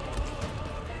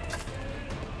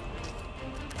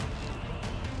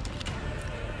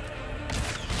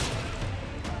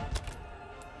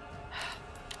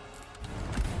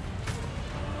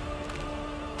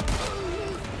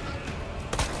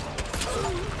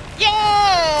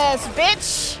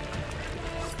 bitch!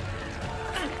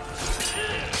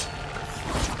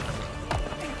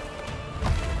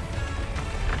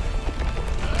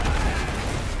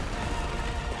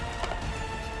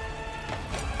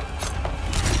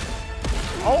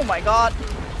 Oh my god.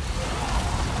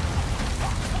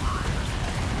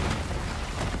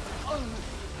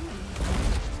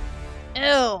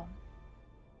 Ew.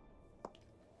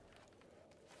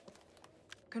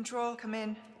 Control, come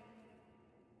in.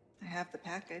 I have the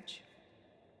package.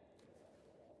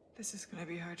 This is gonna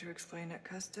be hard to explain at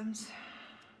customs.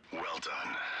 Well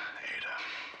done, Ada.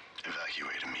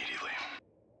 Evacuate immediately.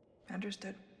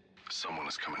 Understood. Someone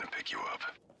is coming to pick you up.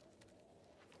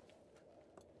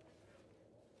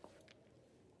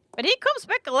 But he comes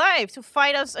back alive to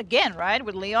fight us again, right?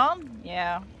 With Leon?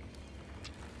 Yeah.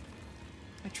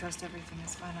 I trust everything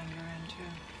is fine on your end, too.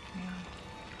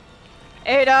 Yeah.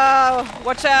 Ada!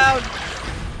 Watch out!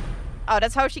 Oh,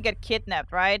 that's how she get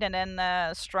kidnapped, right? And then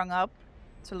strung up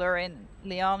to lure in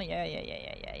Leon? Yeah.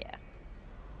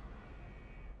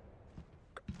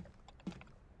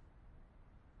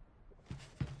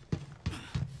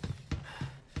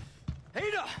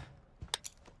 Ada!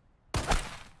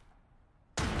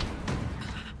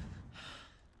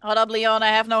 Hold up, Leon. I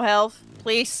have no health.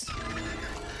 Please.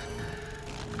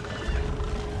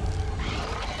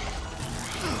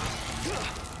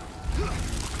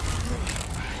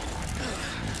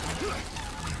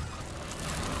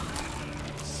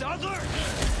 Sadler!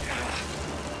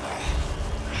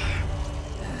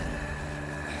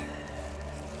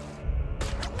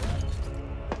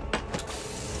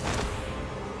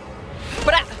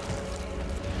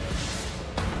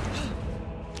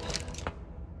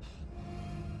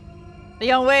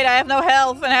 Leon, wait, I have no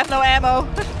health and I have no ammo.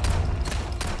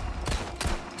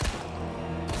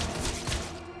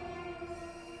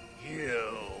 You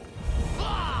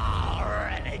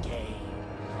renegade.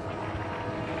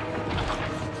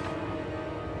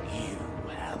 You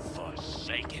have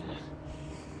forsaken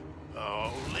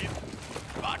holy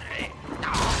body.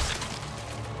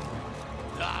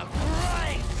 The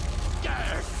great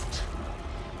gift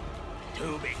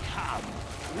to become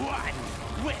one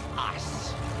with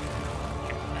us.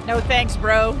 No thanks,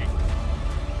 bro.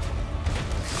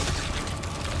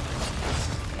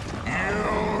 You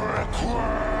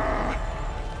require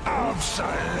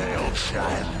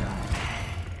absolution.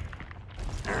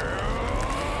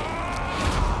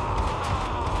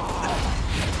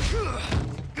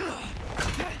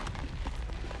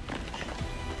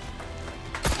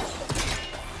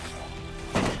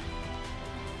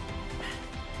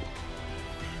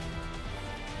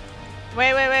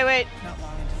 Wait. Not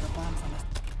long until the bomb's on us.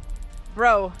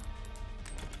 Bro.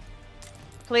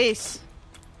 Please.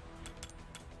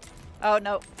 Oh,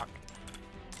 no. Fuck.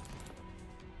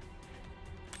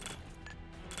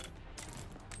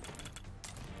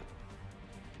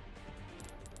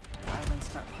 Islands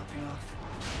start popping off.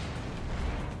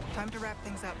 Time to wrap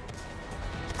things up.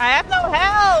 I have no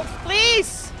health!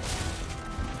 Please!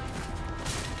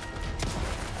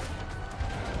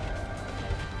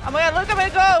 Oh my god, look at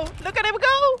him go! Look at him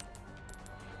go!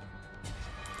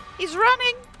 He's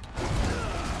running!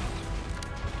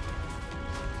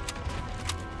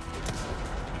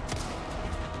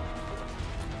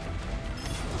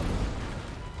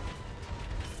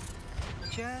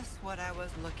 Just what I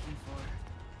was looking for.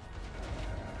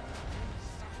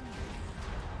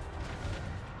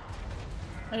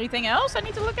 Anything else I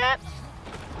need to look at?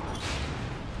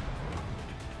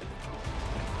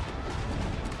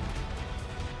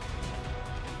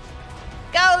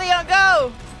 Go, Leon,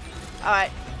 go!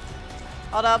 Alright.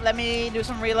 Hold up, let me do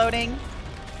some reloading.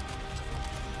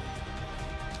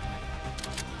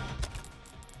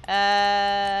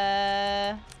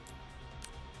 I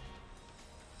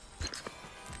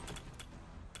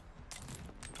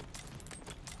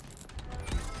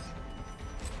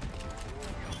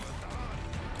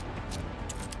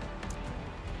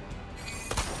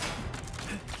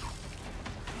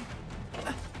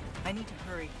need to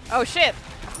hurry. Oh shit!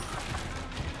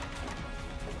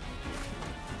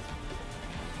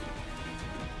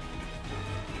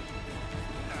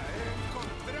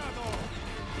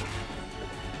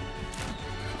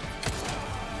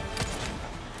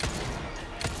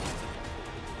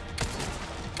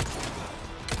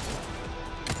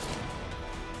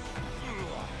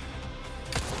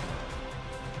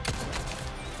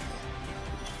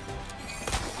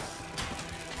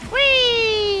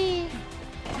 Whee!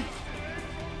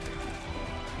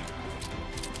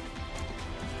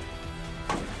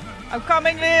 I'm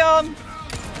coming, Leon!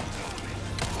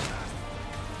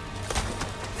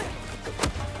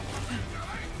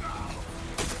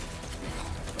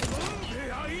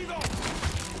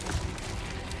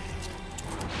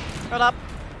 Shut up.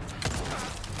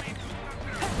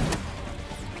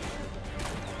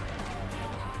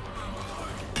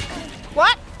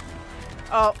 What?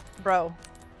 Oh, bro.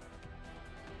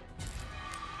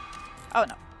 Oh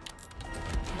no.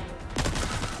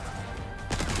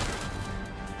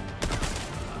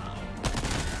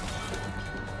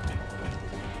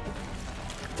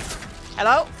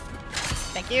 Hello?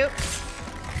 Thank you.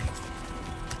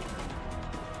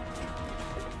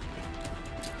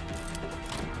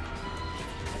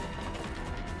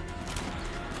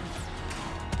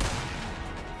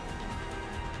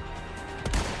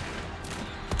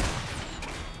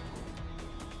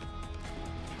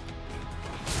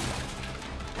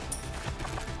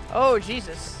 Oh,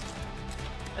 Jesus.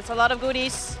 That's a lot of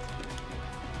goodies.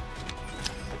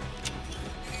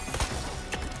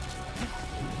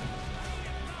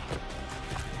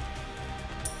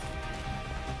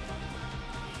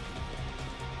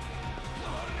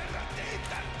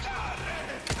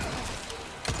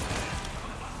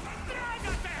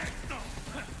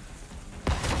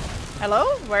 Hello?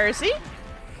 Where is he?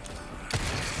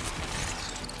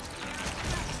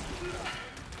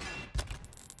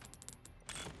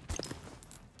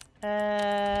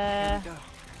 Here we go.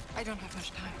 I don't have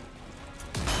much time.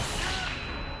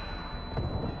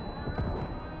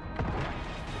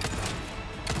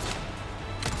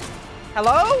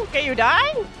 Hello? Can you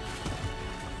die?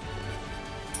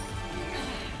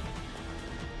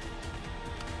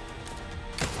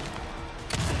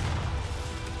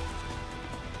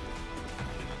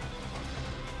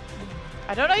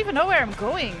 I don't even know where I'm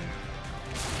going.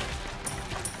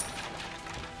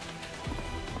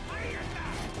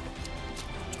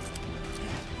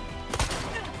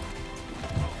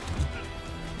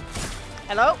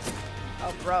 Hello?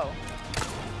 Oh, bro.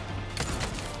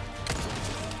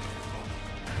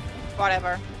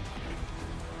 Whatever.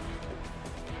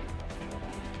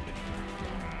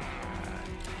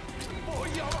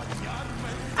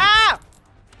 Ah!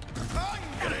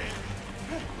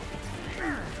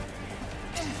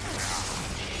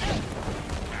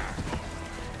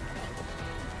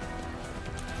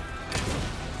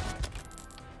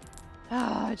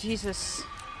 Ah, Jesus.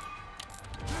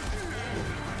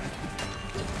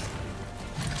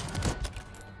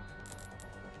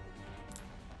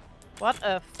 What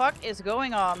the fuck is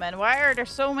going on, man? Why are there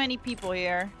so many people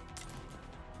here?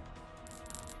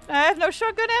 I have no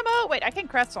shotgun ammo. Wait, I can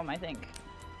craft some, I think.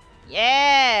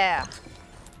 Yeah!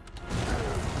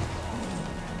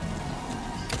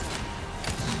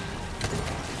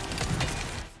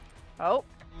 Oh.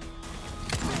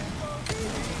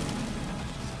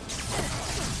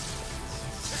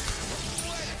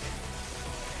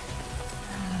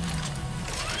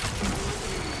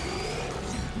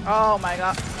 Oh my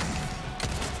god.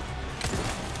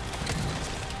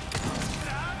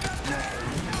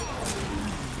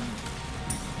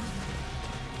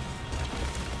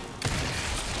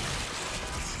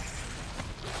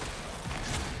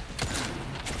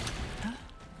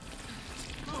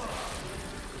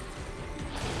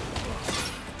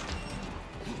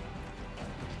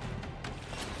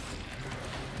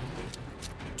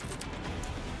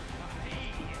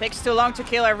 Takes too long to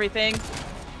kill everything.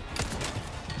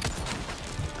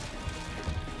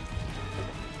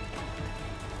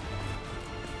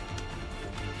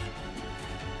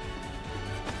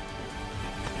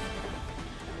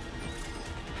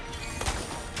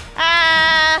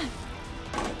 Ah!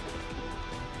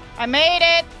 I made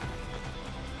it!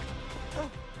 Oh,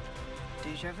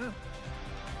 déjà vu.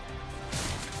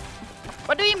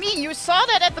 What do you mean? You saw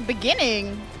that at the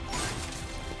beginning.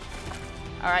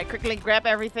 Alright, quickly grab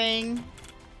everything.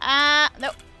 No.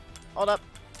 Hold up.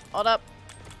 Hold up.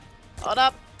 Hold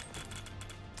up.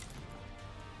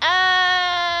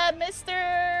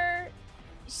 Mr.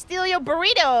 Steal Your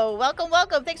Burrito. Welcome,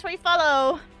 welcome. Thanks for your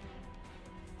follow.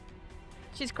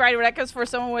 She's cried records for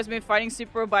someone who has been fighting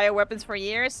super bioweapons for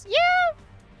years. Yeah.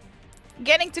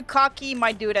 Getting too cocky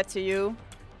might do that to you.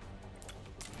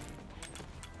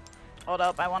 Hold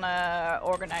up. I want to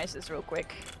organize this real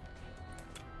quick.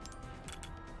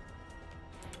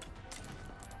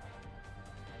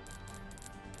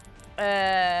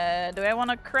 Do I want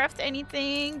to craft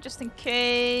anything just in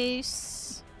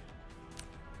case?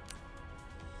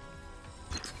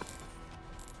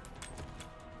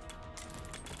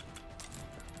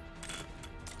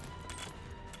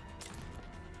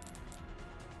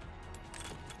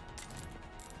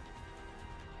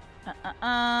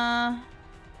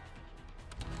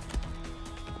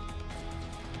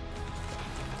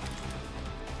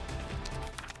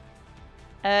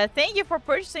 Thank you for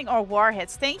purchasing our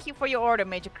warheads. Thank you for your order,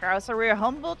 Major Krauser. We're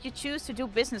humbled you choose to do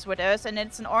business with us, and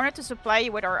it's an honor to supply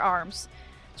you with our arms.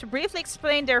 To briefly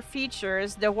explain their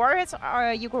features, the warheads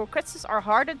you requested are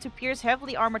hardened to pierce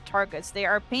heavily armored targets. They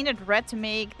are painted red to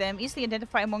make them easily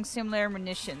identify among similar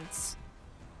munitions.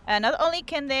 Not only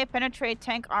can they penetrate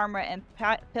tank armor and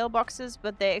pillboxes,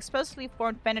 but they explosively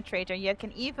formed penetrator, yet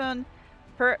can even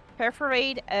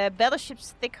perforate a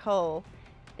battleship's thick hull.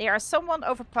 They are somewhat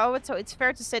overpowered, so it's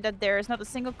fair to say that there is not a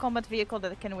single combat vehicle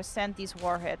that can withstand these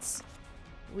warheads.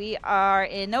 We are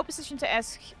in no position to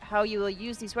ask how you will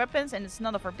use these weapons, and it's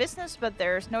none of our business, but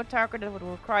there is no target that would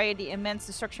require the immense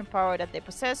destruction power that they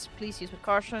possess. Please use with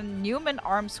caution. Newman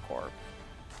Arms Corp.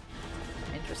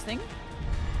 Interesting.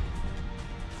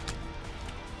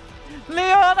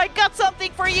 Leon, I got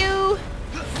something for you!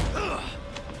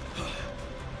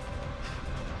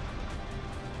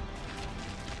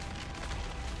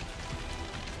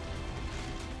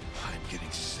 I'm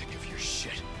getting sick of your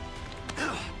shit.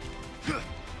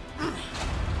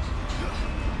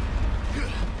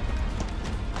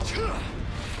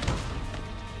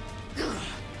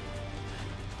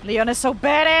 Leon is so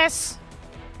badass!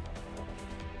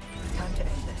 Time to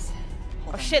end this.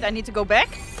 Oh shit, I need to go back?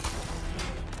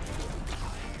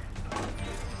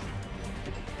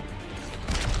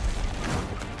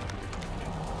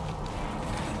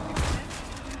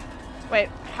 Wait,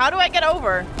 how do I get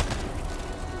over?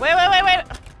 Wait.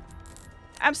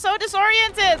 I'm so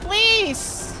disoriented,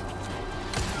 please!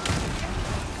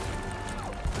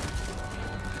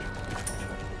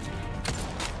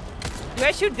 Do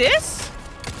I shoot this?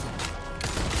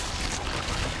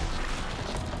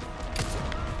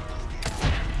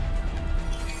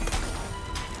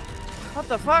 What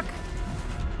the fuck?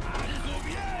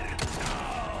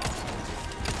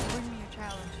 Bring me your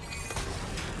challenge.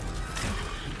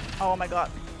 Oh my god.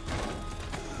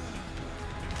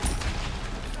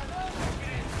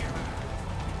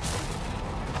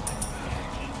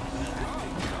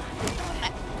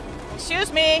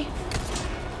 Excuse me.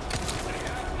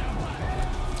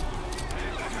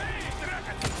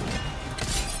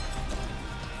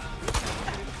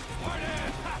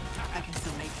 I can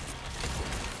still make it.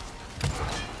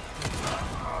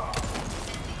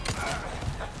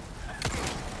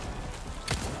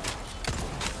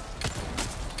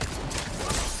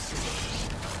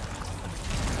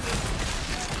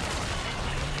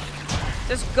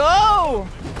 Just go!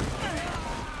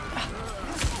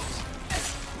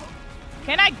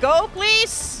 Can I go,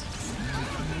 please?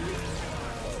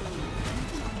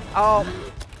 Oh.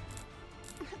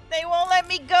 They won't let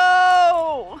me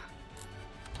go!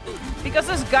 Because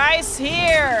this guy's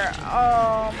here!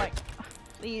 Oh my...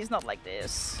 Please, not like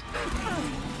this.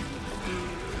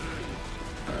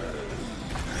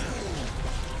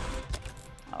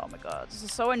 Oh my god, this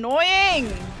is so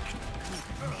annoying!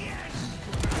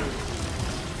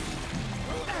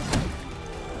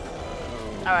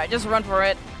 Alright, just run for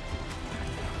it.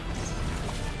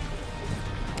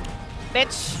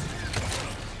 Bitch.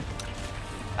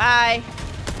 Bye.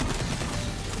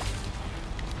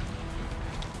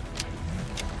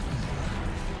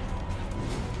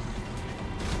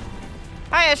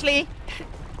 Hi, Ashley.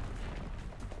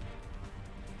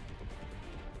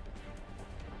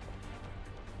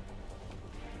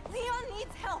 Leon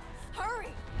needs help. Hurry.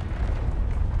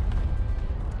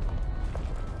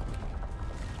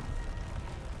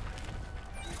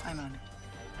 I'm on it.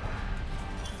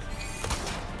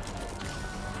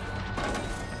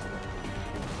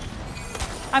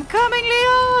 I'm coming,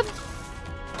 Leon!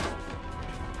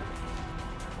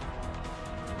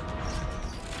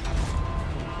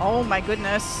 Oh my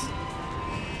goodness.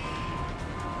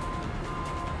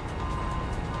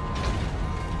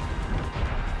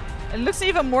 It looks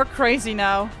even more crazy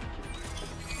now.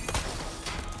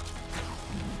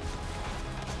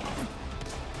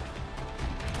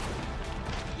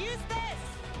 Use this.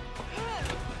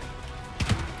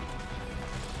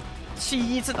 She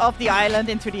yeets it off the island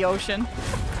into the ocean.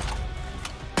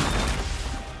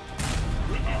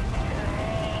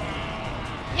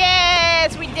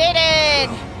 Yes, we did it!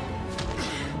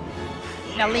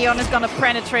 Now Leon is gonna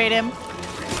penetrate him.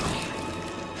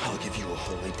 I'll give you a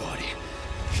holy body.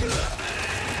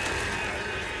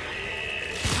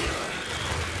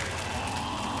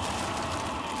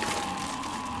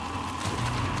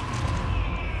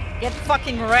 Get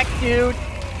fucking wrecked, dude.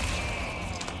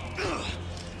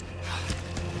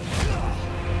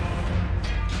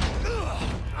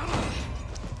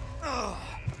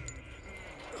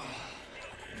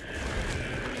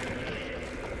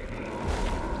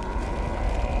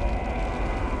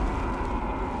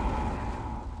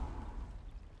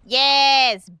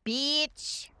 Yes,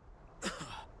 bitch.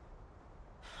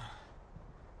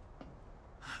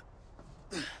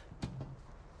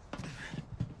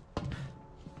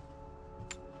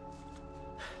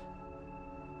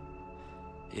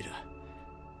 Ada,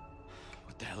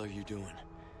 what the hell are you doing?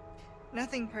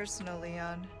 Nothing personal,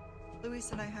 Leon.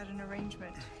 Luis and I had an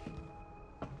arrangement.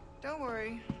 Don't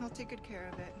worry, I'll take good care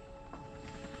of it.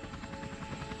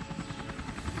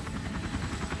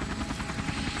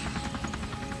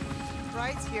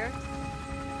 Ride's here.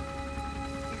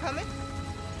 You coming?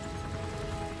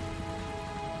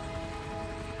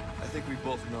 I think we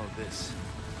both know this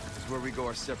is where we go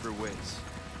our separate ways.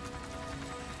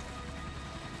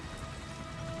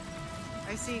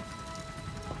 I see.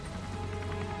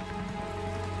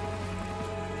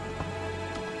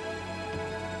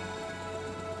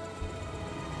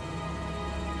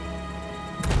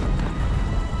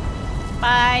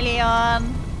 Bye,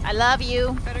 Leon. I love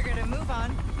you. Better get a move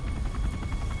on.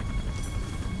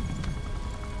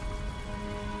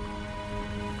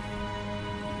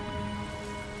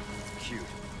 Cute.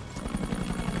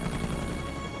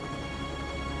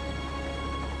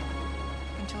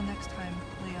 Until next time,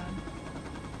 Leon.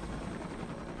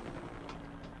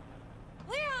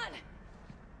 Leon!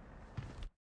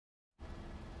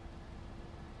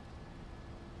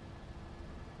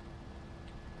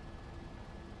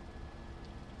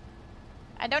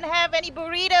 I don't have any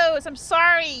burritos. I'm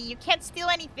sorry. You can't steal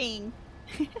anything.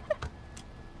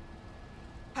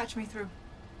 Patch me through.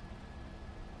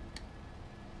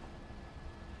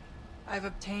 I've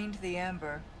obtained the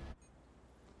amber.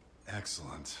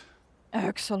 Excellent.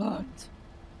 Excellent.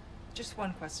 Just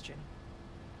one question.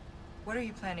 What are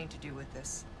you planning to do with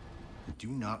this? I do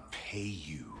not pay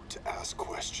you to ask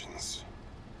questions.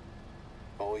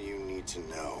 All you need to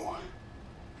know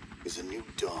is a new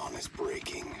dawn is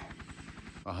breaking.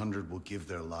 100 will give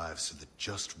their lives so that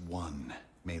just one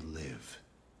may live.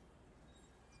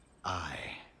 I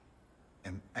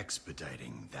am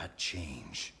expediting that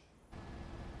change.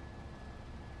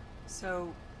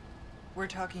 So, we're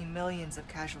talking millions of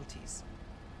casualties.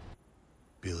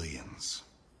 Billions.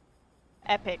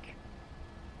 Epic.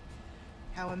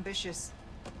 How ambitious.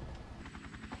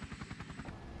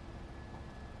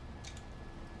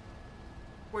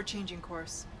 We're changing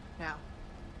course, now.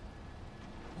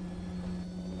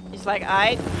 He's like,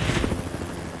 I.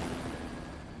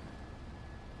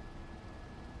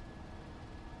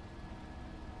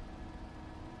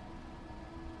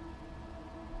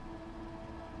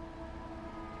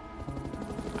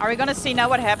 Are we gonna see now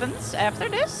what happens after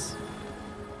this?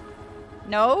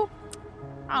 No?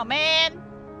 Oh man.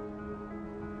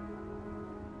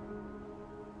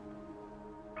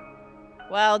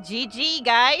 Well, GG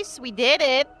guys, we did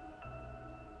it.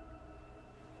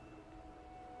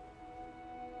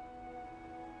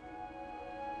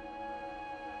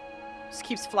 Just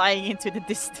keeps flying into the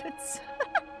distance.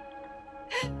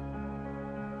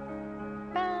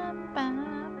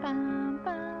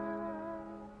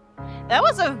 That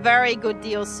was a very good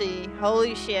DLC.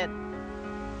 Holy shit.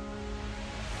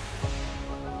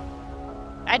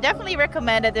 I definitely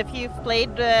recommend it if you've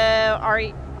played the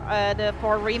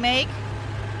 4 remake.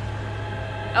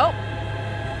 Oh.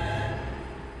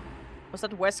 Was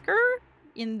that Wesker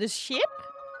in the ship?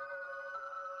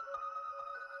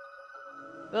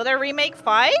 Will they remake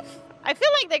 5? I feel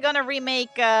like they're gonna remake,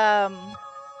 oh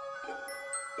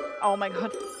my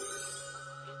god.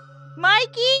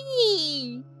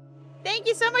 Mikey! Thank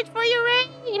you so much for your raid!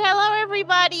 Hello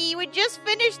everybody! We just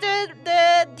finished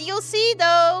the DLC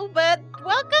though, but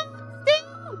welcome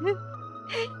still!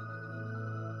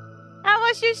 How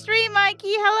was your stream,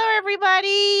 Mikey? Hello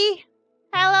everybody!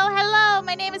 Hello, hello!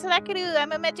 My name is Lakiru.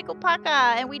 I'm a magical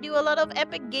Paka, and we do a lot of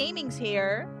epic gamings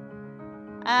here.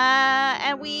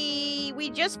 And we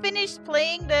just finished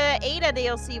playing the Ada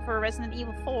DLC for Resident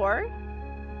Evil 4.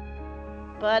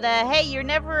 But hey, you're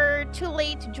never too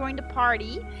late to join the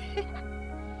party.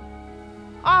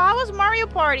 Oh, how was Mario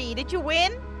Party? Did you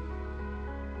win?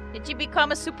 Did you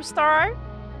become a superstar?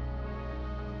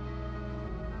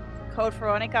 Code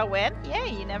Veronica went? Yeah,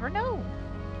 you never know.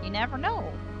 You never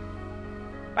know.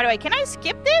 By the way, can I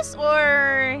skip this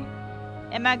or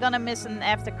am I gonna miss an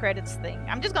after credits thing?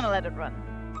 I'm just gonna let it run.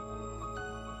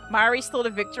 Mari stole the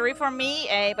victory for me,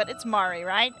 but it's Mari,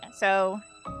 right? So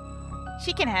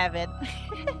she can have it.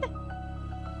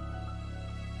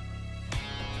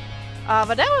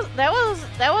 But that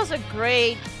was a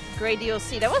great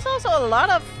DLC. There was also a lot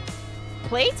of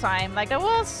playtime. Like there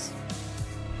was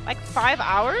like 5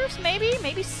 hours,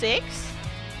 maybe 6.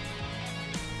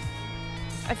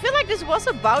 I feel like this was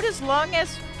about as long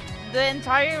as the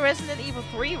entire Resident Evil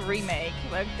 3 remake.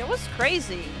 Like that was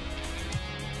crazy.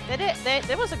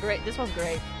 This was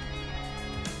great.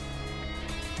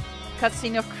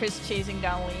 Cutscene of Chris chasing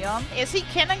down Leon. Is he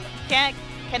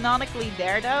canonically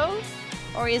there though?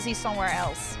 Or is he somewhere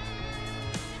else?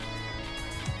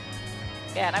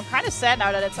 Yeah, and I'm kind of sad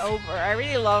now that it's over. I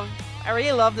really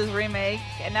love this remake,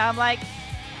 and now I'm like,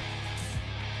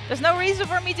 there's no reason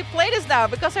for me to play this now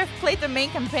because I've played the main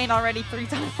campaign already 3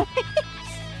 times.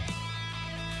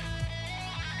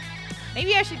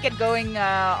 Maybe I should get going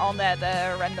on that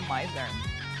randomizer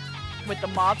with the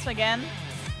mods again.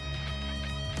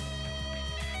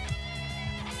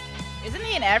 Isn't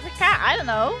he in Africa? I don't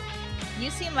know. You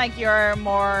seem like you're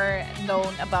more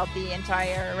known about the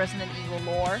entire Resident Evil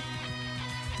lore.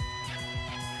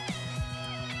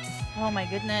 Oh my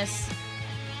goodness.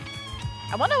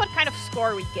 I wonder what kind of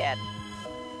score we get.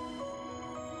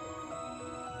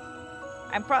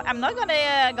 I'm not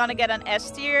gonna get an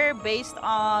S tier based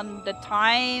on the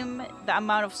time, the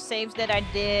amount of saves that I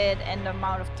did, and the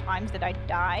amount of times that I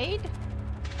died.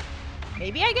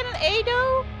 Maybe I get an A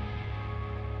though?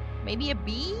 Maybe a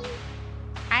B?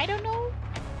 I don't know.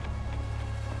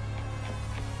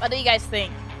 What do you guys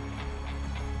think?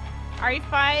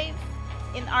 RE5?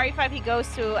 In RE5 he goes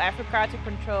to Africa to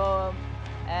control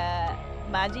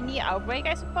Magini outbreak,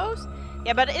 I suppose?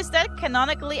 Yeah, but is that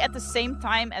canonically at the same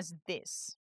time as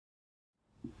this?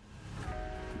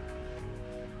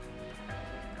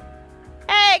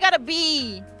 Hey, I got a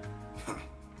B!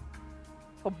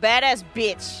 For badass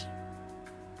bitch.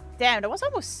 Damn, that was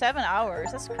almost 7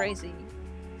 hours. That's crazy.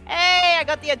 Hey, I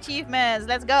got the achievements.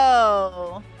 Let's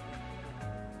go.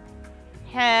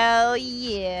 Hell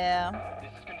yeah.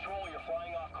 This is Control, you're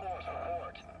flying off course.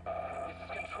 Report. This is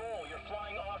Control, you're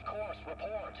flying off course.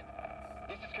 Report.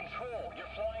 This is Control,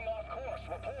 you're flying off course.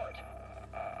 Report.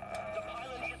 The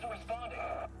pilot isn't responding.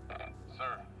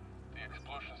 Sir, the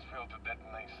explosions failed to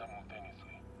detonate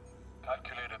simultaneously.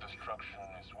 Calculated destruction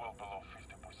is well below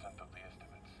 50% of the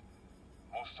estimates.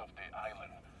 Most of the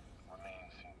island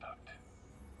remains intact.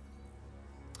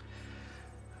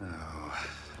 Oh,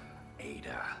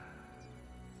 Ada.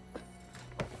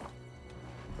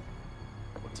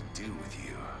 What to do with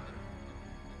you?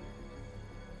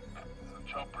 The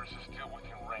choppers is still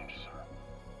within range, sir.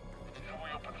 Should we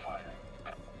open fire?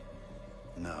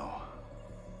 No.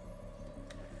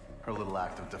 Her little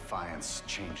act of defiance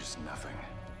changes nothing.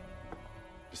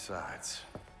 Besides,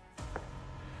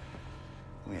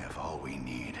 we have all we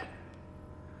need.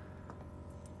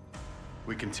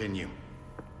 We continue.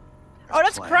 Oh,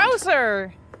 that's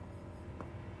Krauser!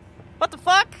 What the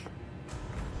fuck?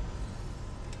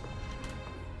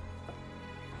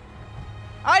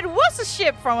 Oh, it was a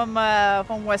ship from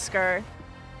Wesker.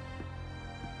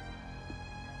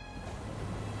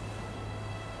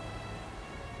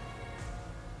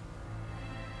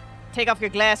 Take off your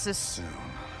glasses. Soon,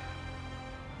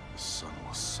 the sun